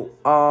wrote.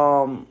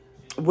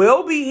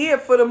 We'll be here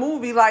for the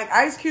movie. Like,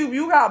 Ice Cube,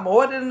 you got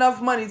more than enough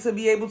money to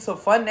be able to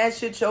fund that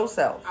shit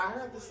yourself. I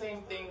heard the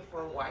same thing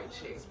for White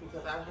Chicks,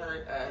 because I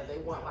heard they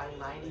want like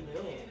 90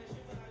 million.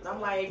 And I'm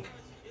like,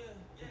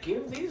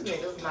 give these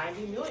niggas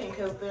 90 million,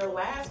 because their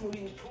last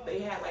movie, they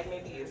had like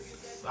maybe,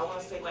 I want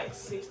to say like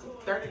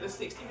 30 to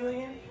 60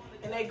 million,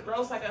 and they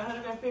grossed like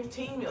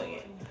 115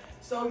 million.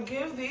 So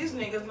give these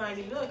niggas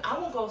 90 million. I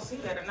will go see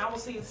that, and I will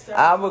see it several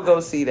times. I will go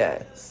see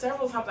that.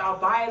 Several times. I'll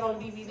buy it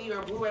on DVD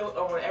or Blu-ray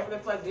or whatever the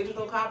fuck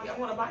digital copy. I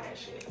want to buy that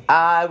shit.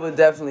 I would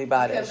definitely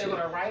buy that shit. Because they're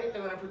going to write it,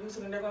 they're going to produce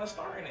it, and they're going to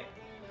star in it.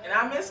 And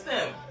I miss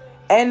them.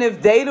 And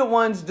if they the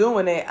ones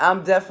doing it,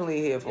 I'm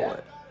definitely here for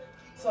it.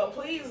 So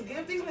please,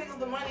 give these niggas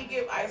the money.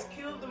 Give Ice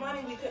Cube the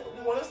money because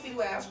we want to see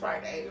Last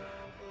Friday.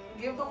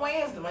 Give the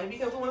Wayans the money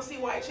because we want to see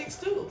White Chicks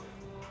too.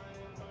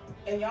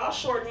 And y'all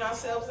shorting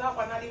yourselves out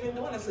by not even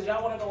doing this because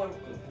y'all want to go and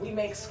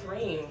remake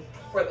Scream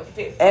for the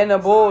 5th. And the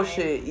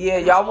bullshit. Yeah,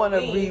 y'all want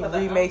to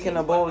remaking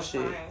the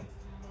bullshit.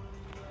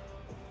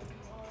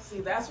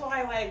 See, that's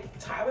why, like,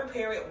 Tyler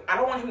Perry, I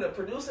don't want him to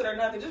produce it or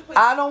nothing. Just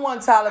I don't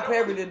want Tyler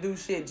Perry to do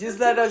shit. Just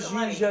let us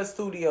use your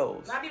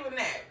studios. Not even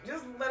that.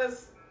 Just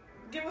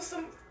give us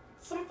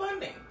some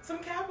funding, some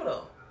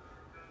capital.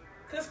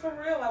 Because for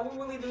real, like, we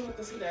really do want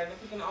to see that. And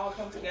if we can all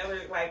come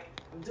together, like,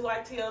 do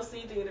like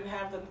TLC did and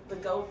have the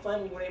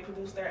GoFundMe where they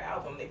produce their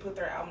album. They put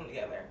their album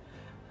together.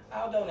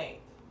 I'll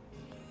donate.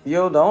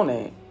 You'll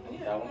donate?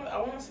 Yeah,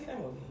 I want to see that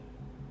movie.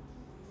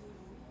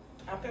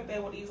 I think they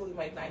would easily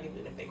make 90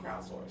 million if they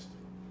crowdsourced.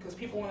 Because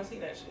people want to see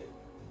that shit.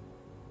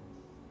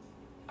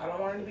 I don't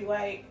want it to be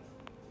like,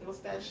 what's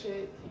that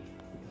shit?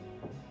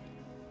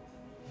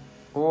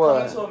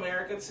 What? Coming to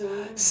America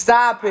too.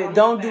 Stop it.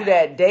 Don't do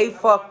that. They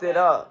fucked it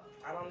up.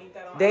 I don't need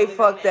that. They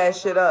fucked that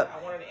shit up.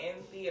 I want it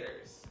in theaters.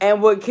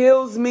 And what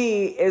kills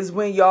me is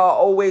when y'all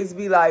always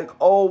be like,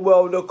 oh,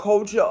 well, the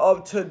culture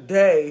of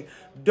today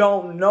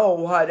don't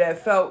know how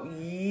that felt.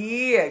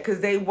 Yeah,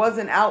 because they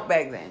wasn't out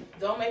back then.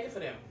 Don't make it for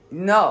them.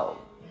 No.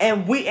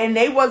 And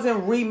they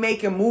wasn't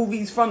remaking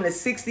movies from the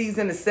 60s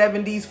and the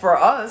 70s for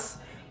us.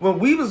 When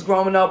we was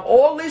growing up,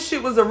 all this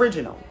shit was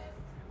original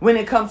when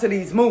it comes to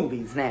these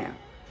movies now.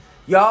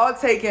 Y'all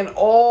taking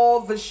all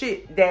the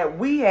shit that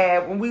we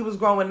had when we was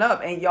growing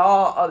up and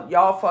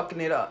y'all fucking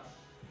it up.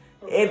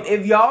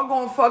 If y'all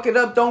gonna fuck it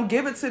up, don't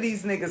give it to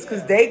these niggas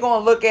because they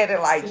gonna look at it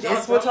like,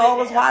 this what y'all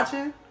was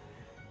watching?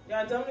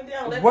 Y'all dumbed it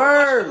down. Let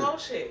Word. them watch the whole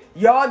shit.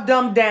 Y'all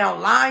dumbed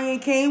down Lion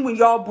King when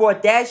y'all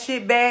brought that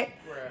shit back.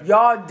 Bruh.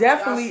 Y'all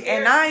definitely,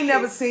 and I ain't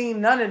never seen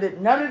none of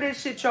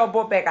this shit y'all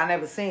brought back. I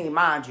never seen,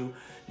 mind you.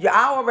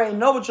 I already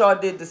know what y'all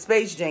did to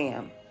Space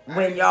Jam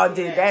when y'all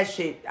did that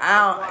shit. We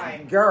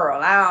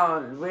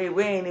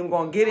ain't even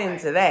gonna get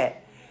into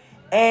that.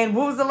 And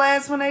what was the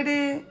last one they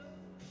did?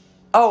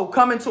 Oh,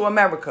 Coming to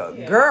America.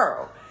 Yeah.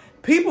 Girl,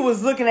 people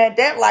was looking at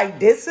that like,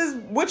 this is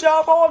what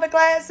y'all call the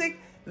classic?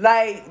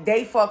 Like,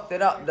 they fucked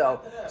it up,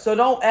 though. So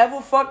don't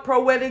ever fuck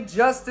Poetic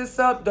Justice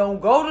up. Don't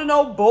go to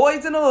no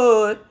Boys in the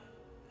Hood.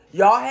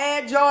 Y'all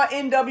had y'all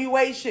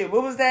NWA shit.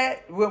 What was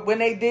that? When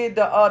they did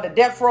the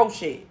Death Row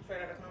shit.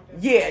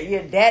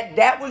 Yeah,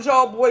 that was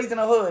y'all Boys in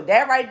the Hood.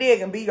 That right there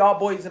can be y'all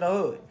Boys in the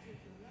Hood.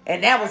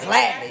 And that was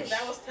lavish.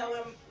 That was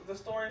telling the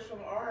stories from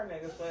our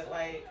niggas, but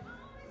like,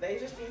 they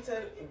just need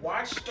to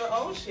watch the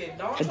old shit.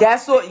 Don't.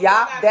 That's what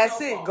y'all. That's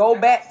it. Go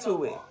back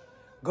to it.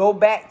 Go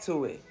back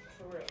to it.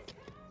 For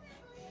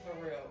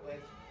real. But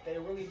they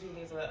really do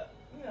need to,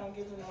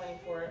 give them the money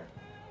for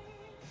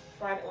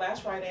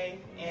last Friday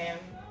and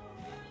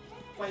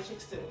White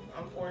Chicks too.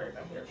 I'm for it.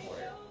 I'm here for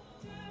it.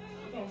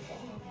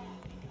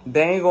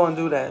 They ain't gonna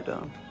do that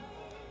though.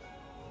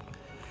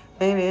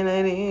 They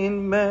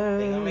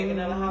gonna make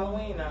another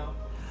Halloween now.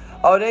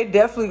 Oh, they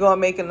definitely gonna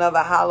make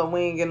another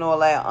Halloween and all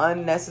that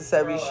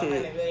unnecessary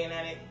shit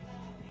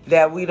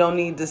that we don't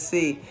need to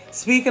see.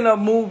 Speaking of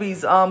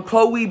movies,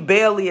 Chloe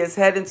Bailey is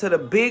heading to the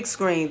big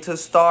screen to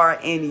star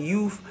in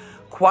youth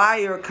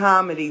choir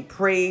comedy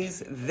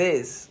Praise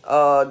This.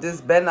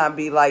 This better not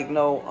be like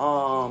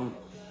no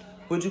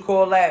what'd you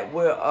call that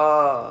with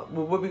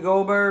Whoopi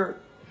Goldberg?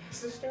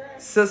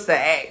 Sister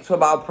Act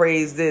about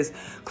Praise This.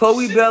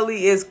 Chloe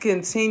Bailey is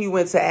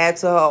continuing to add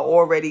to her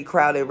already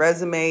crowded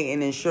resume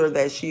and ensure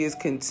that she is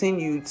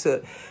continued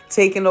to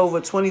taking over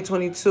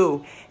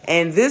 2022.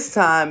 And this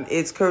time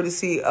it's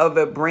courtesy of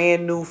a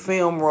brand new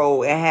film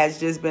role. It has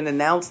just been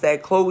announced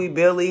that Chloe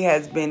Bailey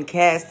has been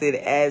casted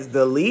as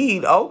the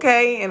lead,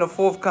 in a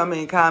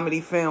forthcoming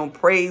comedy film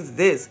Praise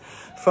This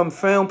from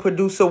film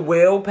producer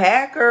Will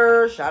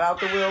Packer. Shout out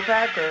to Will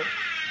Packer.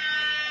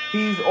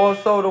 He's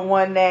also the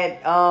one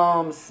that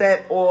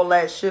set all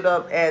that shit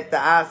up at the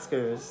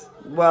Oscars.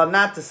 Well,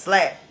 not the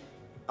slap,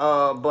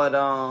 but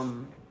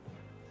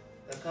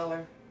The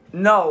Color.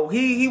 No,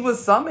 he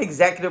was some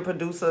executive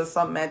producer or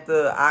something at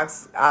the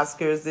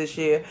Oscars this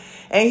year,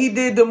 and he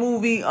did the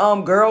movie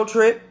Girl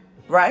Trip,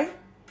 right?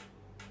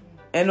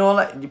 And all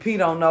that. P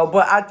don't know,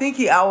 but I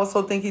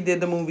also think he did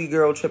the movie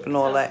Girl Trip and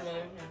all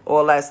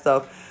that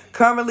stuff.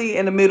 Currently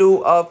in the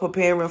middle of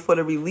preparing for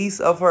the release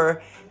of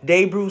her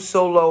debut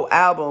solo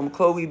album,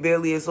 Chloe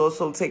Bailey is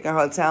also taking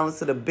her talents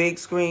to the big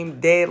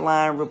screen.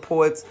 Deadline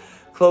reports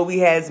Chloe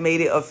has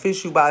made it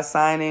official by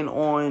signing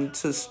on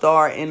to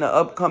star in the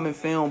upcoming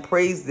film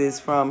Praise This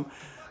from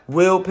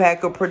Will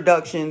Packer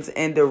Productions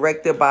and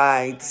directed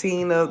by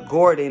Tina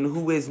Gordon,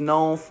 who is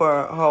known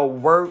for her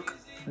work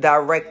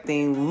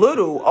directing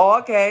Little. Oh,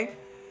 okay.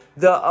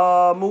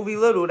 The movie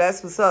Little,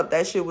 that's what's up.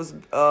 That shit was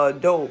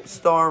dope,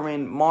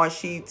 starring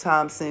Marshy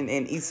Thompson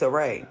and Issa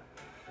Rae.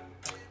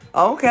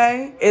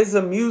 Okay, it's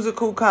a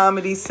musical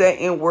comedy set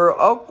in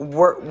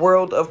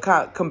world of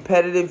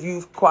competitive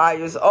youth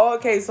choirs. Oh,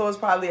 okay, so it's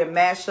probably a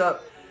mashup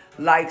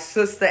like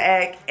Sister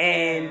Act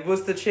and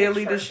what's the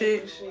cheerleader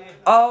shit?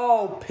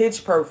 Oh,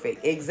 Pitch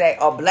Perfect,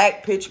 exact. A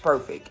black Pitch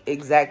Perfect,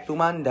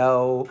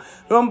 exactumando.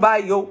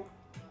 Rumbayo.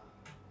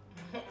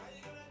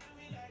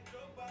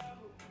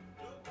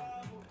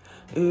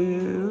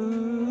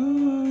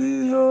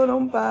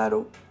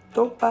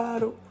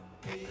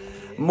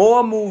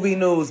 More movie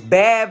news.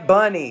 Bad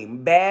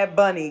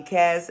Bunny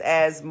cast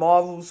as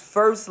Marvel's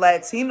first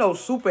Latino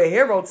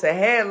superhero to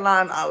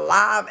headline a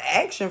live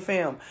action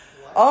film.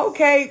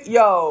 Okay,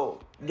 y'all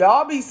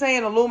be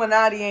saying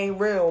Illuminati ain't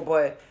real,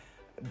 but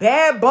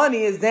Bad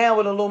Bunny is down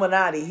with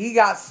Illuminati. He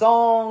got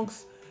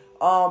songs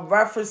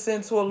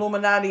referencing to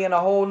Illuminati and a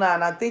whole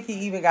nine. I think he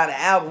even got an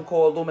album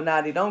called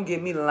Illuminati. Don't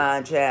get me the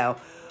line, child.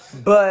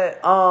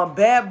 But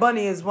Bad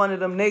Bunny is one of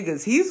them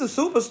niggas. He's a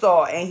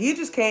superstar, and he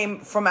just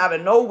came from out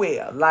of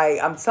nowhere. Like,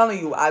 I'm telling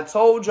you, I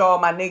told y'all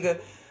my nigga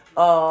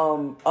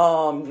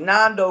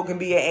Nando can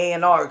be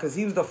an A&R because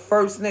he was the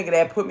first nigga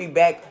that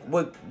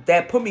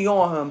put me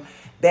on him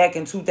back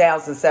in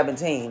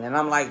 2017. And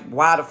I'm like,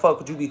 why the fuck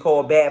would you be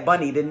called Bad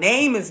Bunny? The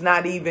name is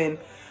not even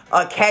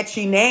a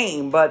catchy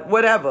name, but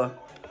whatever.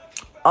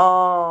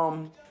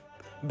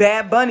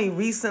 Bad Bunny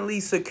recently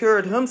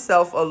secured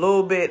himself a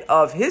little bit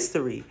of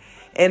history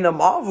in the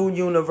Marvel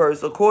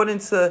universe. According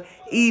to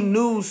E!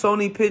 News,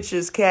 Sony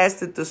Pictures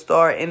casted the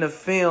star in the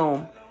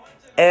film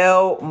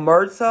El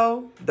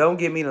Muerto. Don't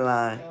give me the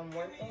line.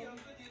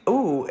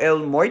 Ooh, El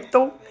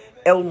Muerto.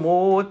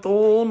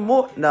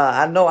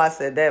 Nah, I know I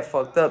said that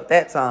fucked up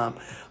that time.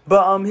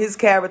 But his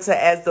character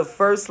as the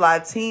first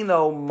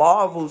Latino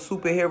Marvel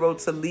superhero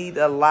to lead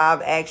a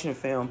live action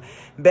film.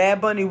 Bad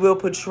Bunny will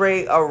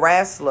portray a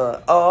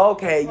wrestler. Oh,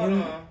 okay.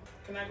 I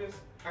just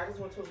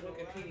went to his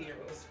Wikipedia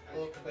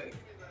real quick.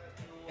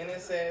 And it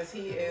says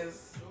he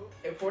is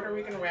a Puerto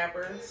Rican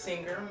rapper,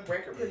 singer,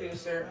 record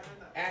producer,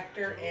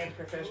 actor, and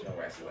professional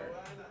wrestler.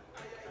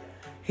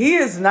 He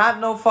is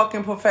not no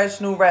fucking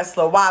professional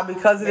wrestler. Why?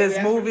 Because of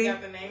this movie? Maybe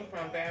that's where he got the name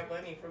from, Bad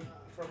Bunny,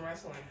 from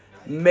wrestling.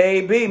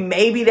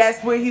 Maybe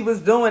that's what he was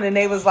doing, and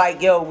they was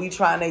like, yo, we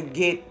trying to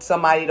get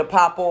somebody to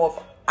pop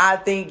off. I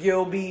think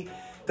you'll be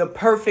the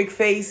perfect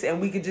face,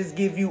 and we could just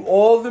give you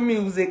all the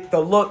music, the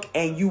look,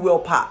 and you will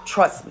pop.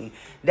 Trust me.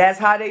 That's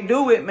how they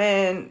do it,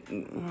 man.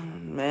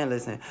 Man,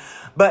 listen.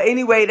 But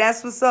anyway,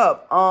 that's what's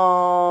up.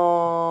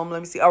 Let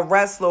me see. A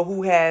wrestler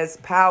who has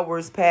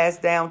powers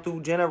passed down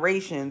through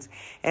generations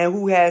and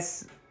who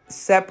has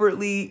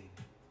separately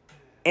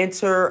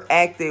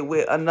interacted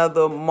with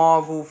another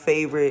Marvel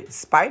favorite,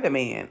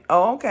 Spider-Man.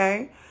 Oh,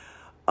 okay.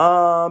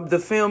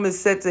 The film is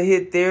set to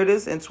hit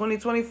theaters in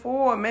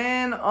 2024,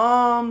 man.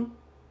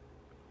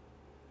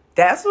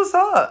 That's what's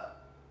up.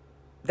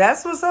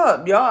 That's what's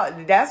up, y'all.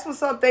 That's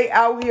what's up. They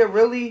out here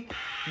really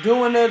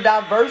doing a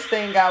diverse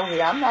thing out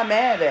here. I'm not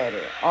mad at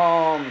it.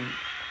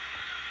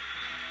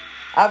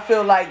 I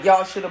feel like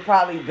y'all should have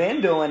probably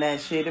been doing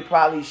that shit. It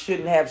probably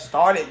shouldn't have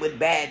started with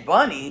Bad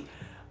Bunny.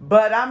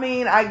 But I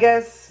mean, I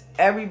guess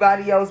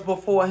everybody else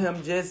before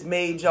him just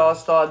made y'all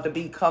start to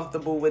be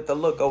comfortable with the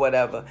look or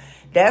whatever.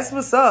 That's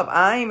what's up.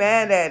 I ain't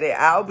mad at it.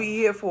 I'll be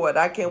here for it.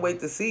 I can't wait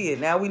to see it.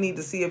 Now we need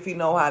to see if he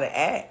know how to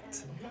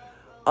act.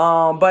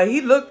 But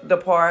he looked the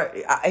part.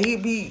 He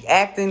be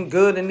acting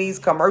good in these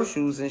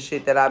commercials and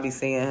shit that I be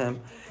seeing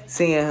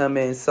him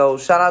in. So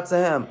shout out to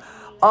him.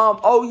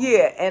 Oh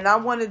yeah, and I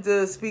wanted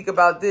to speak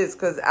about this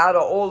because out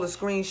of all the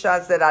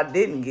screenshots that I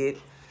didn't get,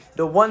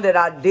 the one that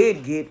I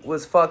did get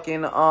was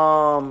fucking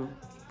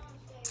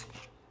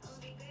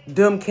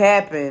them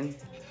capping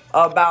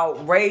about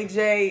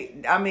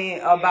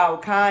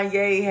about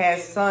Kanye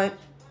has sent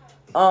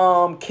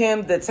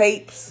Kim the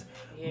tapes.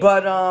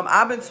 But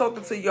I've been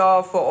talking to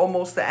y'all for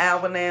almost an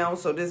hour now,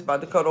 so this is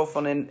about to cut off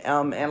in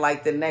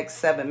like the next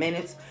 7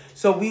 minutes.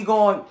 So we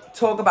gonna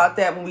talk about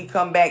that when we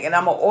come back, and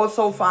I'm gonna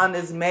also find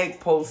this Meg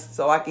post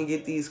so I can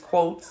get these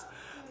quotes.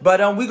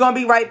 But we gonna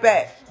be right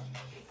back.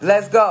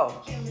 Let's go.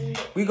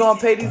 We gonna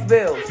pay these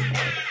bills.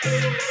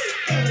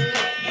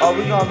 Oh,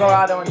 we gonna go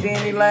out on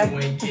Danny Lane. You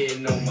ain't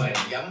getting no money.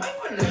 I might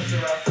finesse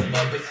her out some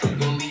but she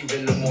gon' leave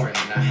in the morning.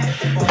 I had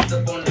to boss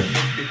up on the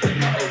bitch because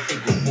my old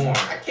chick was born.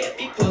 I can't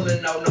be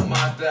pulling out no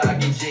monster. I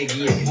get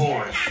jiggy and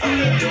foreign. I'm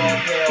a dog,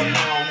 hell no,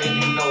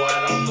 and you know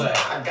I don't play.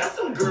 I got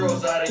some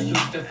girls out of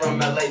Houston from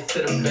LA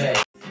to the Bay.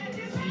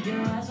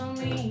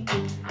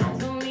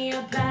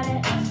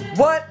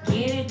 What?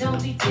 Get it,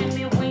 don't be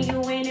timid when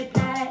you in it,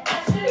 play.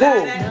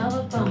 Who?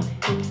 Never bump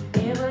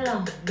it, never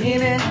long.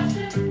 Get it?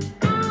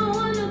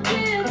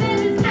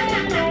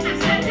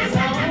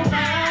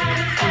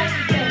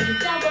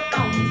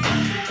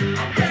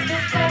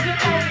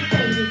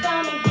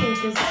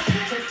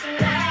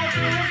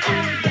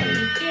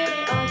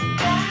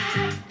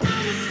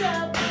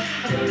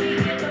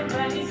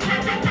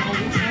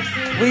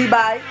 We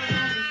bike.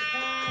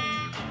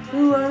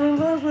 You wanna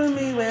fuck with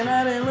me when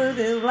I didn't look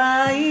this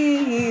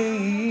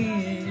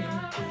lying.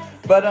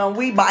 But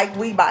we bike.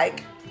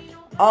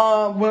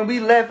 When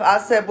we left, I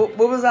said, what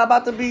was I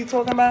about to be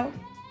talking about?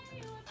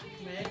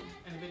 Meg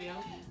in the video.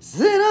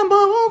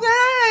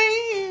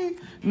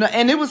 No,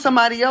 and it was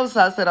somebody else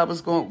I said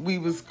we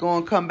was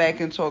going to come back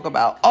and talk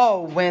about.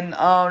 Oh, when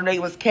they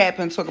was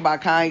capping, talk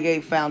about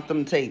Kanye found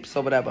them tapes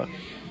or whatever.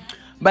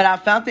 But I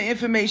found the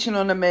information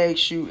on the Meg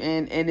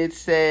shooting, and it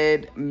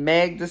said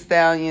Meg Thee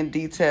Stallion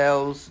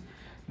details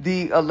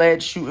the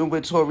alleged shooting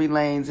with Tory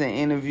Lanez and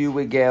interview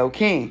with Gayle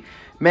King.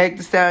 Meg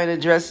Thee Stallion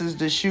addresses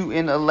the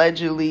shooting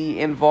allegedly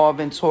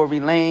involving Tory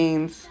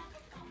Lanez,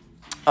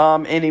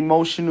 an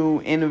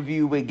emotional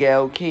interview with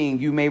Gayle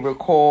King. You may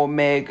recall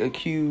Meg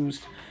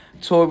accused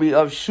Tory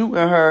of shooting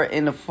her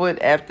in the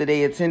foot after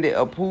they attended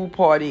a pool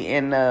party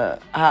in the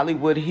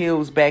Hollywood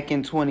Hills back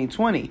in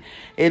 2020.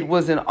 It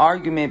was an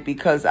argument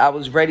because I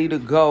was ready to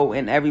go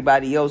and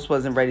everybody else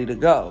wasn't ready to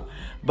go.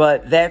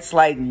 But that's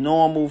like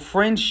normal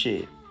friend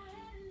shit.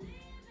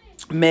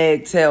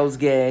 Meg tells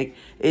Meg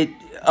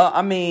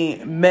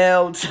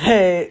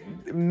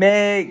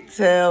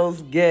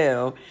tells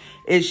Gayle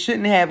it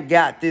shouldn't have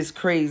got this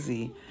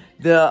crazy.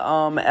 The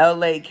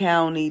LA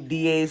County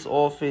DA's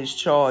office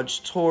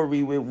charged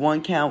Tory with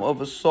 1 count of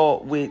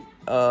assault with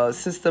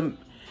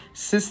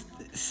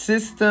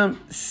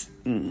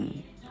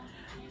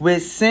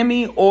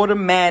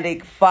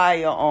semi-automatic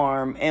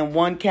firearm and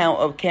 1 count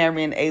of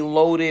carrying a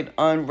loaded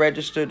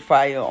unregistered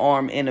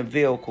firearm in a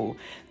vehicle.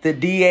 The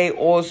DA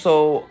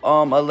also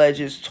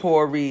alleges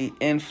Tory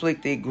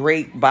inflicted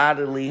great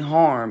bodily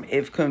harm.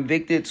 If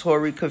convicted,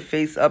 Tory could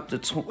face up to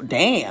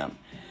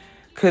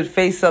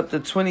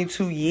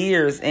 22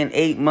 years and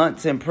 8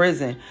 months in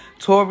prison.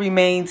 Tory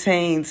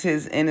maintains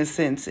his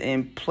innocence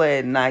and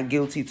pled not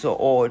guilty to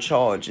all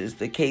charges.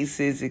 The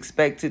case is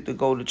expected to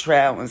go to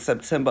trial in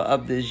September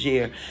of this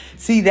year.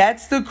 See,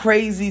 that's the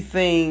crazy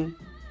thing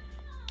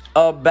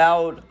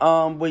about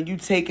when you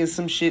taking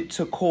some shit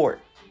to court.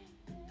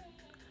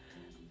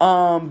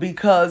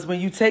 Because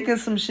when you taking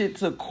some shit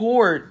to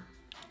court,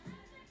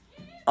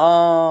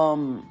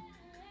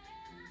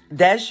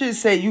 that should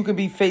say you could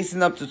be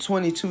facing up to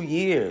 22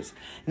 years.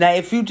 Now,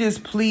 if you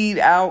just plead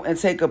out and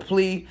take a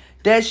plea,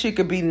 that shit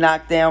could be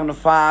knocked down to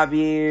 5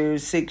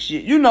 years, 6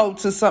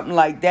 years, to something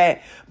like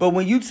that. But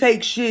when you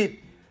take shit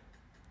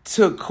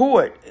to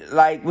court,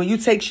 like when you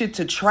take shit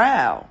to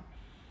trial,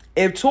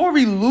 If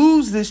Tory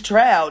lose this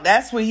trial,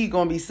 that's what he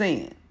gonna be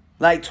seeing.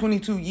 Like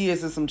 22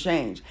 years and some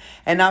change.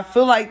 And I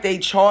feel like they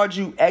charge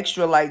you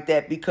extra like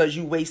that because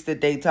you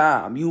wasted their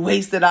time. You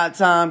wasted our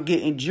time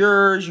getting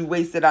jurors. You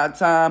wasted our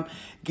time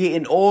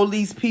getting all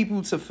these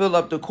people to fill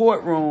up the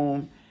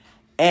courtroom.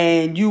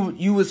 And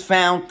you was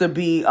found to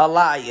be a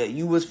liar.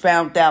 You was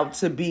found out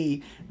to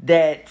be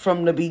that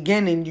from the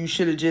beginning you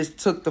should have just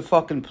took the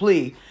fucking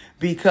plea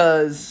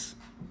because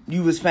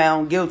you was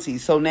found guilty.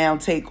 So now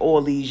take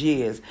all these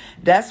years.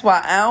 That's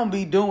why I don't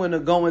be doing or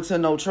going to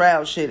no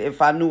trial shit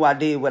if I knew I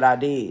did what I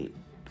did.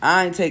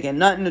 I ain't taking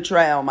nothing to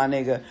trial, my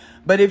nigga.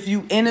 But if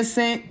you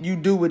innocent, you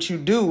do what you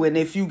do. And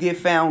if you get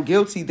found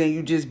guilty, then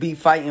you just be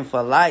fighting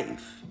for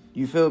life.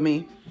 You feel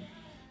me?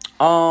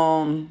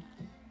 I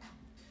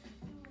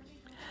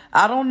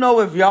don't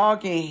know if y'all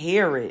can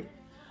hear it,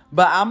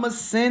 but I'm going to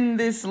send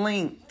this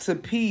link to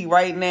P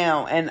right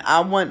now, and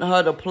I want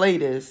her to play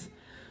this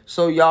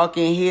so y'all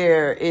can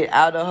hear it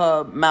out of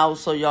her mouth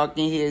so y'all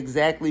can hear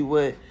exactly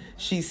what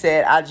she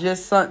said. I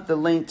just sent the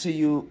link to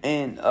you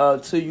and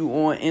to you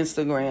on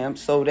Instagram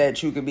so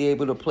that you can be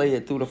able to play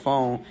it through the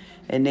phone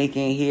and they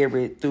can hear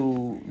it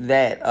through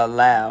that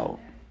aloud.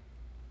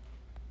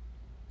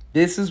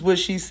 This is what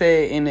she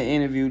said in the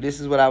interview. This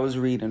is what I was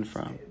reading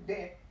from.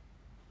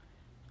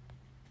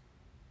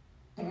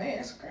 The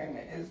man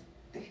screaming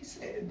he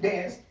said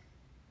dance,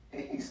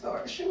 and he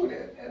started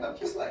shooting, and I'm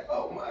just like,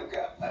 oh my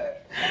God.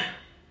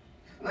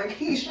 Like,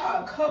 he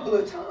shot a couple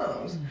of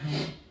times.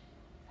 Mm-hmm.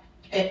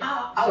 And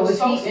I was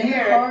so scared. In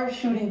the car,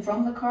 shooting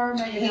from the car?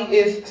 He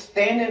is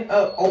standing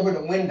up over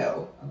the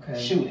window,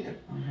 shooting.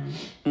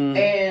 Mm-hmm.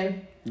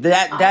 And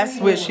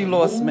that's where she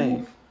lost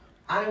me.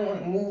 I didn't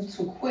want to move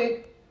too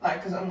quick,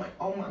 like, because I'm like,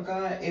 oh my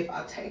God, if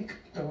I take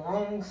the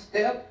wrong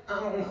step, I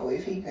don't know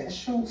if he can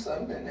shoot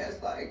something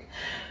that's like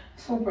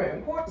super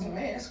important. The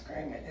man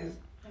screaming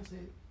that's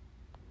it.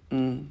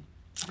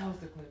 That was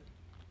the clip.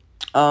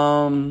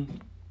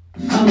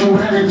 Come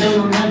around and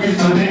do nothing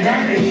for me,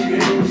 daddy.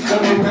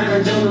 Come around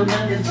and do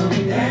nothing for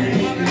me,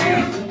 daddy.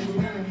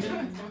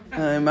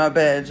 Hey, my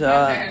bad,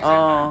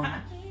 y'all.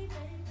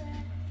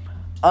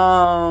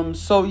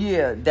 So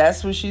yeah,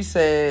 that's what she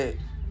said.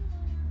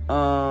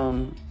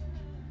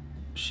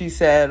 She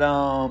said,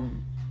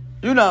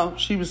 you know,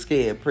 she was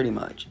scared pretty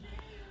much.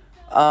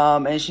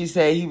 And she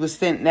said he was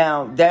standing.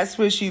 Now, that's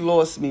where she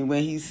lost me,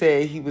 when he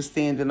said he was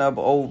standing up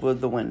over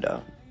the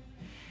window.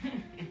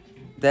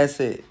 That's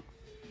it.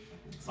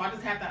 So I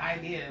just had the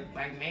idea,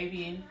 like,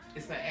 maybe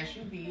it's an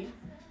SUV,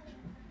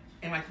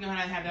 and, like, you know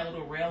how they have that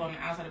little rail on the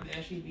outside of the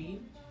SUV?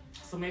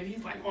 So maybe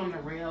he's, like, on the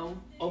rail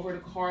over the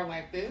car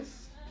like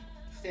this,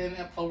 standing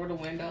up over the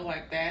window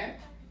like that.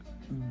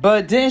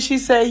 But didn't she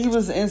say he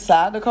was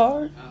inside the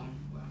car? Oh,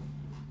 well.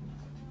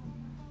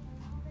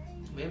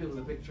 Maybe it was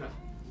a big truck.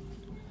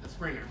 A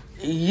Sprinter.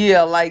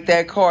 Yeah, like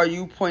that car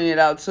you pointed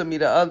out to me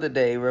the other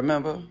day,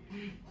 remember?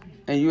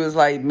 And you was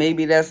like,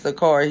 maybe that's the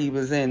car he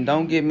was in.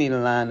 Don't give me the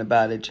line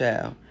about it,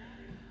 child.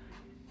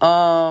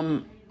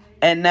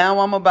 And now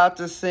I'm about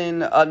to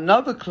send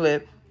another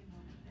clip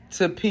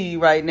to P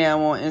right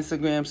now on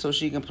Instagram so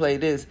she can play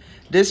this.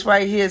 This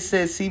right here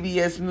says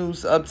CBS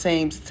News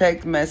obtains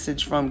text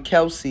message from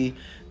Kelsey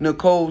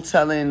Nicole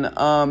telling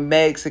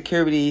Megs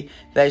security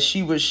that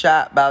she was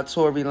shot by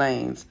Tory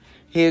Lanez.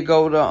 Here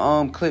go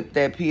the clip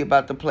that P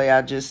about to play.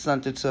 I just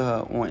sent it to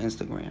her on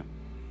Instagram.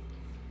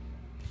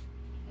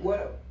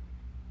 What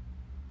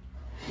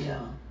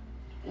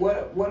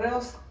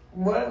else?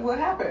 What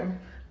happened?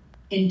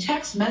 In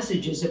text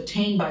messages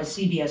obtained by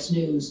CBS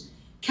News,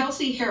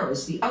 Kelsey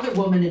Harris, the other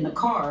woman in the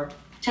car,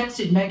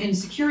 texted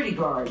Megan's security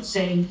guard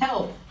saying,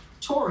 "Help,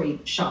 Tory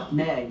shot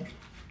Meg."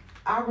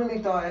 I really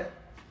thought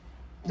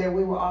that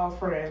we were all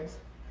friends.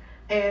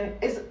 And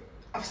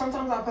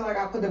sometimes I feel like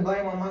I put the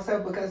blame on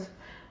myself because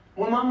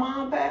when my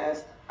mom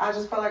passed, I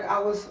just felt like I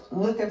was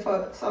looking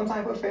for some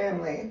type of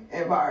family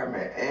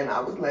environment, and I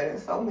was letting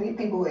so many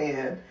people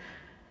in,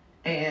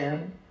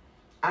 and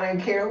I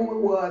didn't care who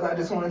it was. I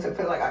just wanted to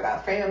feel like I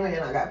got family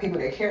and I got people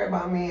that care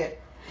about me.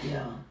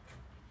 Yeah.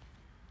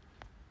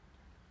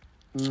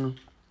 And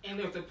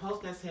there's a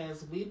post that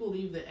says, "We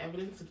believe the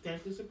evidence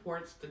substantially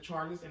supports the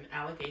charges and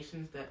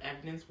allegations that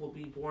evidence will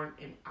be borne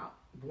out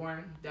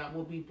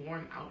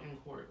in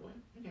court." What?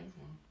 Okay,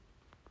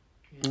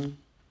 well.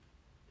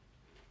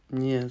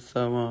 Yeah.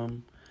 So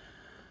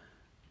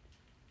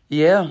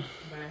yeah.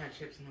 But I had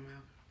chips in my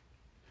mouth.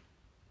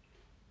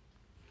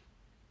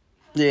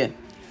 Yeah.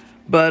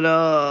 But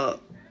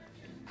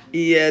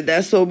yeah,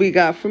 that's what we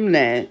got from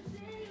that.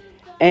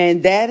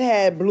 And that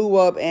had blew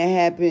up and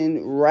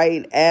happened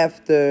right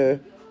after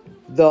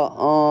the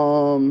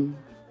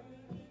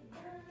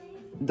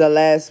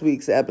last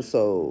week's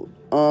episode.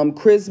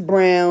 Chris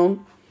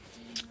Brown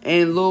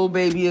and Lil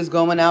Baby is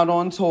going out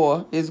on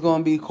tour. It's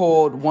going to be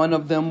called One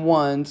of Them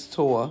Ones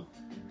tour.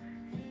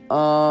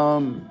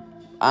 I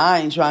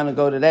ain't trying to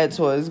go to that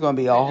tour. It's going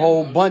to be a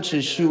whole bunch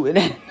of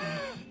shooting.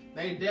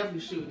 They definitely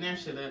shooting that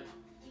shit up.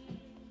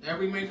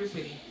 Every major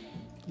city.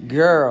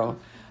 Girl.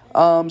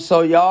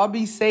 So y'all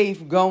be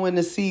safe going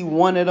to see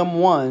One of Them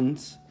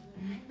Ones.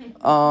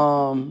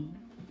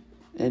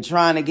 And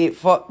trying to get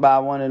fucked by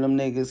one of them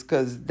niggas,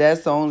 because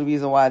that's the only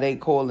reason why they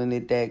calling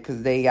it that,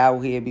 because they out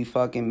here be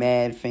fucking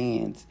mad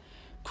fans.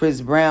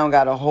 Chris Brown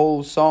got a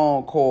whole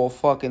song called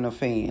Fucking a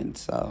Fan,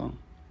 so.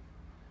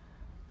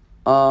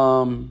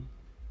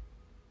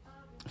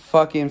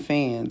 Fucking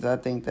Fans, I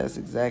think that's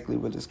exactly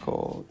what it's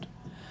called.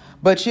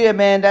 But yeah,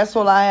 man, that's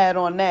all I had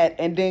on that.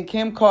 And then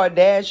Kim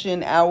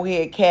Kardashian out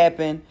here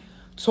capping,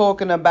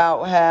 talking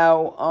about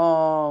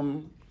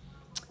how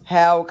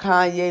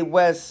Kanye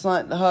West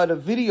sent her the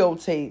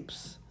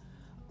videotapes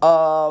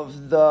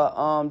of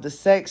the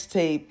sex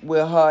tape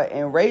with her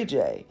and Ray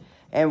J.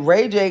 And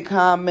Ray J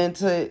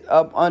commented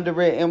up under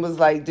it and was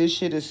like, this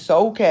shit is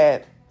so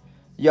cap.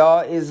 Y'all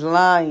is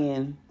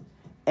lying.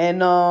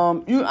 And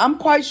I'm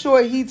quite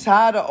sure he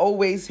tired of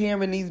always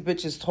hearing these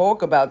bitches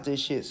talk about this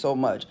shit so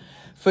much.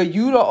 For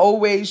you to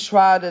always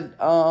try to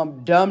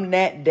dumb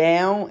that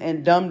down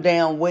and dumb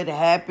down what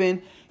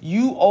happened,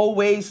 you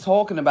always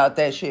talking about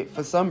that shit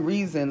for some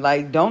reason.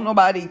 Like, don't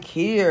nobody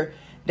care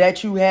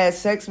that you had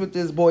sex with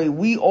this boy.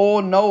 We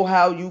all know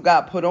how you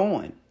got put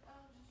on.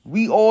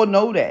 We all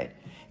know that.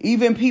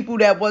 Even people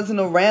that wasn't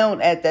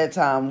around at that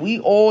time, we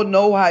all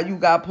know how you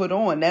got put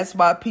on. That's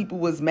why people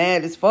was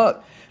mad as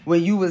fuck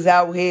when you was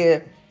out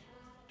here.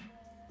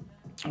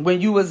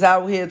 When you was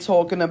out here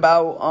talking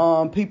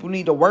about people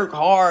need to work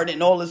hard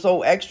and all this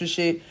old extra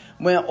shit,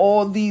 when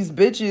all these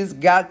bitches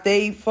got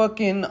they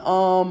fucking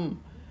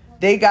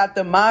they got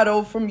the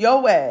motto from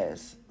your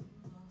ass.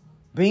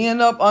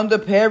 Being up under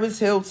Paris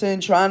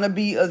Hilton, trying to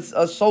be a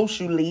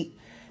social elite,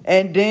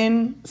 and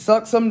then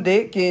suck some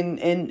dick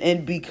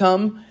and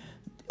become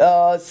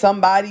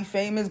somebody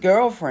famous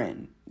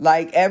girlfriend.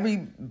 Like, every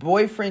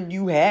boyfriend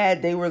you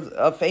had, they were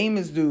a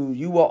famous dude.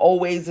 You were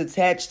always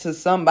attached to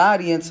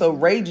somebody until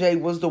Ray J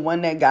was the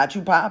one that got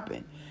you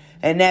popping.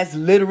 And that's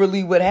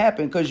literally what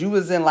happened, because you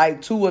was in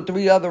like 2 or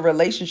 3 other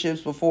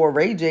relationships before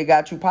Ray J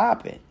got you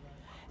popping.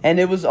 And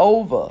it was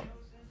over.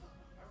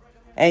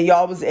 And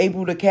y'all was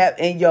able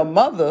to and your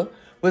mother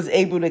was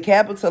able to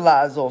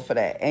capitalize off of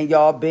that. And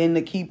y'all been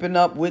to keeping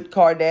up with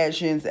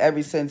Kardashians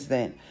ever since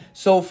then.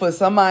 So for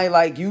somebody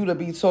like you to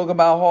be talking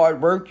about hard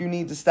work, you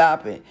need to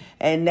stop it.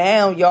 And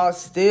now y'all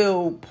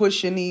still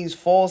pushing these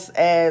false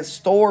ass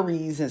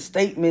stories and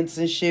statements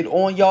and shit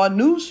on y'all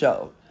news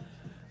show.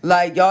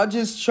 Like, y'all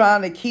just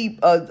trying to keep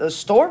a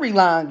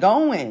storyline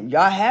going.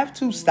 Y'all have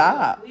to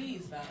stop.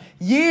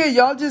 Yeah,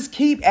 y'all just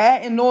keep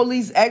adding all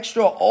these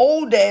extra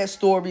old ass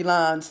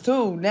storylines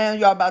too. Now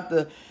y'all about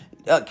to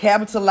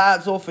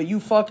capitalize off of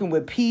you fucking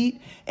with Pete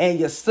and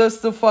your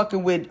sister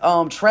fucking with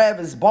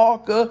Travis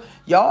Barker.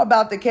 Y'all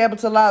about to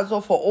capitalize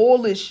off of all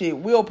this shit.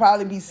 We'll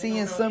probably be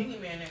seeing some.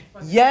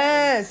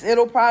 Yes,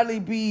 it'll probably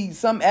be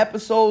some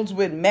episodes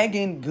with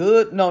Megan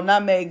Good. No,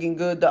 not Megan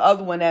Good. The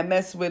other one that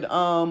messed with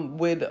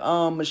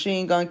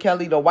Machine Gun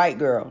Kelly, the white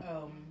girl.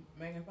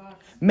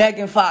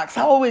 Megan Fox.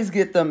 I always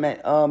get them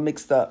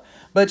mixed up.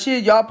 But yeah,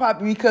 y'all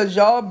probably, because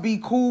y'all be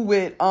cool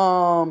with,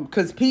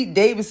 because Pete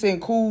Davidson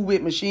cool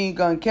with Machine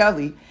Gun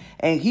Kelly,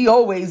 and he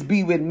always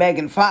be with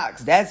Megan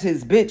Fox. That's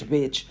his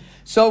bitch.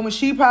 So when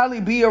she probably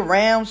be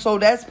around, so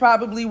that's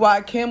probably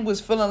why Kim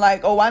was feeling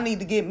like, oh, I need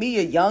to get me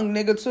a young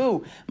nigga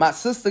too. My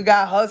sister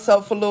got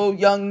herself a little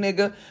young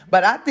nigga,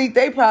 but I think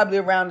they probably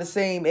around the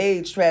same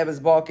age, Travis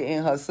Barker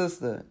and her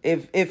sister.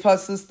 If her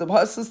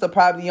sister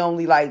probably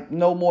only like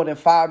no more than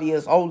 5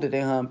 years older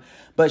than him,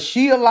 but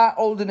she a lot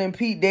older than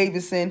Pete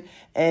Davidson,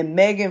 and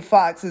Megan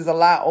Fox is a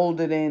lot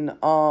older than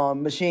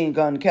Machine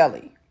Gun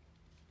Kelly.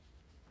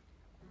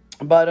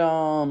 But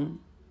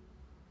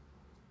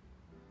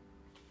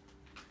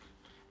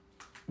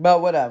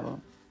whatever.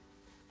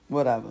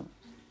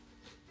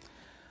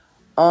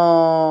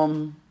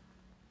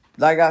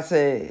 Like I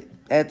said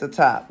at the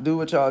top, do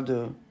what y'all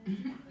do.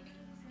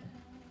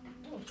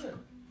 Oh shit!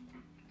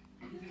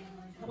 I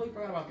totally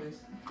forgot about this.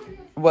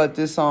 What,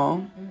 this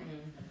song?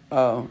 Mm-hmm.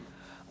 Oh.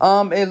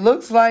 It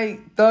looks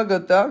like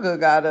Thugger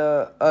got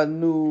a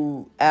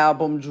new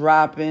album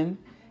dropping,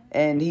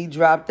 and he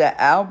dropped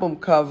the album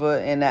cover,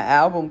 and the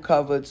album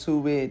cover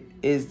to it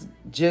is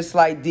just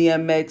like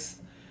DMX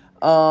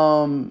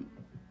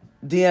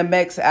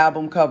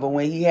album cover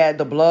when he had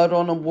the blood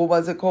on him. What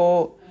was it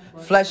called?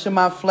 Flesh of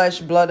My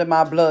Flesh, Blood of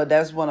My Blood.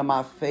 That's one of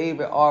my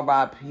favorite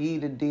R.I.P.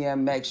 to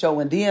DMX show.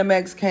 When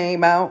DMX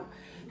came out,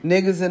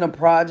 Niggas in the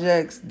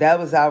Projects, that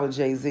was our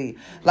Jay-Z.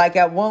 Like,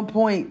 at one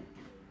point,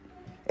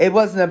 it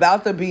wasn't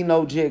about to be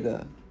no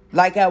Jigga.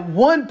 Like, at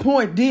one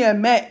point,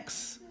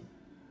 DMX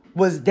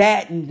was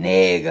that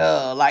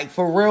nigga. Like,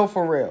 for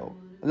real.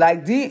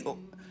 Like,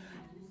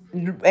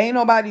 ain't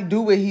nobody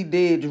do what he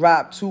did,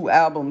 drop 2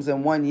 albums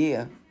in 1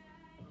 year.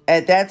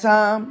 At that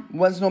time,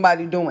 wasn't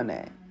nobody doing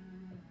that.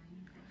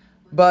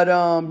 But,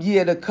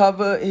 yeah,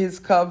 his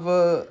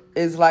cover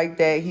is like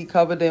that. He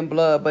covered in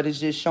blood, but it's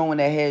just showing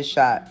a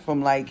headshot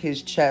from, like,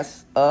 his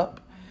chest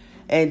up.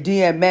 And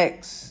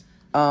DMX,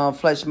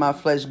 Flesh of My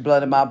Flesh,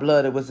 Blood of My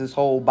Blood, it was his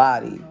whole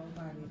body.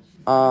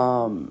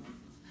 Iconic,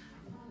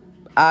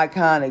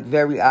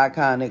 very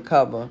iconic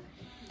cover.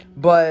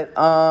 But,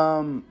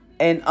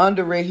 And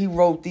under it, he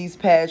wrote, "These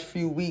past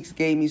few weeks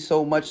gave me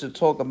so much to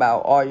talk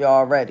about. Are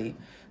y'all ready?"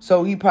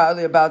 So he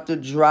probably about to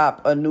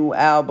drop a new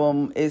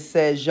album. It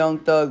says Young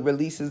Thug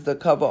releases the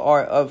cover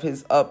art of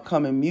his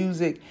upcoming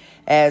music.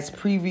 As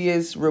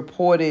previous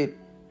reported,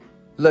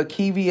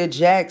 Lakevia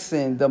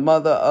Jackson, the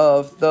mother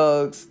of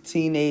Thug's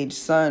teenage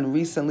son,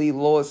 recently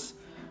lost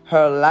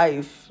her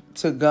life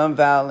to gun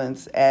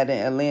violence at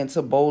an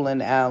Atlanta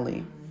bowling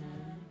alley.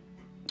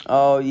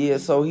 Oh, yeah,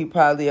 so he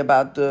probably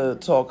about to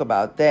talk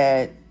about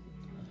that.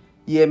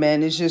 Yeah,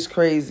 man, it's just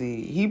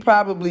crazy. He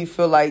probably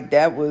feel like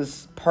that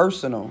was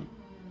personal.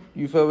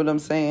 You feel what I'm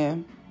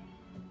saying?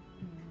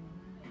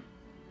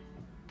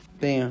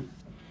 Damn.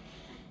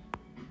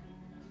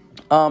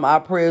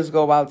 Our prayers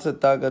go out to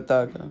Thugger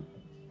Thugger.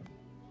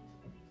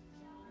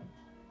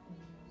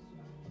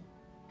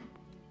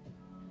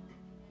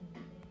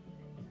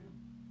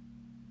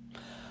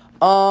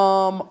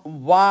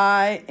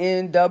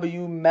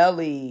 YNW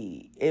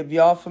Melly. If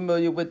y'all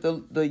familiar with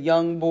the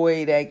young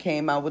boy that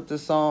came out with the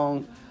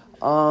song,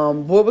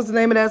 what was the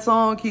name of that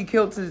song? He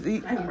killed his...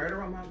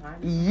 Murder on My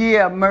Mind.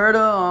 Yeah, Murder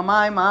on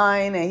My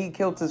Mind, and he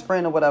killed his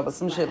friend or whatever,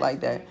 some shit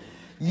like that.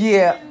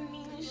 Yeah.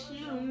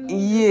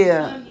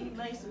 Yeah.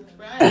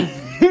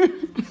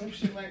 Some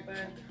shit like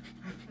that.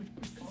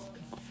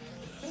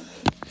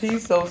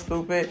 He's so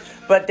stupid.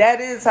 But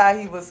that is how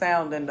he was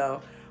sounding,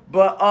 though.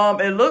 But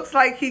it looks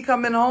like he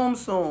coming home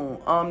soon.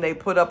 They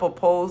put up a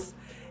post,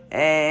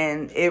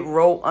 and it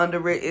wrote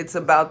under it, "It's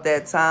about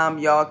that time.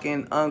 Y'all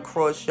can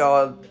uncross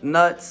y'all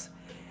nuts.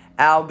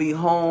 I'll be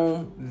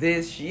home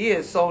this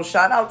year." So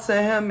shout out to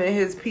him and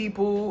his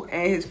people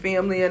and his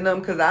family and them,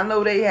 because I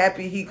know they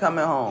happy he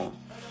coming home.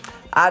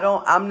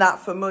 I'm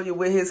not familiar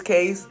with his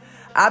case.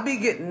 I be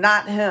getting,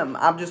 not him,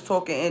 I'm just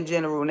talking in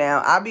general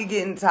now. I be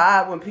getting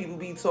tired when people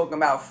be talking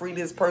about free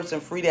this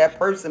person, free that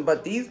person,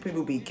 but these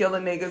people be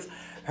killing niggas,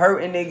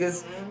 hurting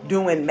niggas,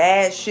 doing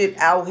mad shit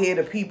out here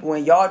to people,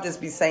 and y'all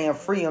just be saying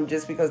free them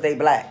just because they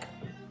black.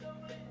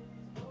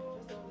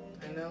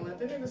 And then let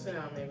the niggas sit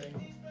down, maybe.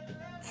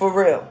 For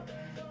real.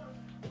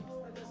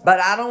 But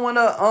I don't want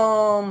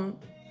to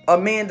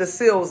Amanda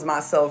Seals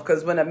myself,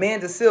 because when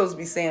Amanda Seals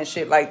be saying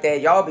shit like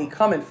that, y'all be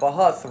coming for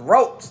her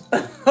throat.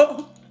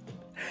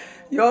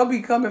 Y'all be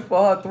coming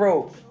for her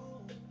throat.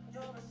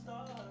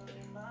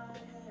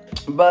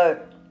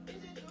 But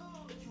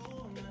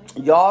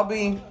y'all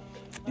be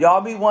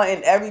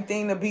wanting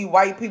everything to be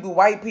white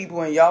people,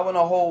 and y'all want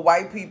to hold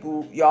white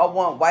people. Y'all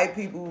want white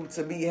people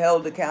to be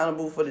held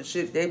accountable for the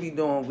shit they be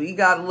doing. We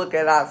got to look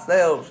at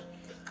ourselves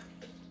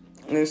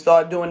and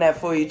start doing that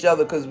for each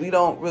other, because we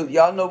don't really,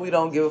 y'all know we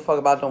don't give a fuck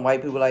about them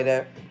white people like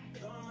that.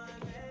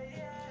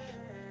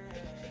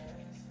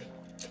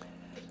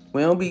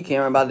 We don't be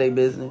caring about their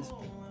business.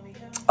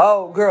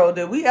 Oh, girl,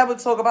 did we ever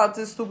talk about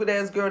this stupid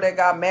ass girl that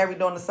got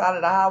married on the side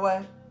of the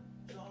highway?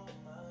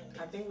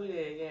 I think we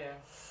did, yeah.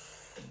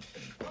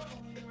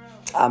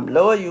 I'm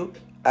loyal.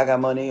 I got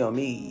money on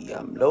me.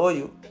 I'm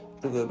loyal.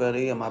 Look at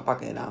money in my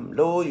pocket. I'm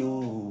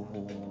loyal.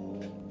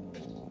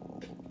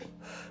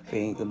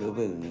 Pink of the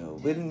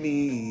with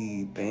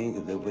me. Pink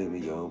of the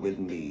with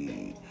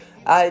me.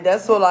 Alright,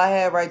 that's all I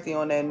had right there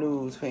on that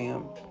news,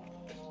 fam.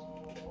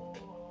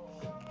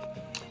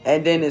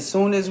 And then as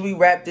soon as we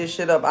wrap this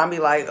shit up, I'll be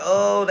like,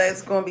 oh,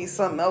 that's going to be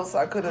something else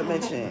I could have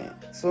mentioned.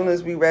 As soon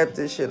as we wrap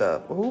this shit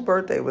up. Whose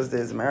birthday was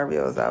this?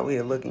 Mario's out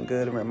here looking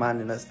good and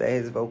reminding us that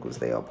his vocals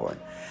stay on point.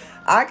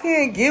 I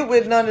can't get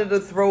with none of the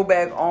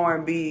throwback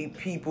R&B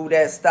people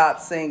that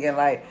stopped singing.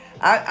 Like,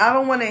 I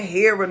don't want to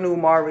hear a new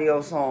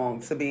Mario song,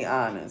 to be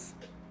honest.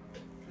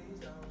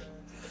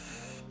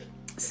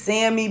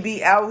 Sammy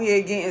be out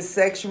here getting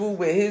sexual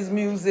with his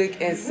music.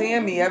 And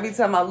Sammy, every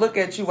time I look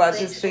at you, I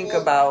just think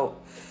about...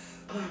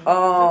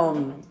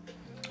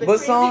 what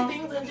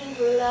song?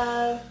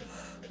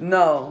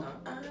 No.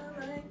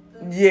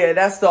 Yeah,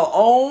 that's the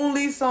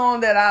only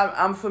song that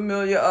I'm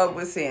familiar of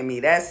with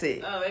Sammy. That's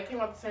it. Oh, they came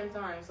out at the same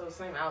time, so the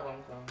same album.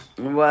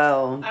 So.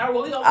 Well,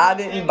 I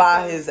didn't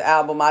buy his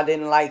album. I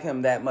didn't like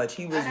him that much.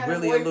 He was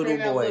really a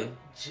little boy.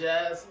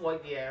 Yeah,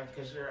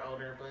 because you're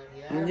older, but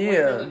yeah.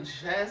 Yeah.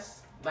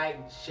 Just like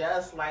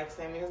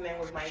Sammy. His name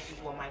was Mikey.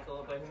 Well,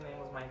 Michael, but his name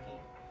was Mikey.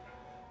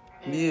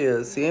 And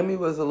yeah, Sammy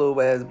was a little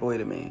ass boy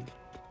to me.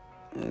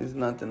 There's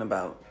nothing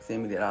about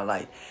Sammy that I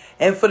like.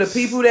 And for the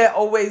people that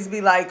always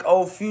be like,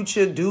 oh,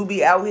 Future do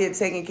be out here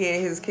taking care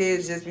of his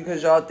kids just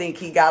because y'all think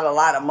he got a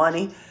lot of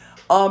money.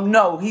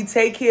 No, he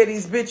take care of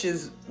these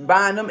bitches,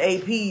 buying them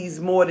APs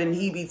more than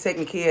he be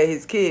taking care of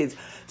his kids.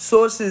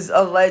 Sources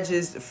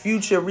alleges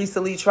Future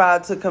recently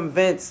tried to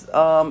convince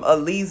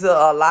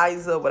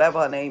Eliza, whatever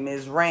her name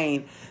is,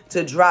 Rain,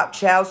 to drop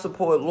child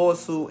support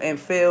lawsuit and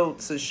failed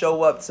to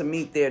show up to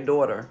meet their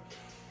daughter.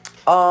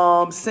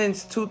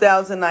 Since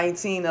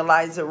 2019,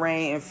 Eliza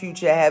Rain and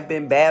Future have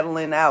been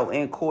battling out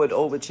in court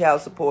over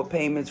child support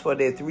payments for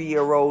their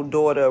 3-year-old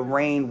daughter,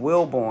 Rain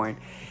Wilborn.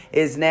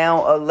 It's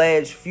now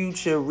alleged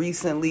Future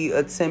recently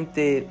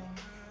attempted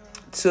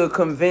to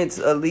convince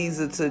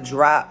Eliza to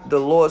drop the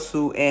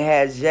lawsuit and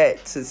has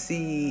yet to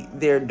see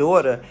their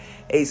daughter.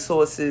 A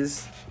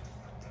sources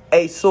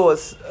A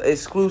source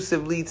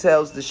exclusively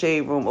tells the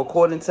Shade Room,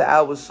 according to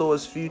our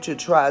source, Future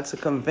tried to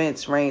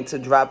convince Rain to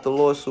drop the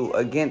lawsuit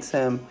against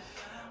him.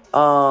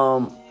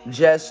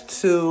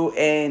 Just to,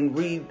 and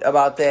read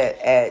about that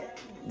at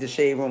the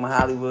Shade Room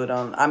Hollywood.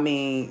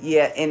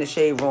 In the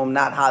Shade Room,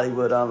 not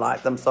Hollywood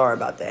Unlocked. I'm sorry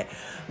about that.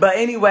 But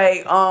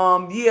anyway,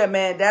 yeah,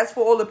 man, that's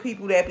for all the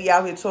people that be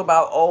out here talking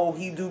about, oh,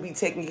 he do be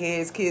taking care of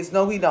his kids.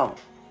 No, he don't.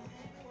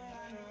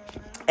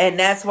 And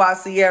that's why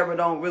Sierra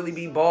don't really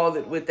be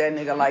bothered with that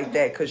nigga like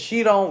that. Because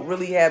she don't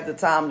really have the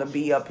time to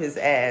be up his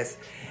ass.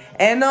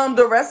 And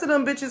the rest of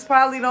them bitches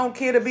probably don't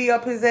care to be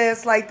up his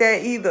ass like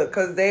that either.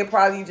 Because they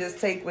probably just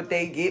take what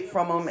they get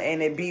from him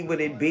and it be what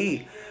it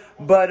be.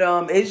 But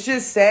it's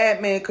just sad,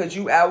 man, because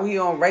you out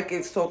here on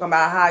records talking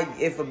about how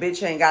if a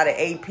bitch ain't got an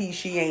AP,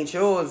 she ain't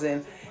yours.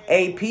 And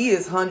AP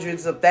is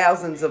hundreds of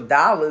thousands of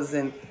dollars.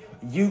 And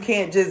you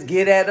can't just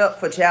get that up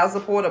for child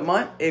support a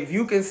month. If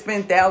you can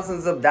spend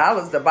thousands of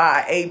dollars to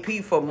buy an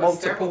AP for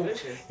multiple,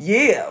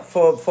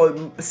 for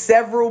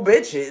several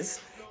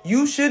bitches,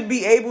 you should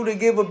be able to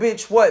give a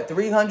bitch what,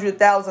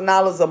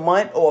 $300,000 a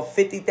month or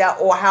 $50,000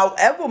 or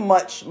however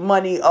much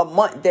money a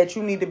month that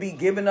you need to be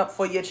giving up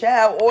for your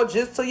child or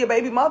just to your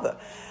baby mother.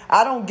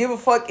 I don't give a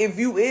fuck if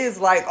you is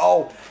like,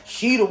 oh,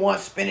 she the one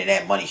spending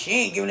that money. She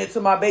ain't giving it to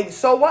my baby.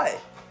 So what?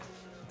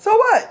 So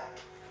what?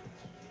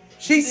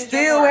 She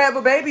still have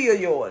a baby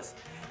of yours.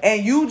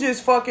 And you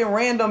just fucking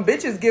random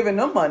bitches giving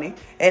them money.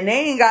 And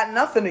they ain't got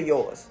nothing of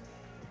yours.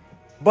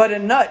 But a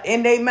nut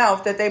in their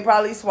mouth that they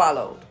probably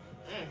swallowed.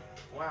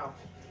 Wow.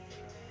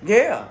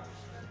 Yeah.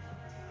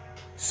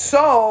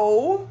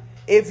 So,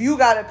 if you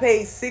got to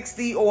pay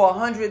 $60,000 or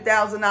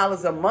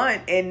 $100,000 a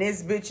month. And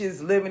this bitch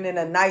is living in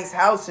a nice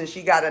house. And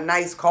she got a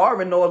nice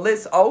car and all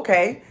this.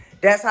 Okay.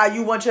 That's how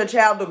you want your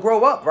child to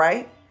grow up,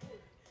 right?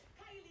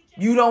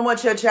 You don't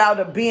want your child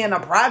to be in the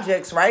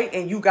projects, right?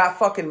 And you got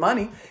fucking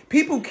money.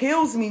 People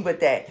kills me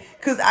with that.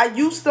 Because I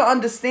used to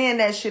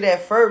understand that shit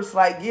at first.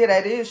 Like, yeah,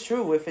 that is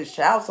true. If it's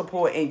child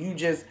support and you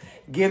just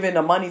giving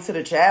the money to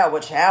the child, a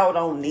child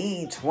don't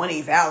need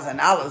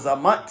 $20,000 a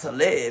month to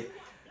live.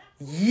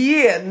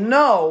 Yeah,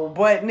 no.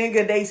 But,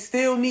 nigga, they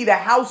still need a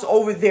house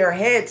over their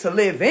head to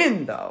live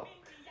in, though.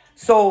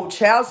 So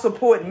child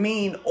support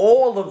mean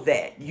all of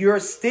that. You're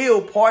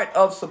still part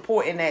of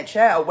supporting that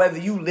child, whether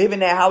you live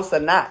in that house or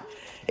not.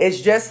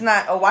 It's just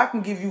not, oh, I can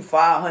give you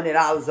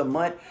 $500 a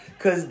month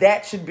because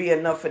that should be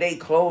enough for their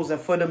clothes and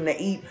for them to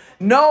eat.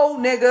 No,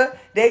 nigga.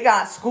 They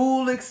got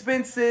school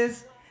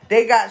expenses.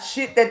 They got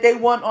shit that they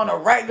want on a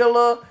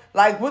regular.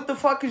 Like, what the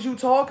fuck is you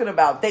talking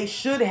about? They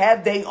should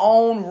have their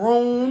own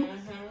room.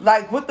 Mm-hmm.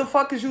 Like, what the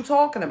fuck is you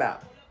talking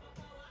about?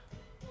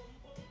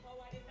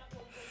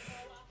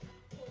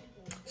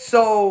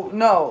 So,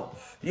 no.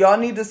 Y'all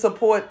need to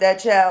support that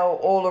child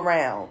all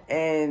around.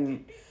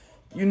 And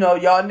you know,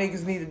 y'all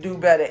niggas need to do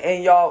better.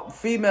 And y'all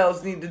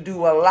females need to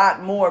do a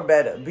lot more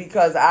better.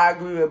 Because I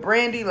agree with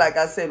Brandy. Like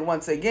I said,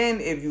 once again,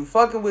 if you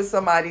fucking with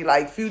somebody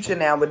like Future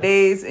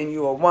nowadays and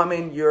you a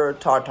woman, you're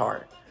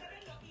tartar.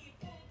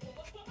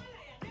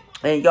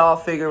 And y'all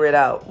figure it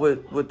out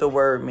what the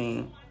word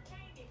mean.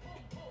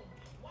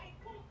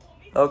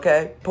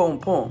 Okay? Boom,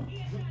 boom.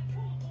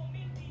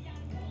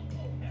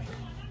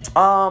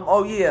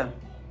 Oh yeah.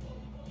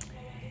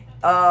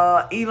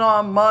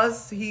 Elon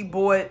Musk, he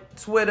bought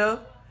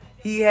Twitter.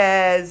 He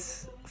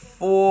has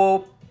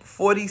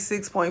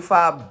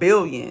 $46.5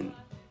 billion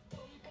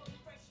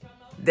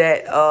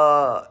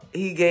that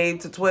he gave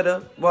to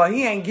Twitter. Well,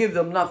 he ain't give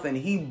them nothing.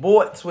 He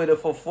bought Twitter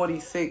for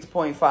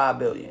 $46.5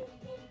 billion.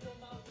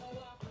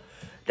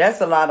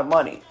 That's a lot of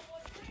money.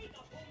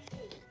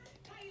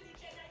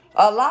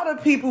 A lot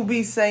of people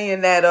be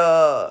saying that,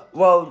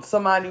 well,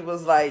 somebody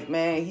was like,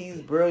 man,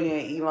 he's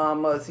brilliant,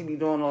 Elon Musk. He be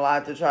doing a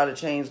lot to try to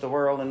change the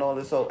world and all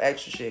this old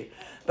extra shit.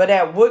 But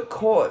at what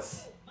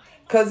cost?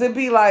 Because it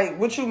be like,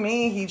 what you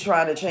mean he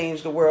trying to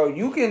change the world?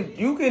 You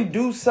can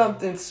do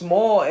something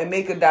small and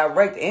make a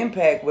direct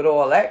impact with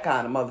all that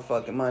kind of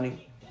motherfucking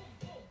money.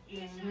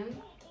 Mm-hmm.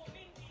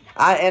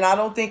 I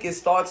don't think it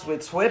starts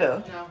with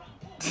Twitter.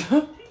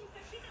 No.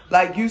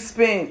 Like, you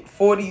spent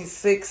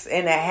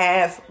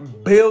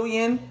 $46.5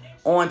 billion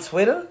on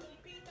Twitter?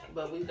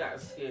 But we got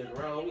Skid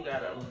Row. We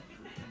got a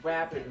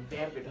rapid,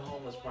 vampant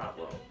homeless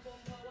problem.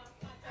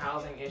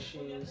 Housing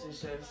issues.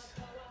 It's just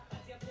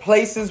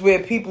places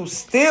where people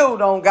still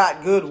don't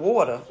got good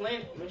water.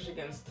 Flint,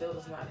 Michigan still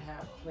does not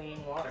have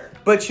clean water.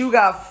 But you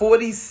got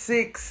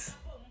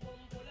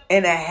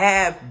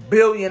 $46.5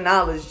 billion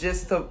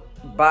just to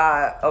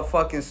buy a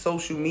fucking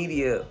social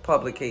media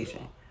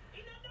publication.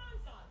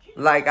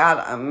 Like,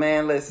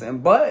 man, listen.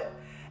 But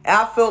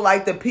I feel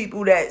like the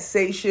people that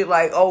say shit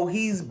like, oh,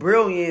 he's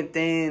brilliant,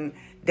 then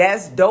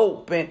that's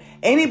dope. And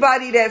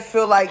anybody that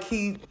feel like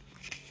you're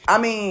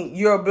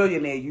a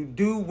billionaire. You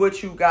do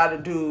what you got to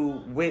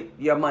do with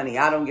your money.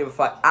 I don't give a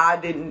fuck. I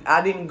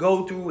didn't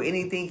go through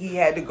anything he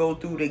had to go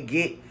through to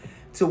get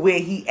to where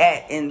he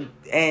at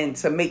and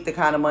to make the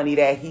kind of money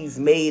that he's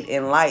made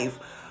in life.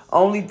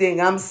 Only thing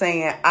I'm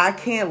saying, I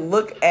can't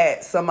look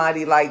at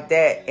somebody like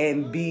that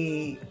and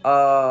be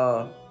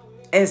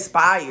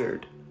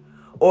inspired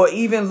Or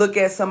even look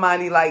at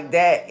somebody like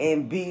that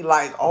and be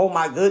like, oh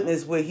my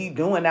goodness, what he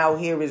doing out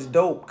here is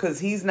dope. Because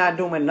he's not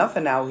doing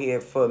nothing out here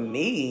for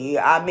me.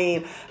 I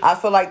mean, I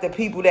feel like the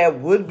people that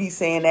would be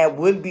saying that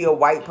would be a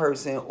white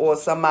person or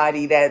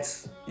somebody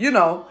that's,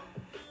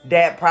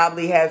 that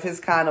probably have his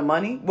kind of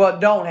money. Well,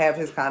 don't have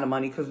his kind of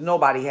money because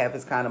nobody have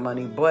his kind of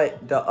money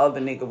but the other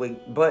nigga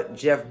but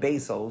Jeff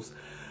Bezos.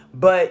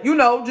 But,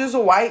 just a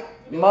white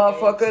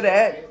motherfucker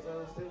that...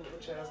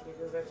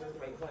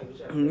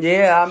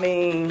 Yeah, I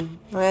mean,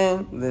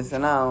 man,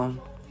 listen,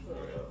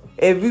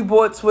 if we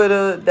bought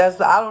Twitter,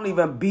 I don't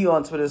even be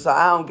on Twitter, so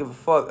I don't give a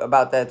fuck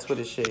about that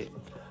Twitter shit.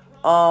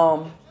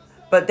 But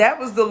that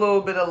was the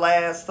little bit of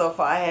last stuff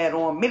I had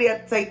on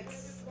media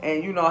takes.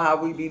 And you know how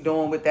we be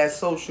doing with that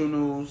social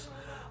news.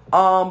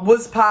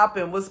 What's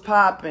popping?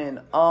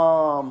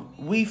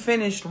 We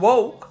finished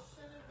Woke.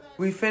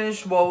 It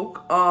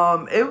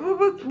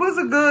was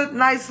a good,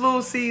 nice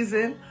little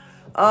season.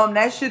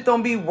 That shit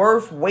don't be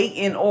worth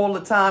waiting all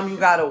the time. You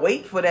gotta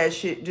wait for that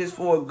shit just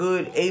for a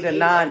good 8 or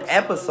 9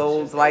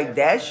 episodes. Like,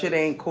 that shit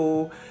ain't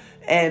cool.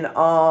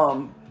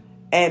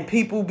 And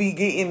people be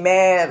getting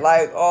mad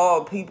like,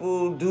 oh,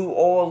 people do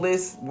all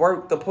this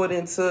work to put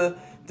into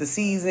the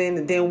season,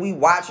 and then we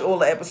watch all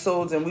the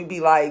episodes and we be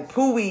like,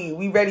 pooey,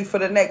 we ready for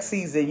the next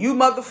season. You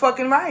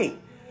motherfucking right.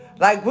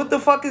 Like, what the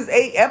fuck is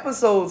 8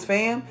 episodes,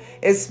 fam?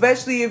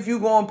 Especially if you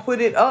gonna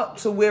put it up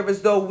to where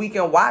as though we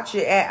can watch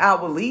it at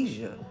our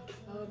leisure.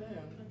 Oh, damn.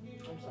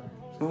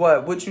 I'm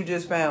sorry. What you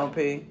just found,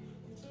 P?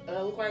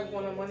 Look like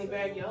one of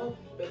Moneybagg Yo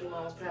baby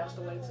moms passed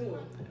away too.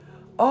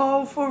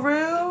 Oh, for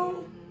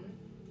real?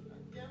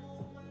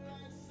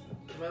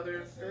 The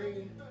mother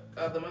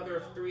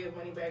of 3 of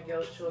Moneybagg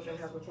Yo's children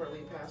has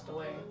reportedly passed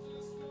away.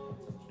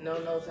 No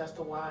notes as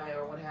to why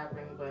or what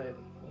happened, but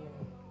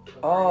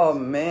oh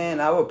man,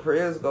 our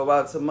prayers go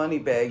out to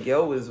Moneybagg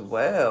Yo as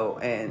well.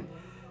 And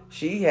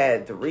she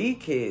had 3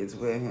 kids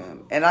with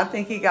him, and I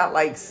think he got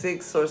like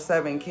 6 or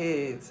 7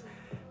 kids.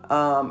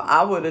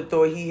 I would have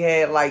thought he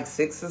had like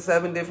 6 or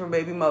 7 different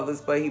baby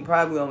mothers, but he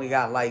probably only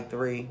got like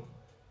 3.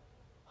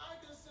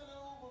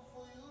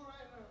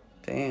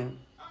 Damn.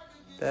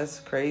 That's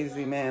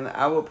crazy, man.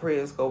 Our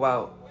prayers go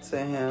out to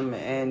him.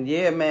 And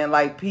yeah, man,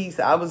 like, peace.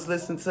 I was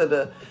listening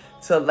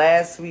to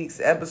last week's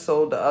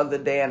episode the other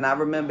day, and I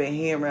remember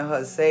hearing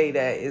her say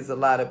that is a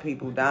lot of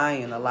people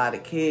dying, a lot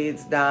of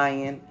kids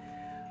dying.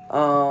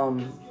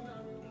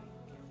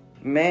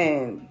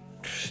 Man,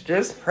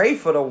 just pray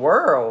for the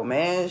world,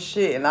 man.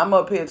 Shit. And I'm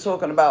up here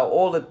talking about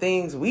all the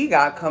things we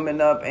got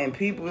coming up, and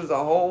people is a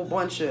whole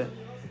bunch of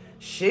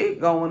shit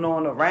going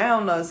on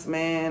around us,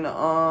 man.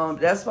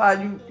 That's why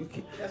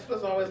that's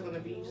what's always gonna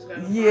be. You just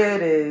gotta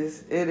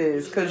it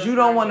is, because you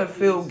don't want to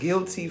feel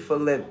guilty for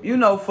living. You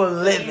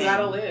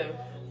gotta live.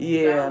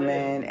 Yeah,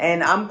 man.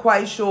 And I'm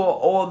quite sure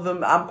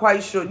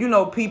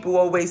people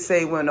always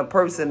say when a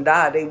person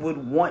died, they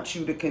would want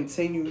you to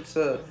continue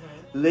to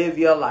live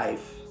your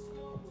life.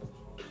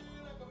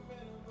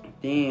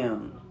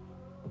 Damn.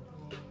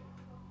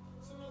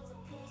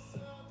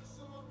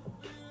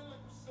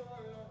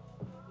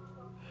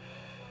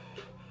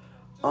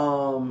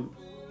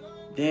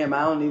 Damn,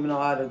 I don't even know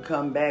how to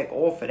come back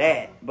off of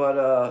that.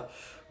 But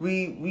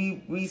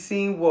we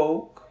seen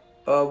Woke.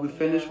 We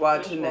finished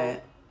watching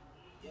that.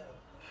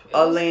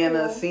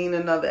 Atlanta, cool. Seen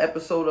another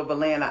episode of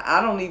Atlanta.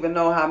 I don't even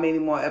know how many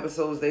more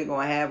episodes they're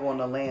gonna have on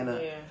Atlanta.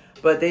 Yeah.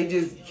 But they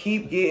just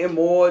keep getting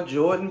more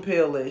Jordan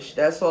Peele-ish.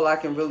 That's all I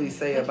can really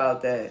say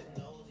about that.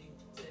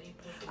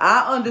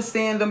 I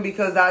understand them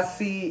because I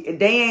see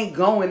they ain't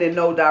going in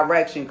no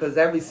direction because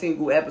every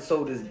single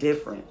episode is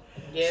different.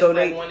 Yeah, so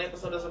like one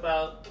episode is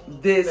about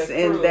this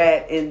and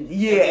that, and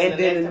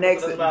then the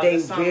next they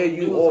veer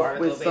you off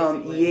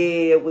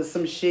with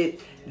some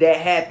shit that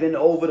happened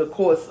over the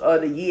course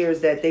of the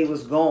years that they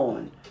was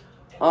gone.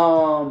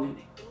 And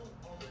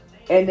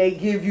they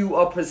give you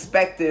a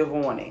perspective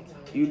on it.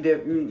 You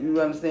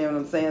understand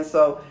what I'm saying?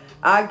 So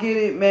I get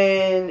it,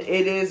 man.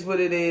 It is what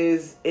it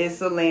is.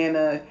 It's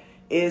Atlanta.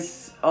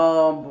 It's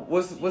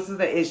what's his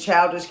name? It's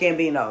Childish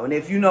Gambino. And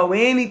if you know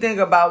anything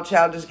about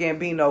Childish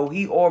Gambino,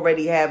 he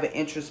already have an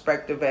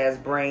introspective ass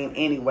brain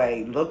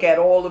anyway. Look at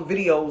all the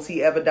videos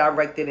he ever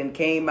directed and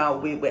came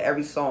out with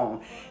every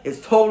song.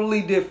 It's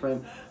totally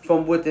different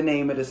from what the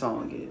name of the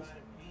song is.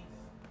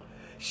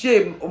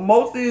 Shit,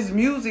 most of his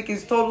music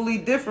is totally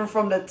different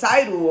from the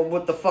title of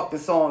what the fuck the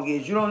song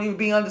is. You don't even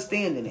be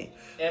understanding it.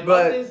 And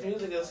most of his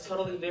music is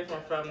totally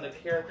different from the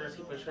characters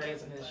he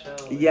portrays in his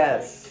shows.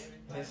 Yes.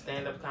 And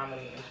stand-up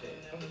comedy and shit.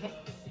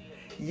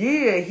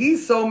 Yeah,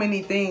 he's so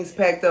many things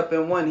packed up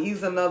in one.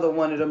 He's another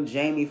one of them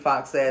Jamie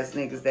Foxx ass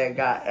niggas that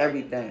got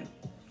everything.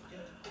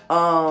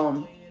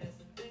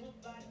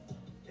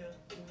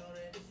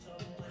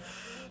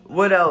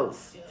 What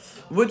else?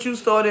 What you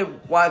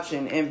started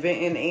watching?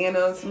 Inventing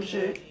Anna or some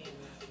shit?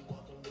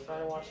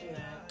 Started watching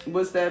that.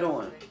 What's that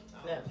on?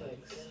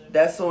 Netflix.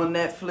 That's on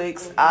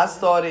Netflix. I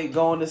started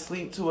going to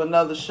sleep to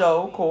another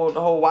show called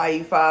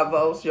Hawaii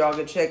 5-0, so y'all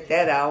can check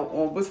that out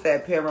on, what's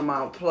that,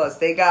 Paramount Plus.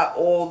 They got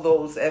all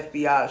those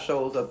FBI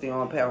shows up there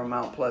on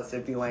Paramount Plus.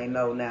 If you ain't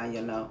know, now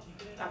you know.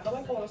 I feel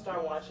like I want to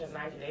start watching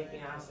 90 Day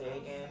Fiance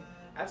again.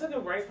 I took a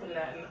break from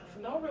that, and for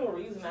no real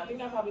reason. I think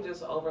I probably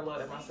just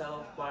overloaded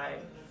myself by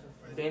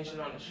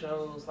binging on the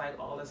shows, like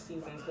all the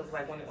seasons, because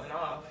like when it went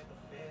off,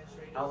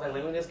 I was like,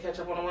 let me just catch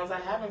up on the ones I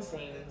haven't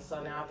seen.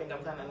 So now I think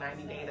I'm kind of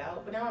 90 days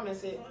out, but now I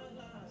miss it.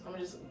 So I'm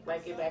gonna just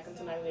like get back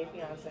into 90 Day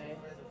Fiance.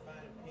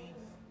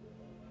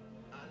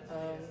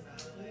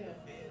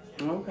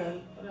 Yeah.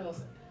 Okay. What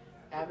else?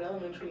 Abbott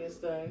Elementary is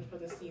done for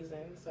the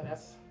season, so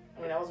that's.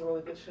 I mean, that was a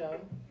really good show.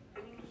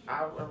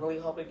 I really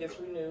hope it gets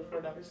renewed for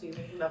another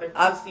season, another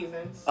 3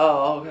 seasons.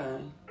 Oh,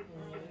 okay.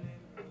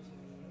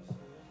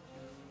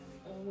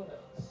 What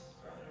else?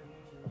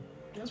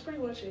 That's pretty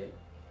much it.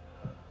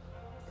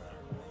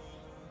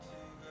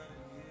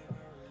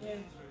 Yeah.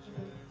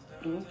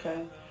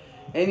 Okay.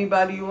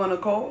 Anybody you want to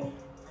call?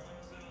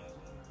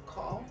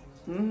 Call?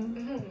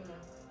 Mm-hmm.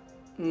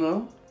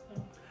 No?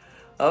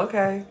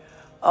 Okay.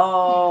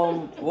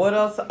 What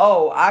else?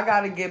 Oh, I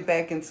got to get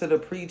back into The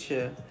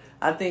Preacher.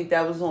 I think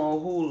that was on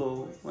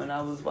Hulu when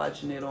I was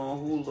watching it on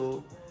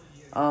Hulu.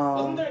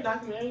 Wasn't there a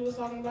documentary you was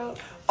talking about?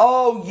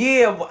 Oh,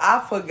 yeah.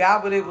 I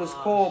forgot what it was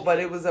called, but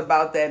it was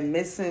about that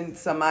missing.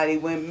 Somebody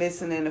went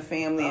missing in the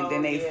family, and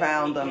then they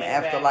found them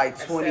after like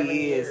 20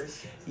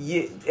 years.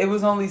 Yeah, it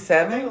was only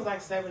 7? I think it was like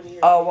 7 years.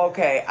 Oh,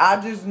 okay.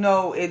 I just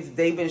know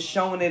they've been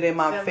showing it in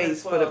my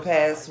face for the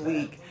past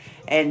week,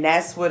 and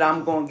that's what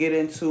I'm going to get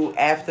into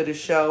after the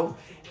show,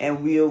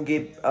 and we'll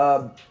get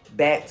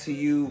back to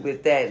you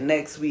with that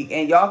next week.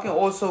 And y'all can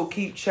also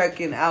keep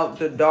checking out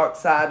The Dark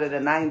Side of the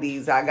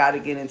 90s. I got to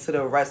get into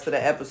the rest of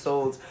the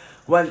episodes.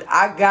 When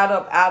I got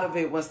up out of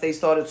it once they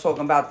started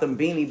talking about them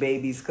Beanie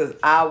Babies, because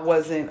I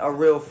wasn't a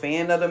real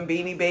fan of them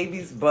Beanie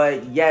Babies,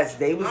 but yes,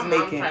 they was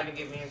making. Trying to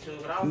get me into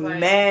it, but I was like,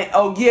 man,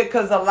 oh yeah,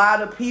 because a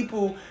lot of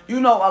people, a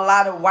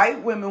lot of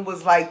white women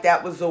was like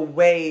that was a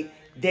way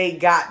they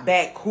got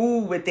back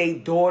cool with their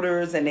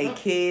daughters and their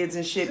kids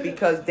and shit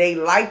because they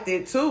liked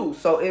it too.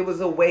 So it was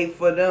a way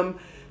for them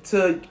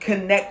to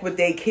connect with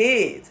their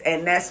kids,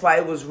 and that's why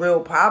it was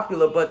real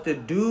popular. But the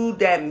dude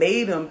that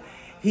made them,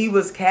 he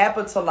was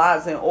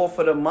capitalizing off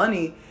of the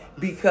money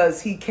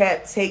because he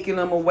kept taking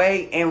them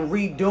away and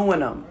redoing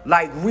them,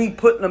 like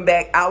re-putting them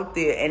back out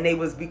there, and they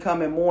was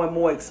becoming more and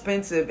more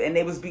expensive, and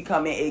they was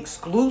becoming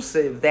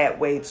exclusive that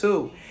way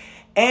too.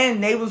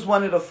 And they was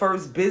one of the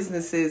first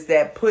businesses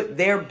that put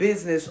their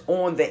business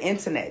on the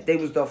internet. They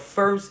was the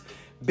first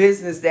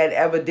business that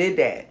ever did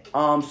that.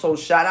 So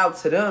shout out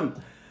to them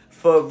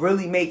for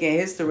really making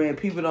history, and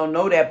people don't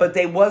know that. But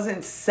they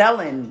wasn't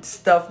selling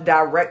stuff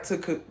direct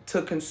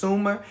to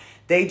consumer.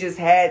 They just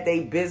had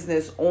their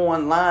business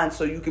online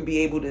so you could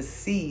be able to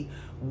see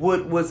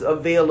what was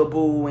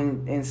available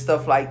and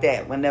stuff like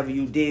that whenever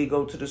you did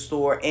go to the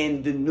store,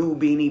 and the new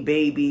Beanie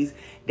Babies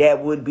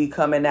that would be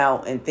coming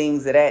out and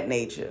things of that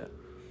nature.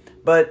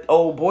 But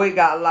old boy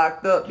got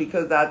locked up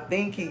because I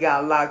think he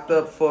got locked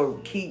up for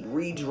keep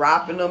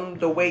re-dropping them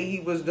the way he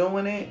was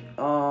doing it.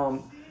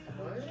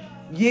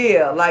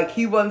 Yeah, like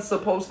he wasn't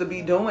supposed to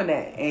be doing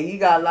that. And he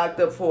got locked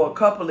up for a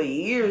couple of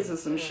years or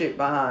some shit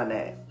behind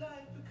that.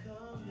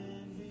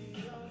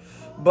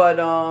 But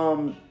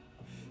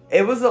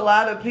it was a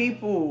lot of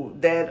people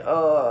that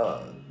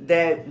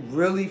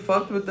really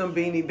fucked with them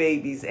Beanie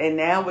Babies. And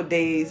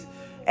nowadays,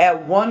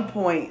 at one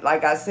point,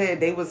 like I said,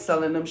 they was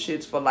selling them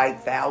shits for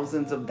like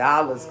thousands of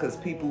dollars because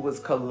people was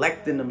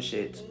collecting them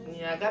shits.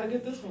 Yeah, I gotta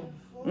get this one.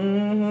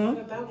 Mm-hmm.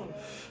 Get that one.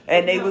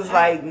 And they was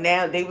like,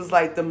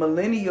 the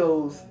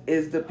millennials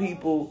is the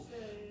people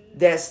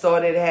that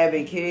started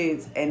having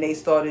kids, and they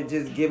started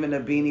just giving the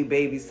Beanie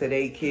Babies to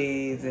their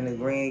kids and the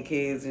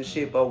grandkids and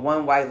shit. But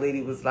one white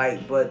lady was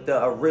like, but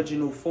the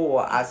original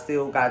 4, I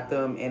still got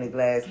them in a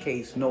glass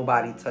case.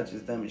 Nobody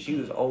touches them. And she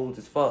was old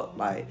as fuck.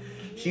 Like,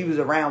 she was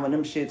around when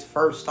them shits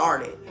first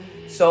started.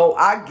 So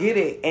I get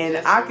it. And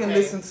I can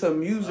listen to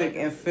music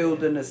and feel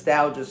the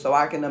nostalgia. So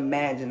I can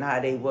imagine how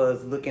they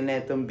was looking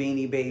at them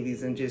Beanie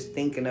Babies and just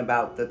thinking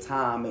about the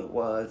time it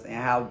was and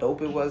how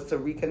dope it was to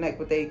reconnect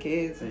with their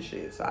kids and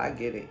shit. So I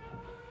get it.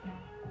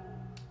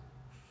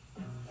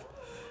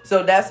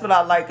 So that's what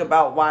I like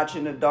about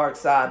watching The Dark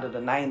Side of the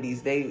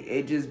 90s.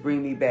 It just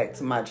bring me back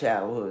to my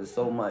childhood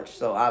so much.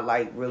 So I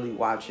like really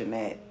watching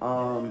that.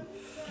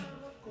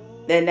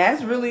 And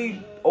that's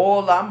really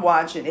all I'm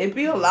watching. It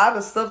be a lot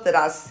of stuff that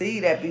I see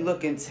that be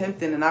looking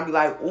tempting, and I be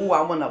like, ooh,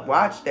 I want to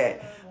watch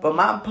that. But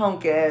my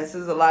punk ass,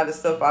 there's a lot of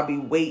stuff I be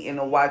waiting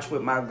to watch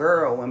with my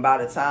girl, and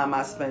by the time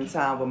I spend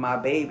time with my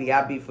baby,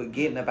 I be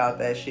forgetting about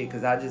that shit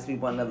because I just be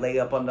wanting to lay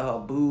up under her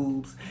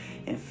boobs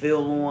and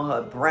feel on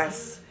her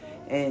breasts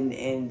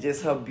and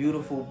just her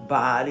beautiful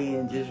body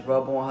and just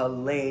rub on her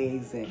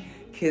legs and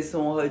kiss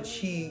on her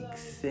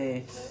cheeks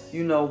and,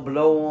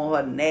 blow on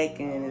her neck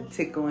and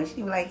tickle, and she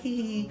be like,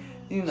 hee hee,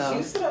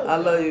 I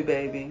love you,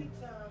 baby.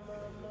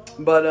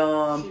 But,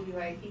 She be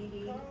like, hee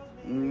hee.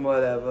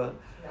 Whatever.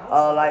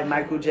 Like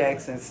Michael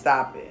Jackson,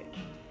 stop it.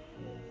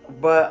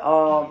 But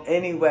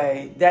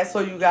anyway, that's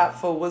all you got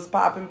for What's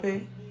Poppin',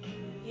 P?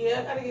 Yeah,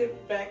 I gotta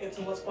get back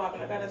into what's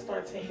popping. I gotta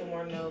start taking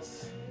more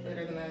notes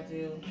better than I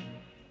do.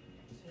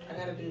 I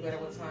gotta do better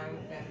with time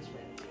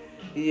management.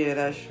 Yeah,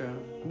 that's true.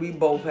 We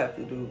both have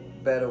to do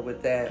better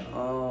with that.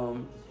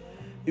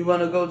 You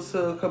want to go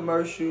to a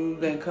commercial,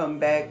 then come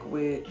back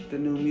with the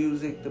new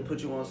music to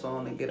put you on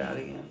song and get out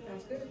again?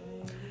 Sounds good.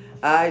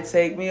 All right,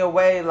 take me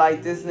away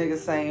like this nigga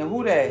saying,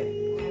 who that?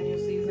 Daniel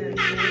Caesar.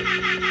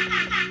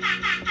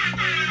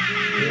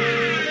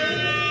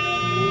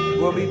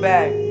 We'll be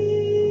back.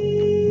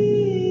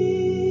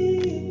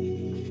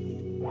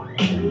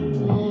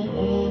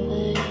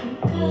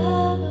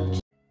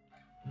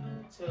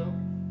 Two.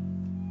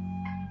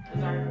 Is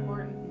that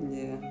recording?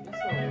 Yeah.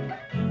 That's all.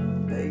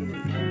 Hey.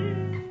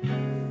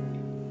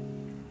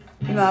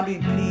 You know, I be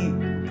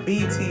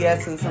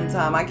BTSing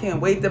sometime. I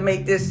can't wait to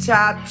make this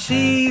chopped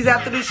cheese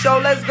after the show.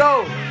 Let's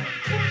go.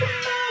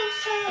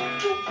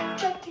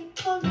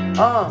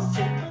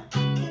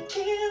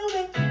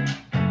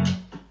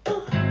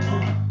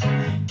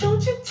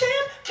 Don't you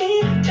tell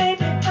me,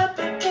 baby, I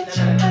bet you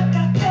I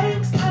got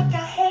fakes, I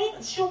got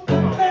hate, you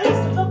got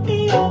place, put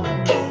me on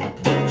my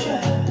back.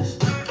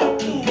 Just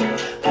look in, you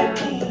got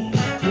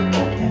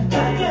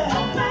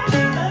that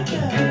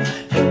fire,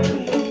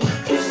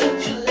 you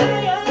such a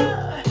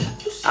liar.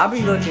 I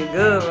be looking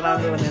good when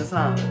I'm doing this,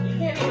 huh? You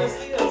can't even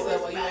see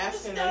yourself while you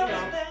asking them, you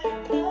know.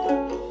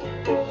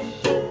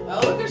 Oh,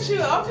 look at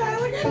you. Okay,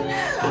 look at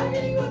that. I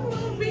hear you with a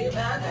little beat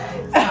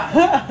nowadays.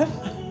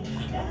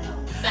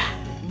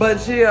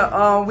 But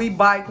yeah, we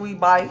bike.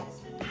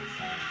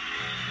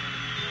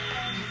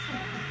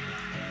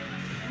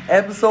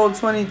 Episode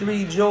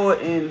 23,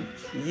 Jordan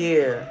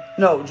year.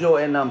 No,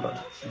 Jordan number.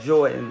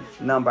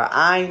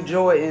 I ain't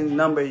Jordan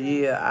number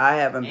year. I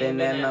haven't been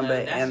that number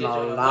in a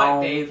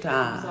long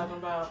time.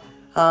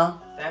 Huh?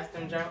 That's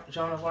them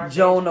Joan of Arc.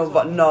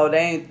 No, they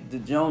ain't the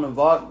Joan of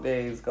Arc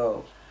days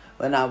go.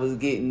 When I was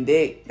getting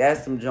dick,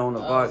 that's some Joan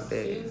of Arc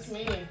days.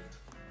 Excuse me.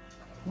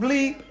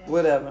 Bleep,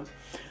 whatever.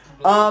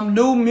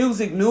 New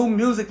music,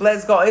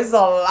 let's go. It's a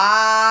lot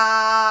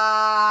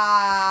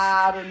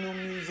of new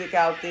music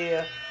out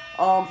there.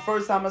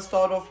 First I'm gonna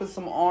start off with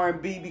some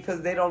R&B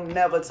because they don't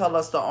never tell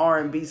us the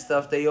R&B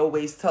stuff. They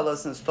always tell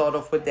us and start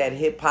off with that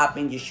hip hop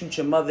and you shoot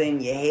your mother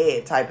in your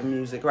head type of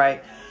music,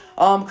 right?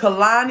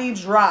 Kalani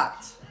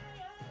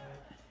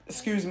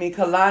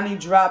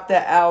dropped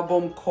the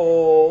album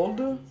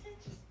called,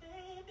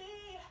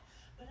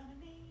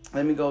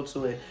 let me go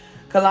to it.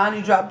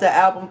 Kalani dropped the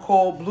album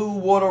called Blue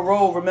Water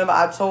Road. Remember,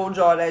 I told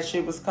y'all that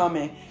shit was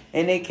coming,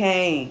 and it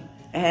came,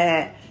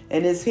 and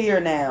it's here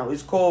now.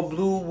 It's called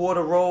Blue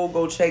Water Road.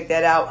 Go check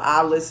that out.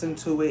 I listened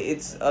to it.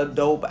 It's a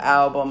dope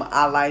album.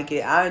 I like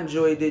it. I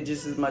enjoyed it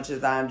just as much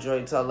as I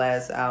enjoyed her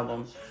last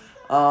album.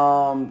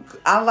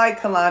 I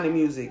like Kalani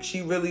music.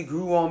 She really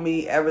grew on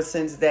me ever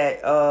since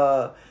that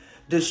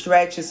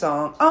distraction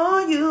song.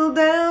 Are you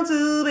down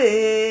to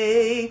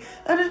be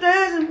a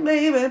distraction,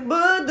 baby?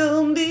 But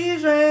don't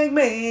distract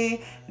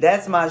me.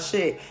 That's my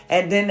shit.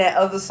 And then that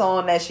other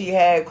song that she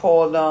had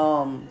called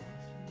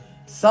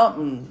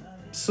something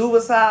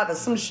Suicide or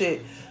some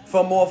shit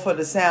for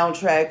the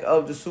soundtrack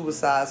of the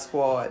Suicide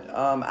Squad.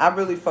 I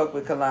really fuck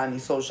with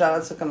Kalani, so shout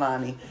out to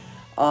Kalani.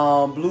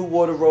 Blue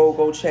Water Road,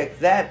 go check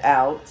that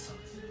out.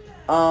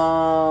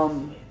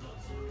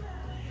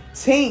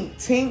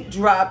 Tink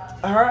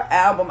dropped her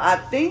album. I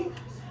think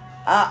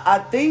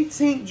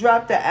Tink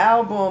dropped the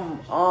album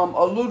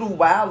a little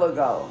while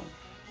ago.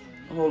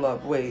 Hold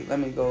up, wait, let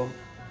me go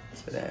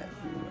to that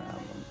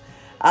album.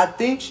 I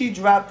think she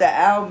dropped the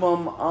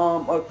album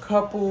a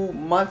couple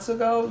months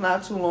ago,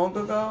 not too long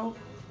ago.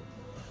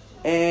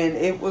 And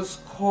it was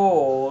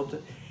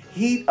called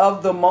Heat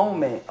of the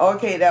Moment.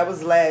 Okay, that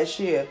was last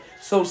year.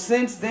 So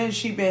since then,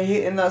 she been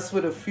hitting us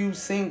with a few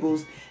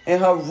singles. And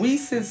her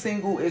recent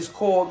single is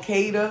called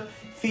Cater,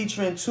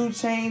 featuring 2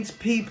 Chainz.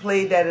 P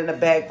played that in the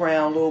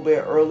background a little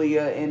bit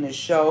earlier in the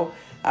show.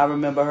 I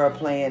remember her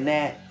playing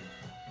that.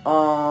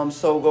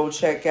 So go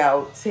check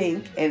out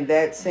Tink and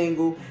that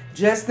single.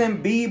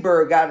 Justin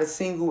Bieber got a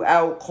single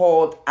out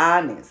called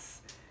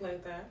Honest.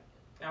 Like that.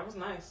 That was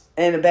nice.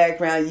 In the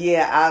background,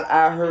 yeah,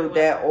 I heard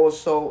that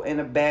also in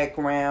the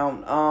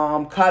background.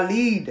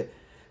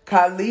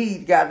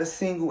 Khalid got a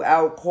single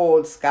out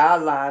called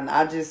Skyline.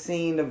 I just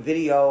seen the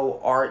video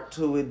art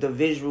to it, the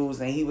visuals,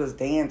 and he was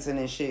dancing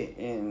and shit,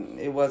 and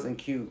it wasn't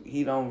cute.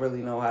 He don't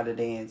really know how to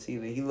dance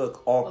either. He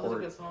look awkward. Was it a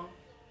good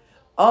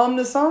song?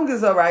 The song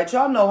is alright.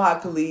 Y'all know how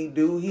Khalid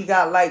do. He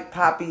got like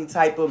poppy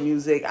type of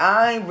music.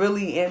 I ain't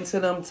really into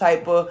them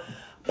type of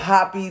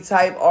poppy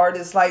type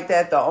artists like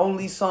that. The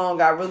only song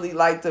I really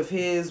liked of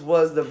his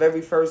was the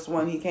very first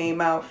one he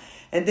came out.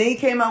 And then he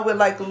came out with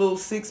like a little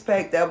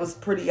 6-pack that was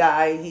pretty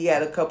high. He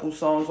had a couple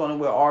songs on it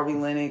with Ari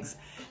Lennox,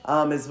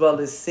 as well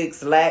as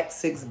Six Black,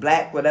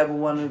 whichever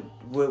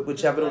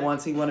the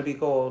ones he want to be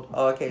called.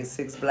 Okay,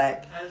 Six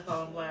Black. I just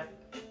call him Black.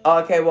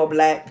 Okay, well,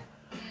 Black.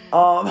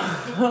 So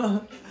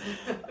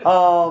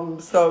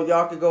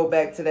y'all could go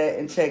back to that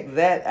and check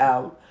that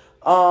out.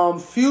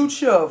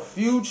 Future,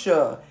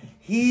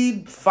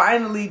 he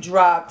finally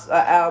dropped an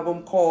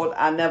album called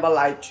I Never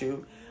Liked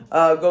You.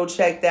 Go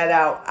check that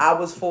out. I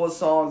was 4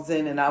 songs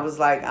in and I was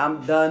like,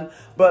 I'm done.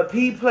 But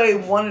P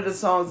played one of the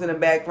songs in the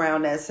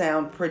background that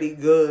sound pretty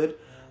good.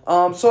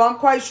 So I'm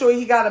quite sure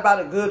he got about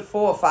a good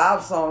 4 or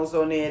 5 songs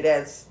on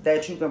there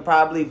that you can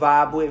probably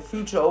vibe with.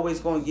 Future always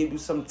gonna give you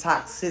some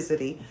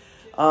toxicity,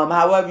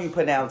 however you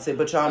pronounce it,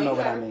 but y'all know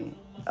what I mean.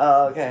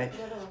 Okay.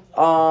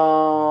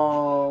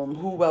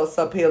 Who else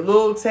up here?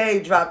 Lil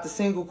Tay dropped a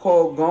single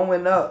called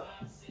Going Up.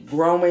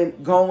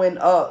 Going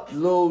Up.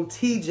 Lil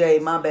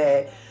TJ, my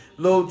bad.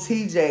 Lil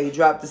TJ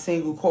dropped a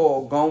single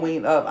called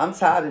Going Up. I'm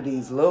tired of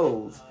these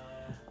Lils.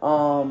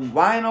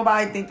 Why ain't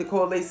nobody think to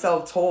call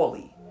themselves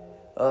Tally?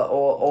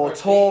 Or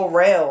Tall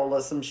Rail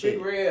or some shit.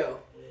 Big Real.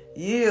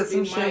 Yeah,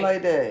 some shit Mike.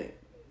 like that.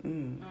 I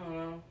don't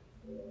know.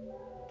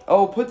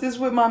 Oh, put this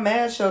with my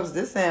mashups.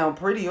 This sound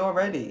pretty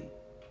already.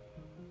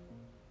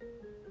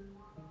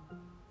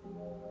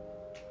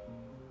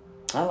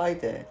 I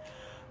like that.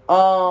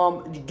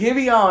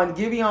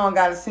 Giveon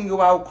got a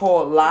single out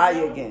called Lie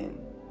Again.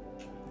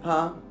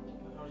 Huh?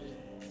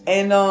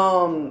 And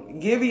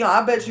Giveon,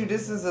 I bet you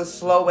this is a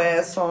slow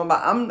ass song, but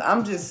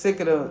I'm just sick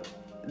of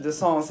the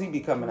songs he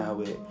be coming out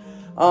with.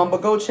 But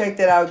go check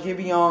that out.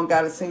 Giveon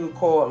got a single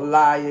called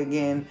Lie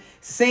Again.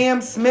 Sam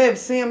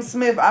Smith.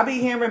 I be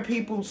hearing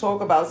people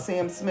talk about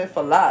Sam Smith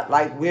a lot.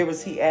 Like, where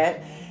is he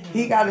at?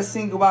 He got a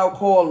single out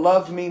called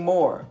Love Me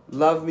More.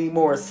 Love Me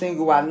More, a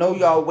single. I know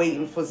y'all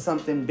waiting for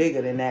something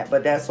bigger than that,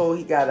 but that's all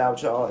he got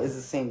out, y'all, is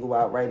a single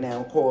out right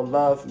now called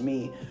Love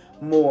Me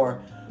More.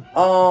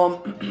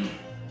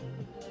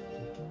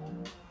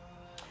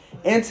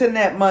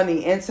 Internet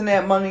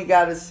Money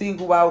got a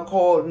single out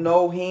called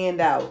No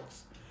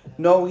Handouts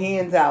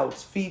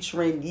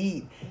featuring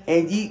Yeet,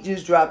 and Yeet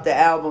just dropped the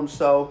album,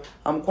 so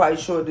I'm quite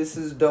sure this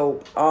is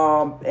dope.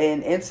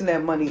 And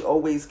Internet Money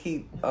always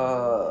keep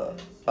a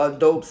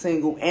dope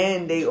single,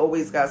 and they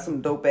always got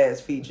some dope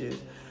ass features.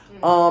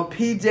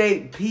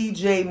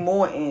 PJ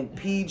Morton,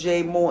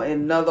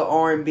 another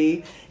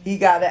R&B. He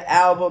got an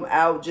album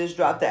out, just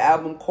dropped the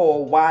album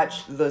called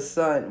Watch the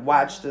Sun.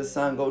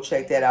 Go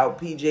check that out.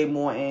 PJ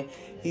Morton,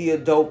 he a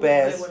dope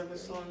ass. One of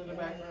his songs in the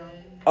background.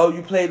 Oh,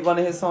 you played one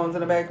of his songs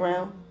in the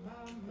background?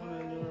 One of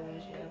the newer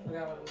ones, yeah. I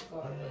forgot what it was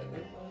called,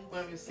 but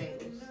one of his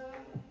singles.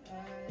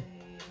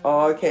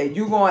 Oh, okay.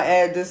 You gonna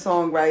add this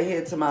song right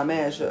here to my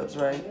mashups,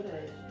 right?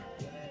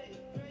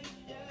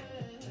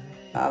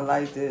 I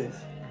like this.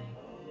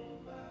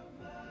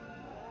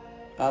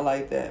 I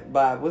like that.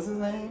 Bob, what's his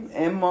name?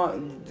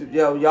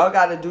 Yo, y'all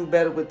got to do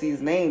better with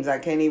these names. I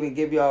can't even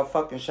give y'all a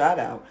fucking shout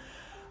out.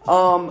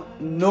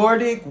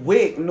 Nordo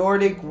Wick.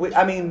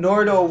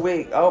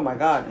 Oh my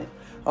god.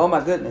 Oh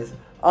my goodness.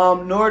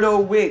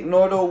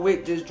 Nordo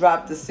Wick just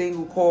dropped a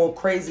single called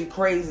Crazy.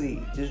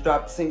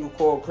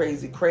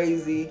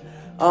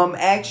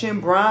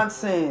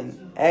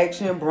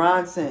 Action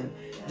Bronson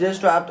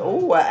just dropped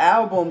an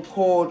album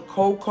called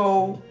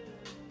Coco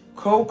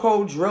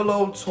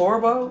Drillo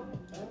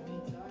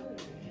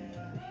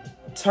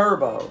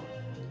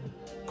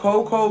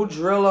Coco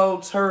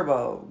Drillo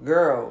Turbo.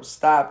 Girl,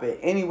 stop it.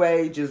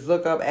 Anyway, just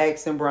look up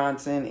Action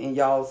Bronson and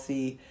y'all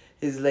see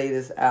his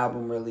latest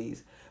album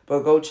release. But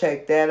go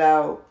check that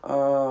out.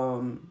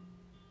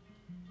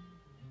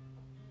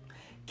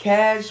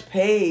 Cash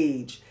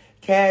Page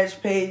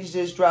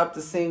just dropped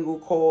a single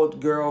called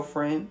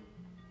Girlfriend.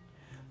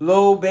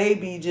 Lil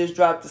Baby just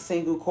dropped a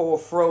single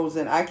called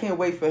Frozen. I can't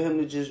wait for him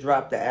to just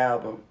drop the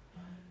album.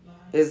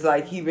 It's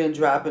like he been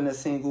dropping a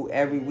single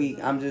every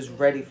week. I'm just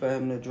ready for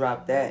him to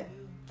drop that.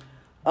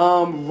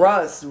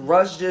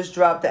 Russ just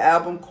dropped the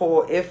album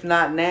called If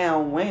Not Now,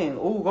 When.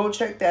 Ooh, go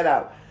check that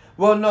out.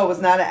 Well, no, it's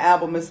not an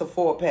album. It's a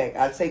 4-pack.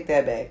 I take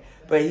that back.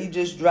 But he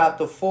just dropped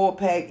a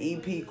 4-pack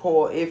EP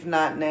called If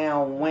Not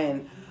Now,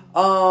 When.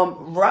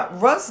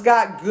 Russ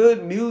got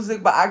good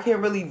music, but I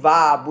can't really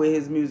vibe with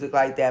his music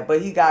like that.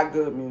 But he got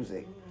good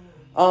music.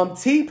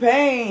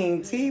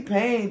 T-Pain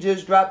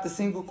just dropped a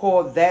single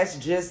called That's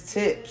Just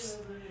Tips.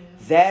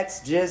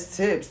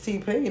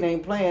 T-Pain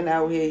ain't playing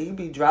out here. He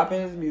be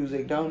dropping his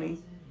music, don't he?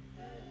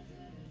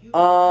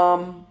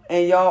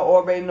 And y'all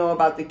already know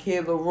about the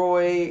Kid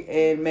Leroy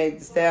and Meg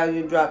Thee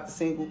Stallion dropped a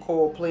single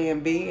called Plan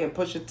B and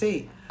Pusha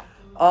T.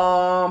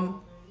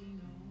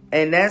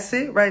 And that's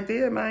it right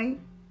there, man.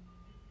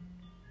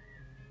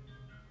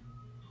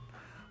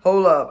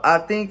 Hold up. I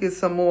think it's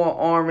some more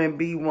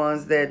R&B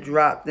ones that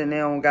dropped and they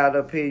don't got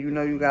up here. You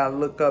know you gotta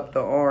look up the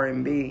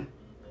R&B.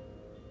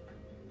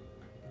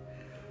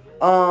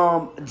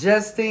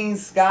 Justine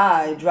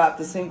Skye dropped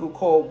a single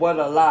called What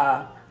a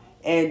Lie.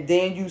 And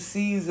Daniel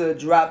Caesar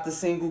dropped a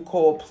single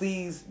called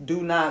Please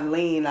Do Not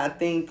Lean. I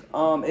think,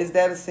 is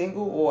that a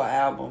single or an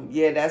album?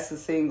 Yeah, that's a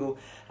single.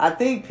 I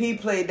think P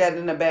played that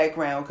in the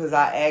background because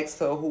I asked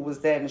her who was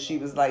that, and she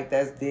was like,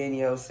 that's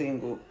Danielle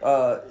Caesar,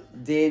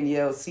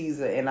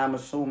 and I'm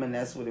assuming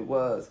that's what it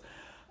was.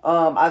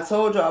 I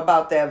told y'all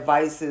about that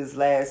Vices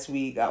last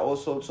week. I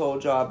also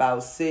told y'all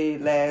about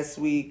Sid last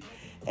week.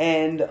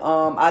 And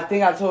I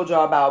think I told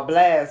y'all about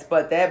Blast,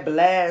 but that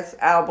Blast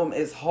album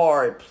is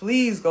hard.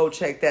 Please go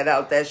check that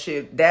out. That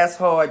shit, that's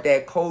hard.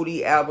 That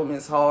Kodie album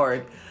is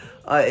hard.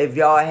 If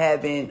y'all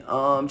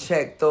haven't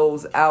checked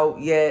those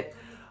out yet.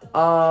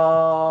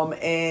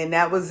 And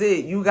that was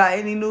it. You got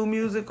any new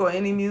music or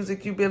any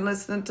music you've been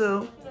listening to?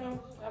 No,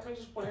 I've been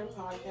just playing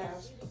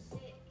podcasts.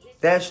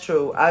 That's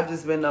true. I've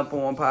just been up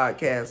on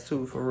podcasts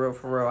too, for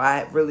real.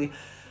 I really,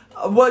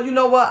 well, you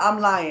know what?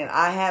 I'm lying.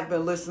 I have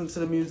been listening to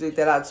the music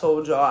that I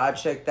told y'all I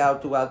checked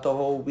out throughout the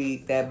whole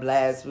week. That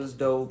Blast was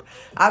dope.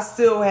 I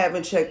still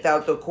haven't checked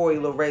out the Coi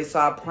Leray, so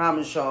I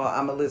promise y'all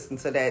I'm going to listen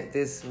to that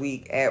this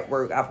week at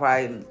work. I'll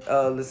probably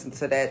listen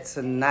to that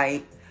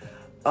tonight.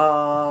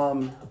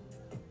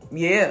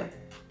 Yeah.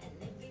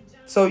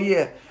 So,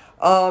 yeah.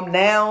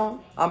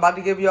 Now, I'm about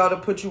to give y'all the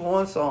Put You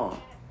On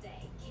song.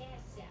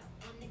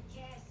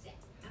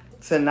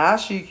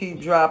 Tanashi keep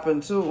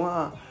dropping too,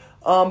 huh?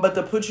 But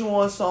the Put You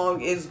On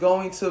song is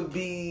going to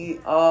be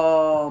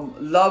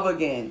Love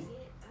Again.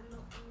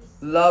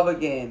 Love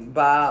Again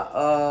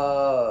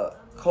by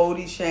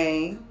Kodie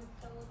Shane.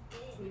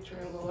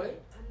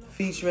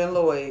 Featuring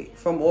Lloyd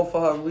from off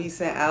of her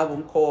recent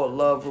album called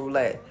Love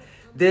Roulette.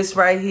 This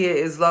right here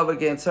is Love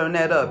Again. Turn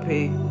that up,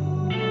 P.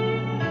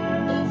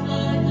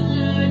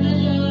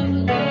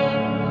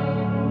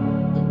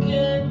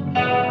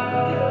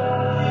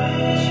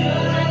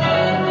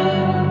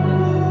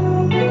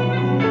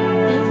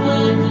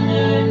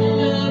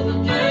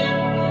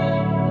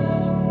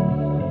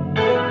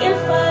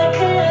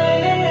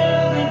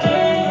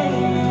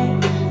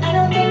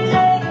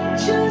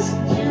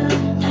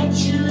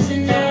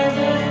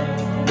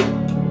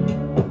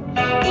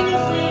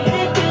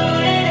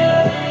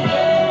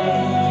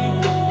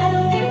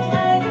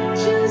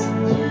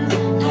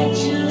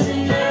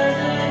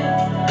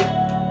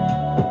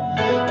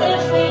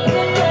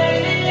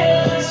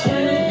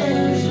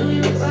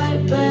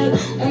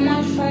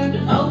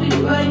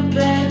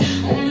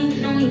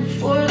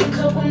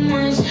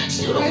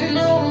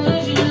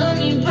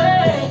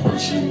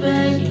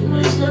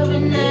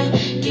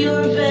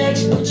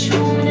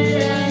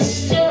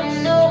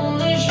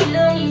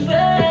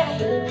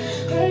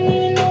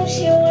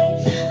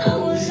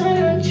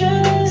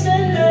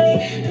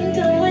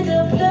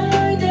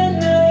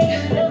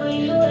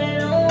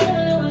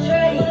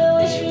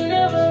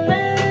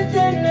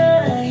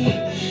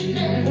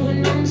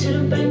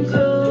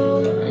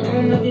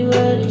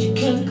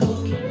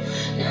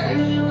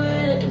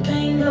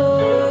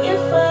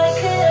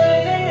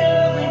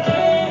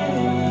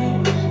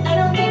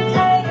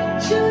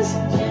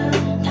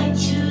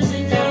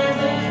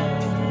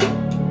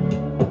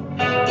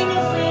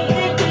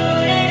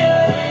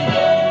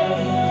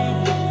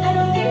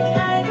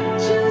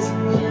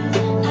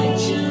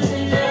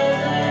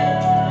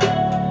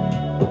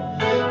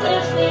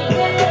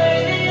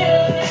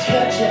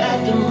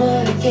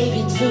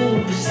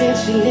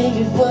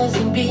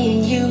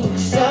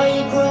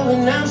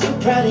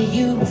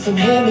 From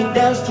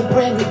hand-me-downs to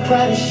brand new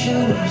Prada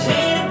shoes.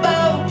 Made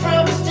about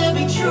promise to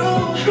be true.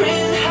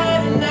 Raised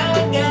high and now I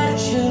gotta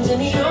choose.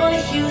 And the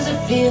only hues I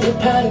feel the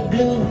powder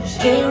blues.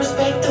 Can't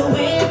respect the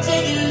win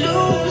till you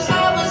lose.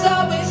 I was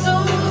always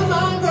on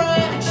my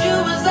grind, but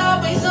you was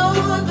always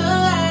on the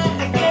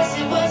line. I guess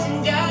it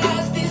wasn't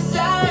God's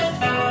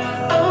design.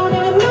 I don't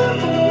even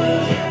know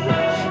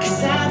why,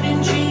 'cause I've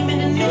been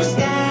dreaming a new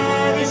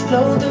sky. It's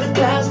flowing through the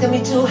clouds, got me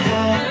too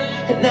high,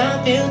 and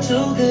I feel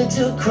too good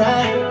to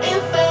cry.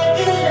 If I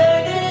could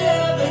learn to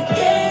love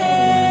again,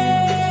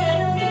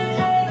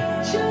 I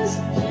choose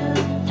you,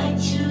 I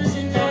choose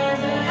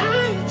another, I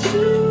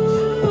choose.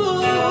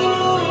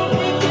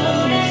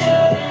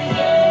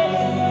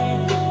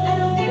 I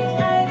don't think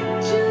I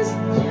choose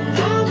you, I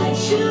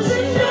choose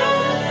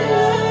another.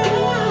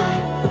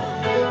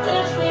 But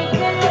if we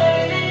could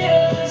learn to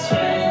love as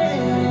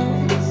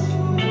friends.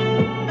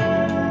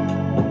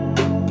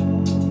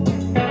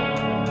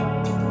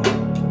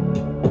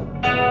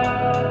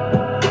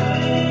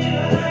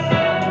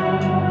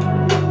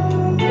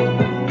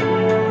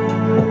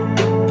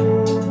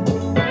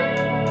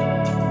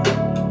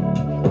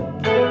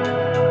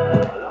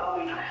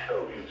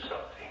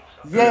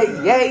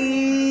 Yay!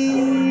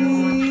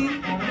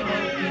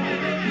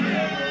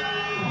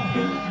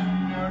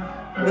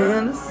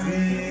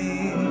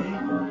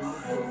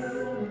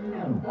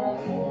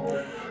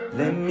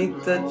 Let me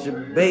touch you,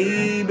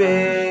 baby.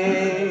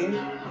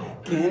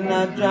 Can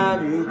I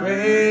drive you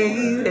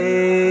crazy?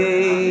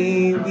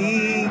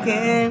 We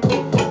can.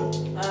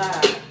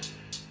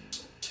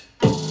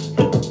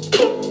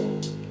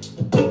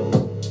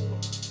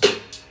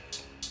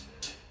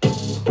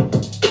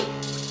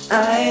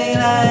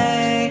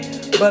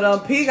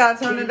 But P got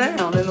to turn it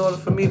down in order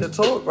for me to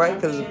talk, right?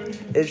 Because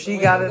if she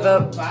got it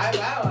up, Vibe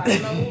out. I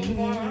don't know what's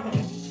going on.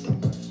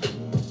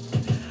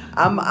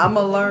 I'm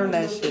gonna learn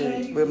that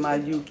shit with my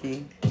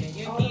Yuki. I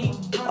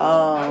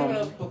don't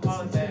know if people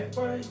call it that.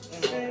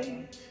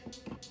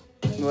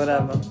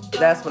 Whatever.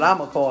 That's what I'm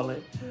gonna call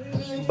it.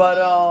 But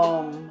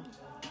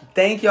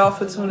Thank y'all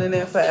for tuning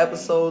in for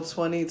episode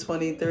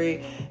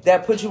 2023.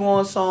 That Put You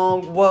On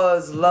song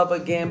was Love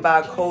Again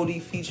by Kodie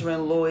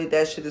featuring Lloyd.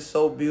 That shit is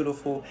so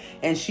beautiful.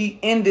 And she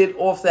ended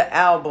off the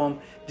album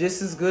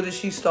just as good as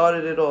she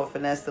started it off.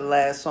 And that's the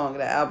last song of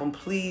the album.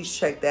 Please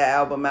check that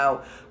album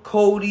out.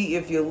 Kodie,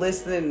 if you're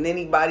listening, and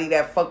anybody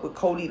that fuck with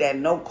Kodie, that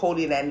know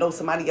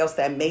somebody else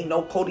that may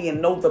know Kodie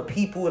and know the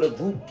people of the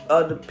group,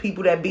 the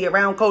people that be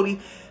around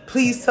Kodie,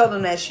 please tell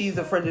them that she's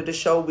a friend of the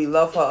show. We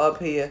love her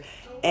up here.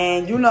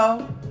 And, you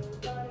know,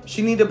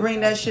 she need to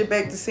bring that shit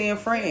back to seeing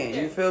friends.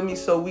 You feel me?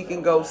 So we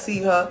can go see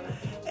her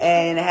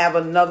and have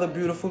another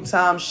beautiful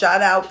time.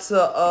 Shout out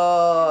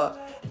to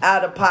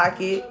Out of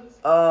Pocket.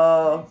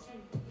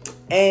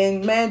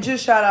 And, man,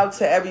 just shout out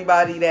to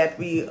everybody that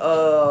be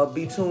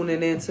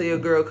tuning in to your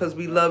girl, because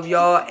we love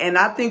y'all. And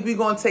I think we're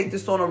going to take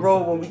this on the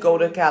road when we go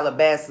to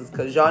Calabasas,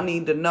 because y'all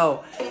need to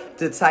know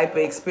the type of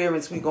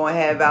experience we going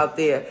to have out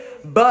there.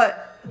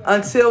 But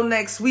until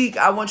next week,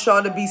 I want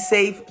y'all to be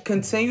safe.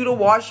 Continue to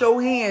wash your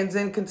hands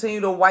and continue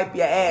to wipe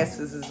your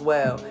asses as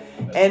well.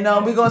 And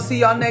we're going to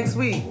see y'all next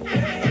week.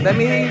 Let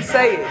me hear you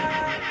say it.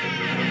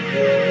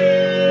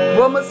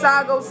 What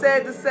Masago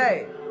said to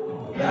say.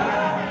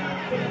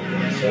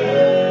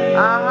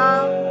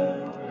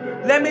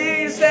 Let me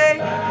hear you say.